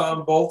cliffs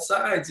on both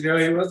sides. You know,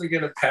 he wasn't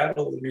going to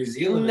paddle to New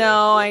Zealand.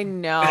 No, I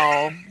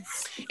know.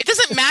 It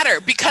doesn't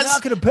matter because I'm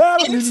not going to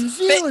paddle to New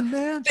Zealand,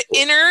 man. The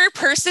inner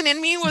person in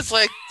me was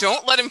like,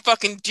 don't let him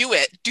fucking do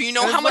it. Do you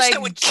know how much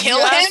that would kill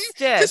him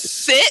to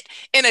sit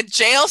in a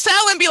jail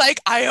cell and be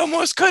like, I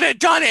almost could have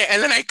done it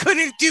and then I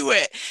couldn't do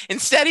it.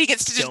 Instead, he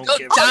gets to just go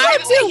die.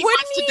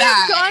 Wouldn't he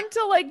have gone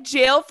to like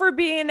jail for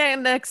being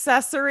an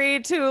accessory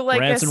to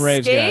like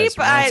escape? Yes,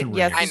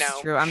 I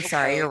know. True. I'm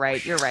sorry. You're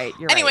right.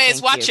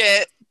 Anyways, watch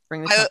it.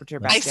 Bring the temperature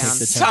back down.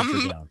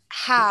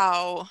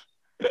 Somehow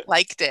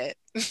liked it.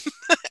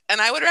 And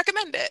I would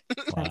recommend it.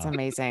 Wow. That's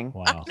amazing.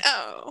 Wow. I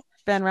know.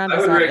 Ben, I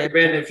would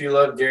recommend if you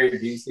love Gary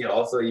Busey,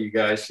 also you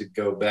guys should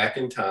go back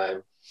in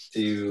time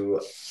to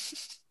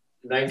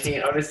I'm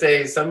going to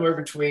say somewhere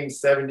between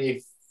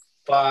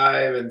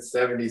 75 and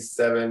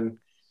 77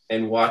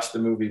 and watch the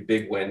movie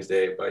Big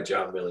Wednesday by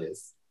John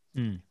Milius.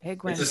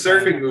 Big Wednesday. It's a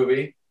surfing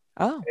movie.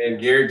 Oh. And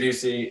Gary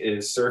Busey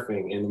is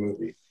surfing in the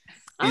movie.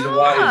 He's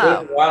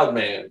a wild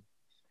man.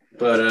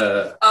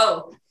 But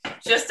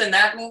just in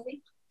that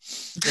movie?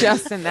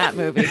 Just in that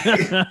movie.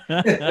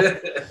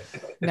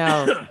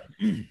 No.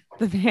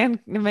 The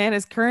man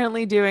is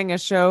currently doing a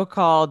show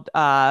called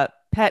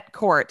Pet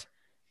Court.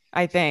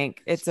 I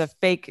think it's a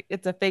fake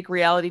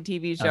reality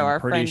TV show.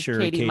 Our friend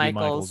Katie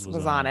Michaels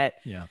was on it.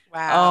 Yeah.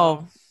 Wow.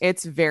 Oh,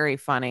 it's very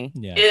funny.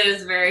 Yeah. It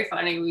is very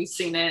funny. We've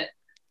seen it.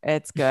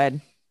 It's good.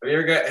 Have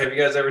you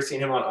guys ever seen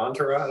him on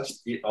Entourage?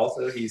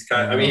 He's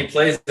kind of, he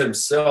plays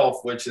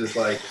himself, which is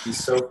like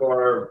he's so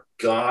far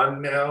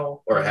gone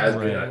now, or has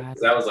been.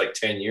 That was like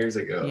 10 years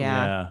ago.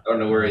 Yeah. I don't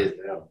know where he is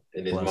now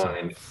in his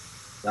mind.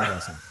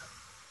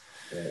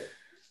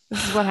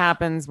 This is what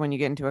happens when you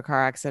get into a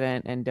car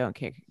accident and don't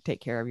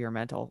take care of your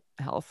mental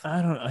health.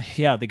 I don't know.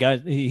 Yeah, the guy,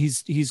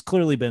 he's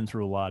clearly been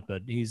through a lot,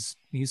 but he's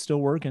still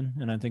working,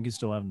 and I think he's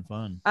still having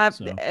fun.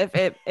 So.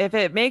 If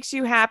it makes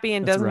you happy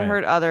and doesn't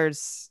hurt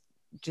others,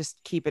 just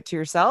keep it to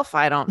yourself.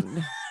 I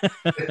don't.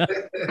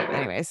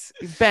 Anyways,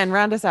 Ben,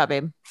 round us out,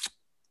 babe.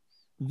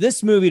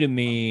 This movie to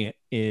me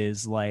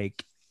is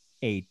like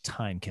a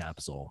time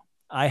capsule.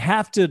 I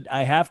have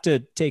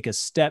to take a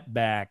step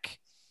back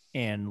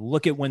and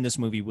look at when this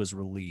movie was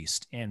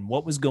released and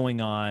what was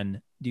going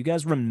on. Do you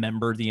guys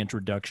remember the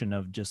introduction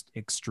of just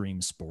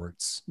extreme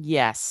sports?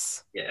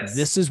 Yes.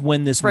 This is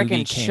when this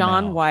movie came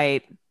Shaun out.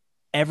 White.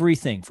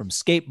 Everything from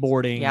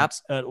skateboarding,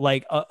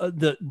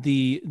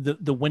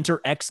 the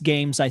Winter X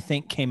Games, I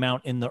think, came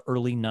out in the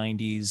early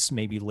 90s,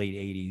 maybe late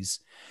 80s.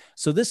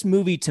 So this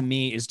movie to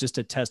me is just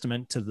a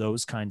testament to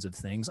those kinds of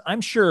things.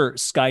 I'm sure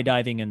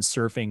skydiving and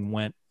surfing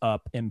went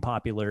up in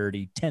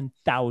popularity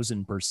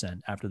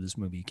 10,000% after this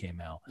movie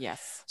came out.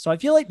 Yes. So I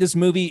feel like this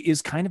movie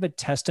is kind of a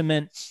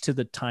testament to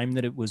the time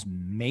that it was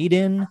made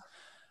in.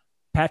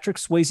 Patrick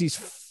Swayze's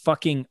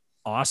fucking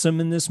awesome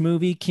in this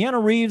movie.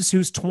 Keanu Reeves,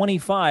 who's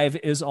 25,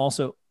 is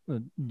also.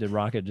 Did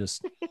Rocket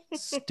just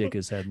stick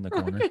his head in the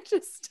corner? Rocket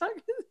just stuck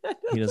his head.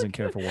 He doesn't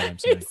care for what I'm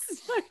saying. He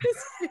stuck his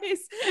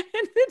face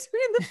in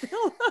between the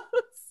pillows.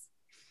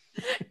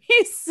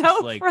 He's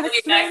so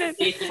frustrated.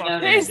 He's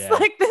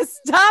like,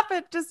 stop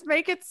it. Just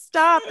make it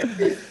stop.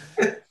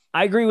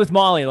 I agree with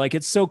Molly. Like,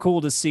 it's so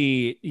cool to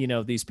see,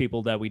 these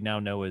people that we now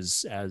know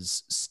as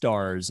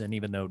stars. And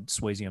even though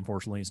Swayze,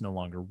 unfortunately, is no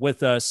longer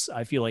with us,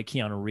 I feel like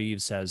Keanu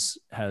Reeves has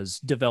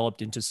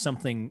developed into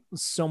something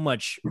so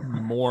much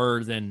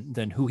more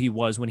than who he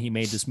was when he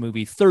made this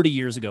movie 30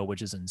 years ago,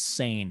 which is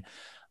insane.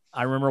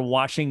 I remember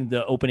watching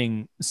the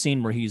opening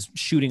scene where he's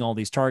shooting all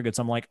these targets.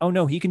 I'm like, oh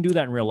no, he can do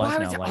that in real life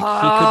now. Like, he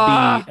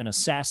could be an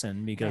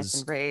assassin,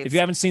 because if you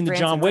haven't seen the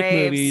John Wick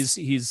movies,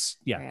 he's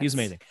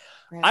amazing.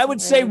 I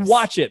would say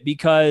watch it,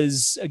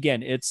 because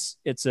again, it's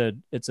a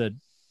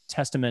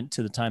testament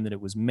to the time that it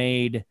was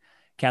made.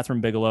 Catherine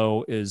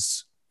Bigelow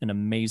is an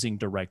amazing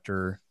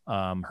director.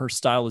 Her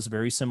style is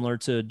very similar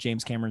to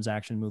James Cameron's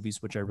action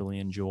movies, which I really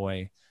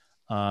enjoy.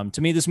 To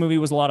me, this movie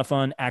was a lot of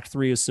fun. Act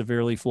 3 is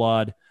severely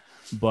flawed,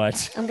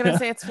 but I'm gonna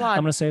say it's flawed.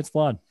 I'm gonna say it's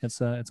flawed. It's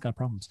got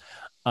problems.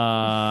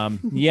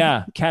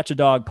 Catch a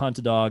dog, punt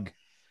a dog,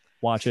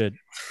 watch it.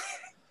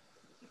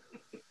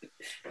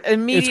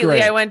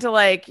 Immediately I went to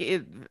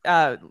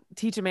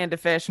teach a man to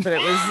fish, but it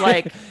was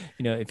like,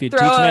 if you teach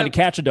a man to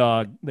catch a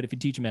dog, but if you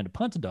teach a man to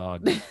punt a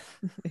dog,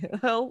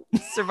 he'll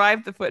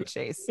survive the foot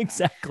chase.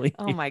 Exactly.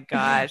 Oh my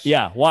gosh.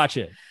 Yeah, watch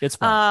it. It's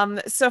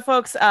fun. So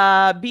folks,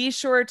 be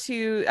sure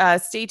to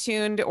stay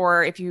tuned,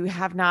 or if you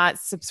have not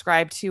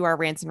subscribed to our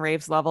Rants and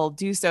Raves level,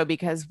 do so,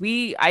 because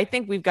I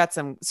think we've got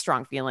some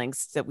strong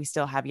feelings that we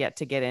still have yet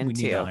to get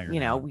into.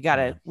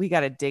 We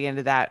gotta dig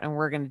into that, and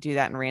we're gonna do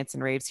that in Rants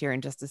and Raves here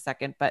in just a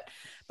second. But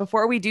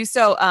before we do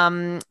so,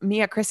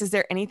 Mia, Chris, is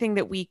there anything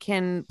that we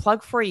can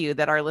plug for you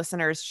that our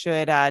listeners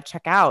should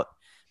check out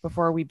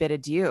before we bid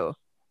adieu?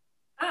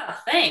 Oh,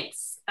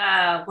 thanks.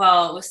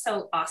 Well, it was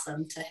so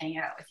awesome to hang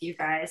out with you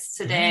guys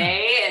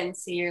today and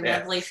see your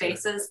lovely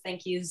faces.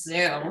 Thank you,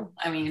 Zoom.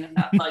 I mean, I'm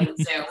not plugging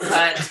Zoom,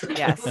 but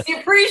yes, we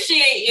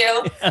appreciate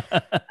you.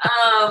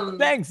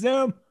 Thanks,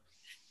 Zoom.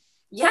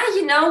 Yeah,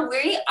 we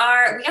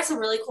got some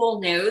really cool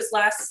news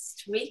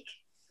last week.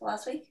 We'll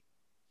just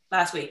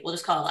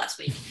call it last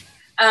week.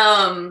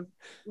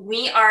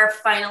 We are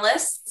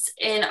finalists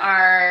in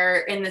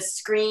the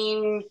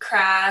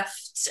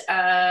Screencraft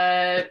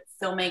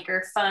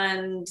Filmmaker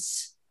Fund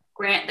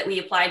grant that we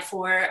applied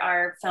for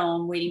our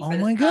film Waiting for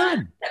the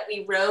Sun that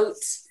we wrote.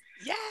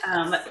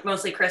 Yeah.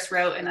 Mostly Chris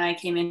wrote, and I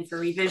came in for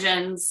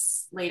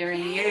revisions later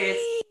in the year.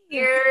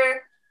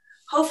 We're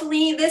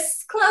hopefully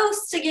this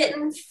close to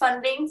getting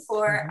funding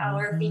for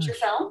our feature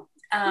film.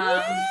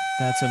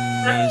 That's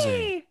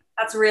amazing.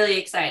 That's really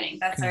exciting.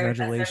 That's our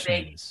big we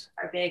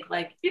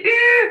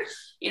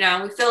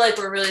feel like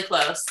we're really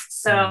close.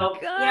 So, if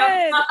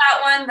it's not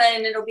that one,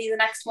 then it'll be the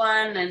next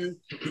one. And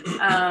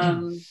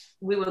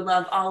we would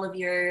love all of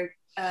your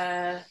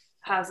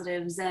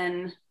positives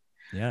and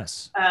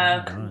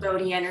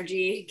Bodhi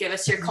energy. Give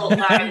us your cult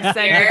vibes.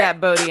 Send you that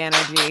Bodhi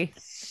energy.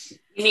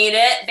 You need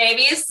it,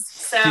 babies.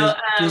 So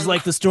feels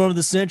like the storm of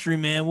the century,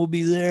 man. We'll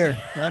be there.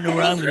 I know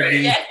where I'm gonna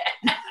be.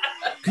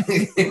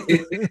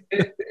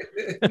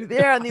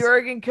 There on the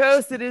Oregon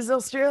coast, it is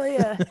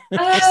Australia.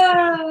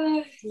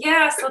 So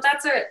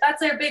that's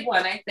our big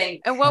one, I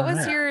think. And what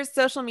was your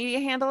social media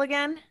handle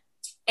again?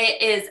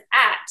 It is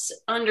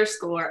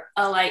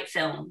 @_Alight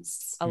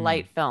Films.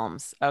 Alight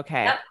Films.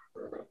 Okay. Yep.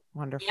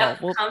 Wonderful. Yep.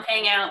 Come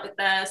hang out with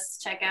us.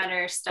 Check out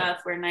our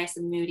stuff. We're nice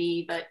and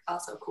moody, but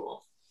also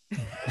cool.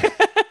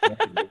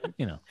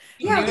 You know.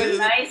 Yeah, we're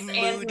nice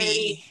and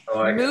moody.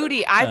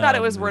 Moody. I thought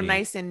it was we're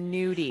nice and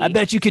nudie. I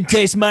bet you can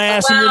taste my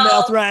ass in your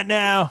mouth right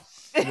now.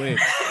 Wait.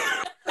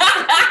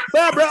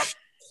 Barbara.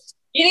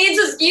 You need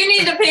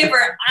to pay for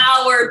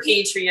our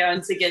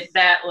Patreon to get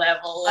that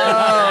level.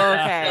 Oh,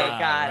 okay.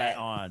 Got Right it.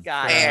 on.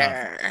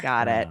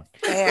 Got it.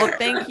 Well,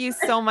 thank you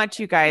so much,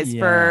 you guys,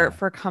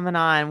 for coming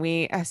on.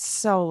 We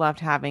so loved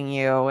having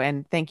you,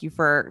 and thank you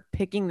for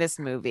picking this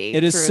movie.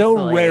 It is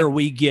so rare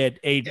we get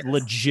a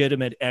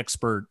legitimate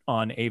expert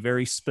on a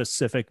very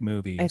specific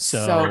movie. It's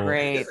so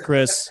great.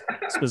 Chris,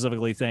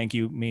 specifically, thank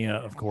you. Mia,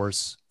 of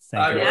course.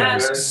 Thank you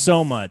guys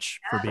so much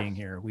for being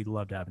here. We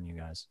loved having you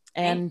guys.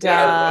 And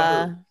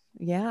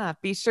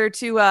be sure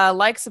to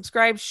like,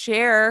 subscribe,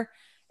 share,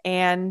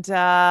 and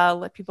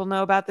let people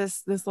know about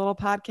this little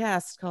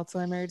podcast called So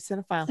I Married a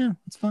Cinephile. Yeah,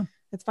 it's fun.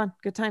 It's fun.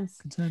 Good times.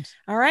 Good times.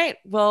 All right.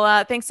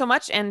 Well, thanks so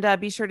much. And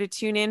be sure to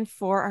tune in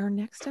for our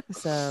next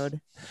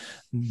episode.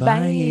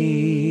 Bye.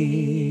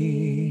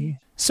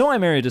 So I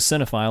Married a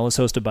Cinephile is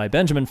hosted by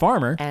Benjamin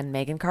Farmer and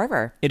Megan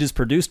Carver. It is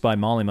produced by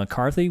Molly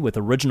McCarthy with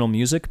original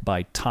music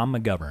by Tom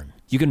McGovern.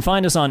 You can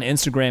find us on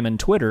Instagram and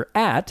Twitter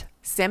at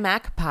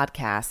CIMAC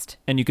Podcast.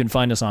 And you can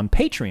find us on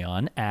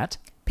Patreon at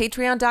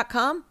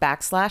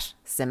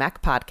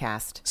patreon.com/CIMAC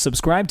Podcast.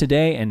 Subscribe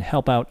today and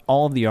help out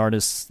all of the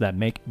artists that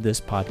make this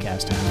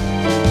podcast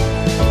happen.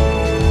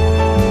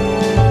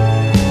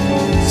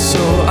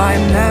 So I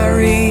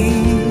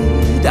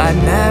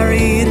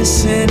married a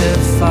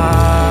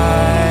cinephile.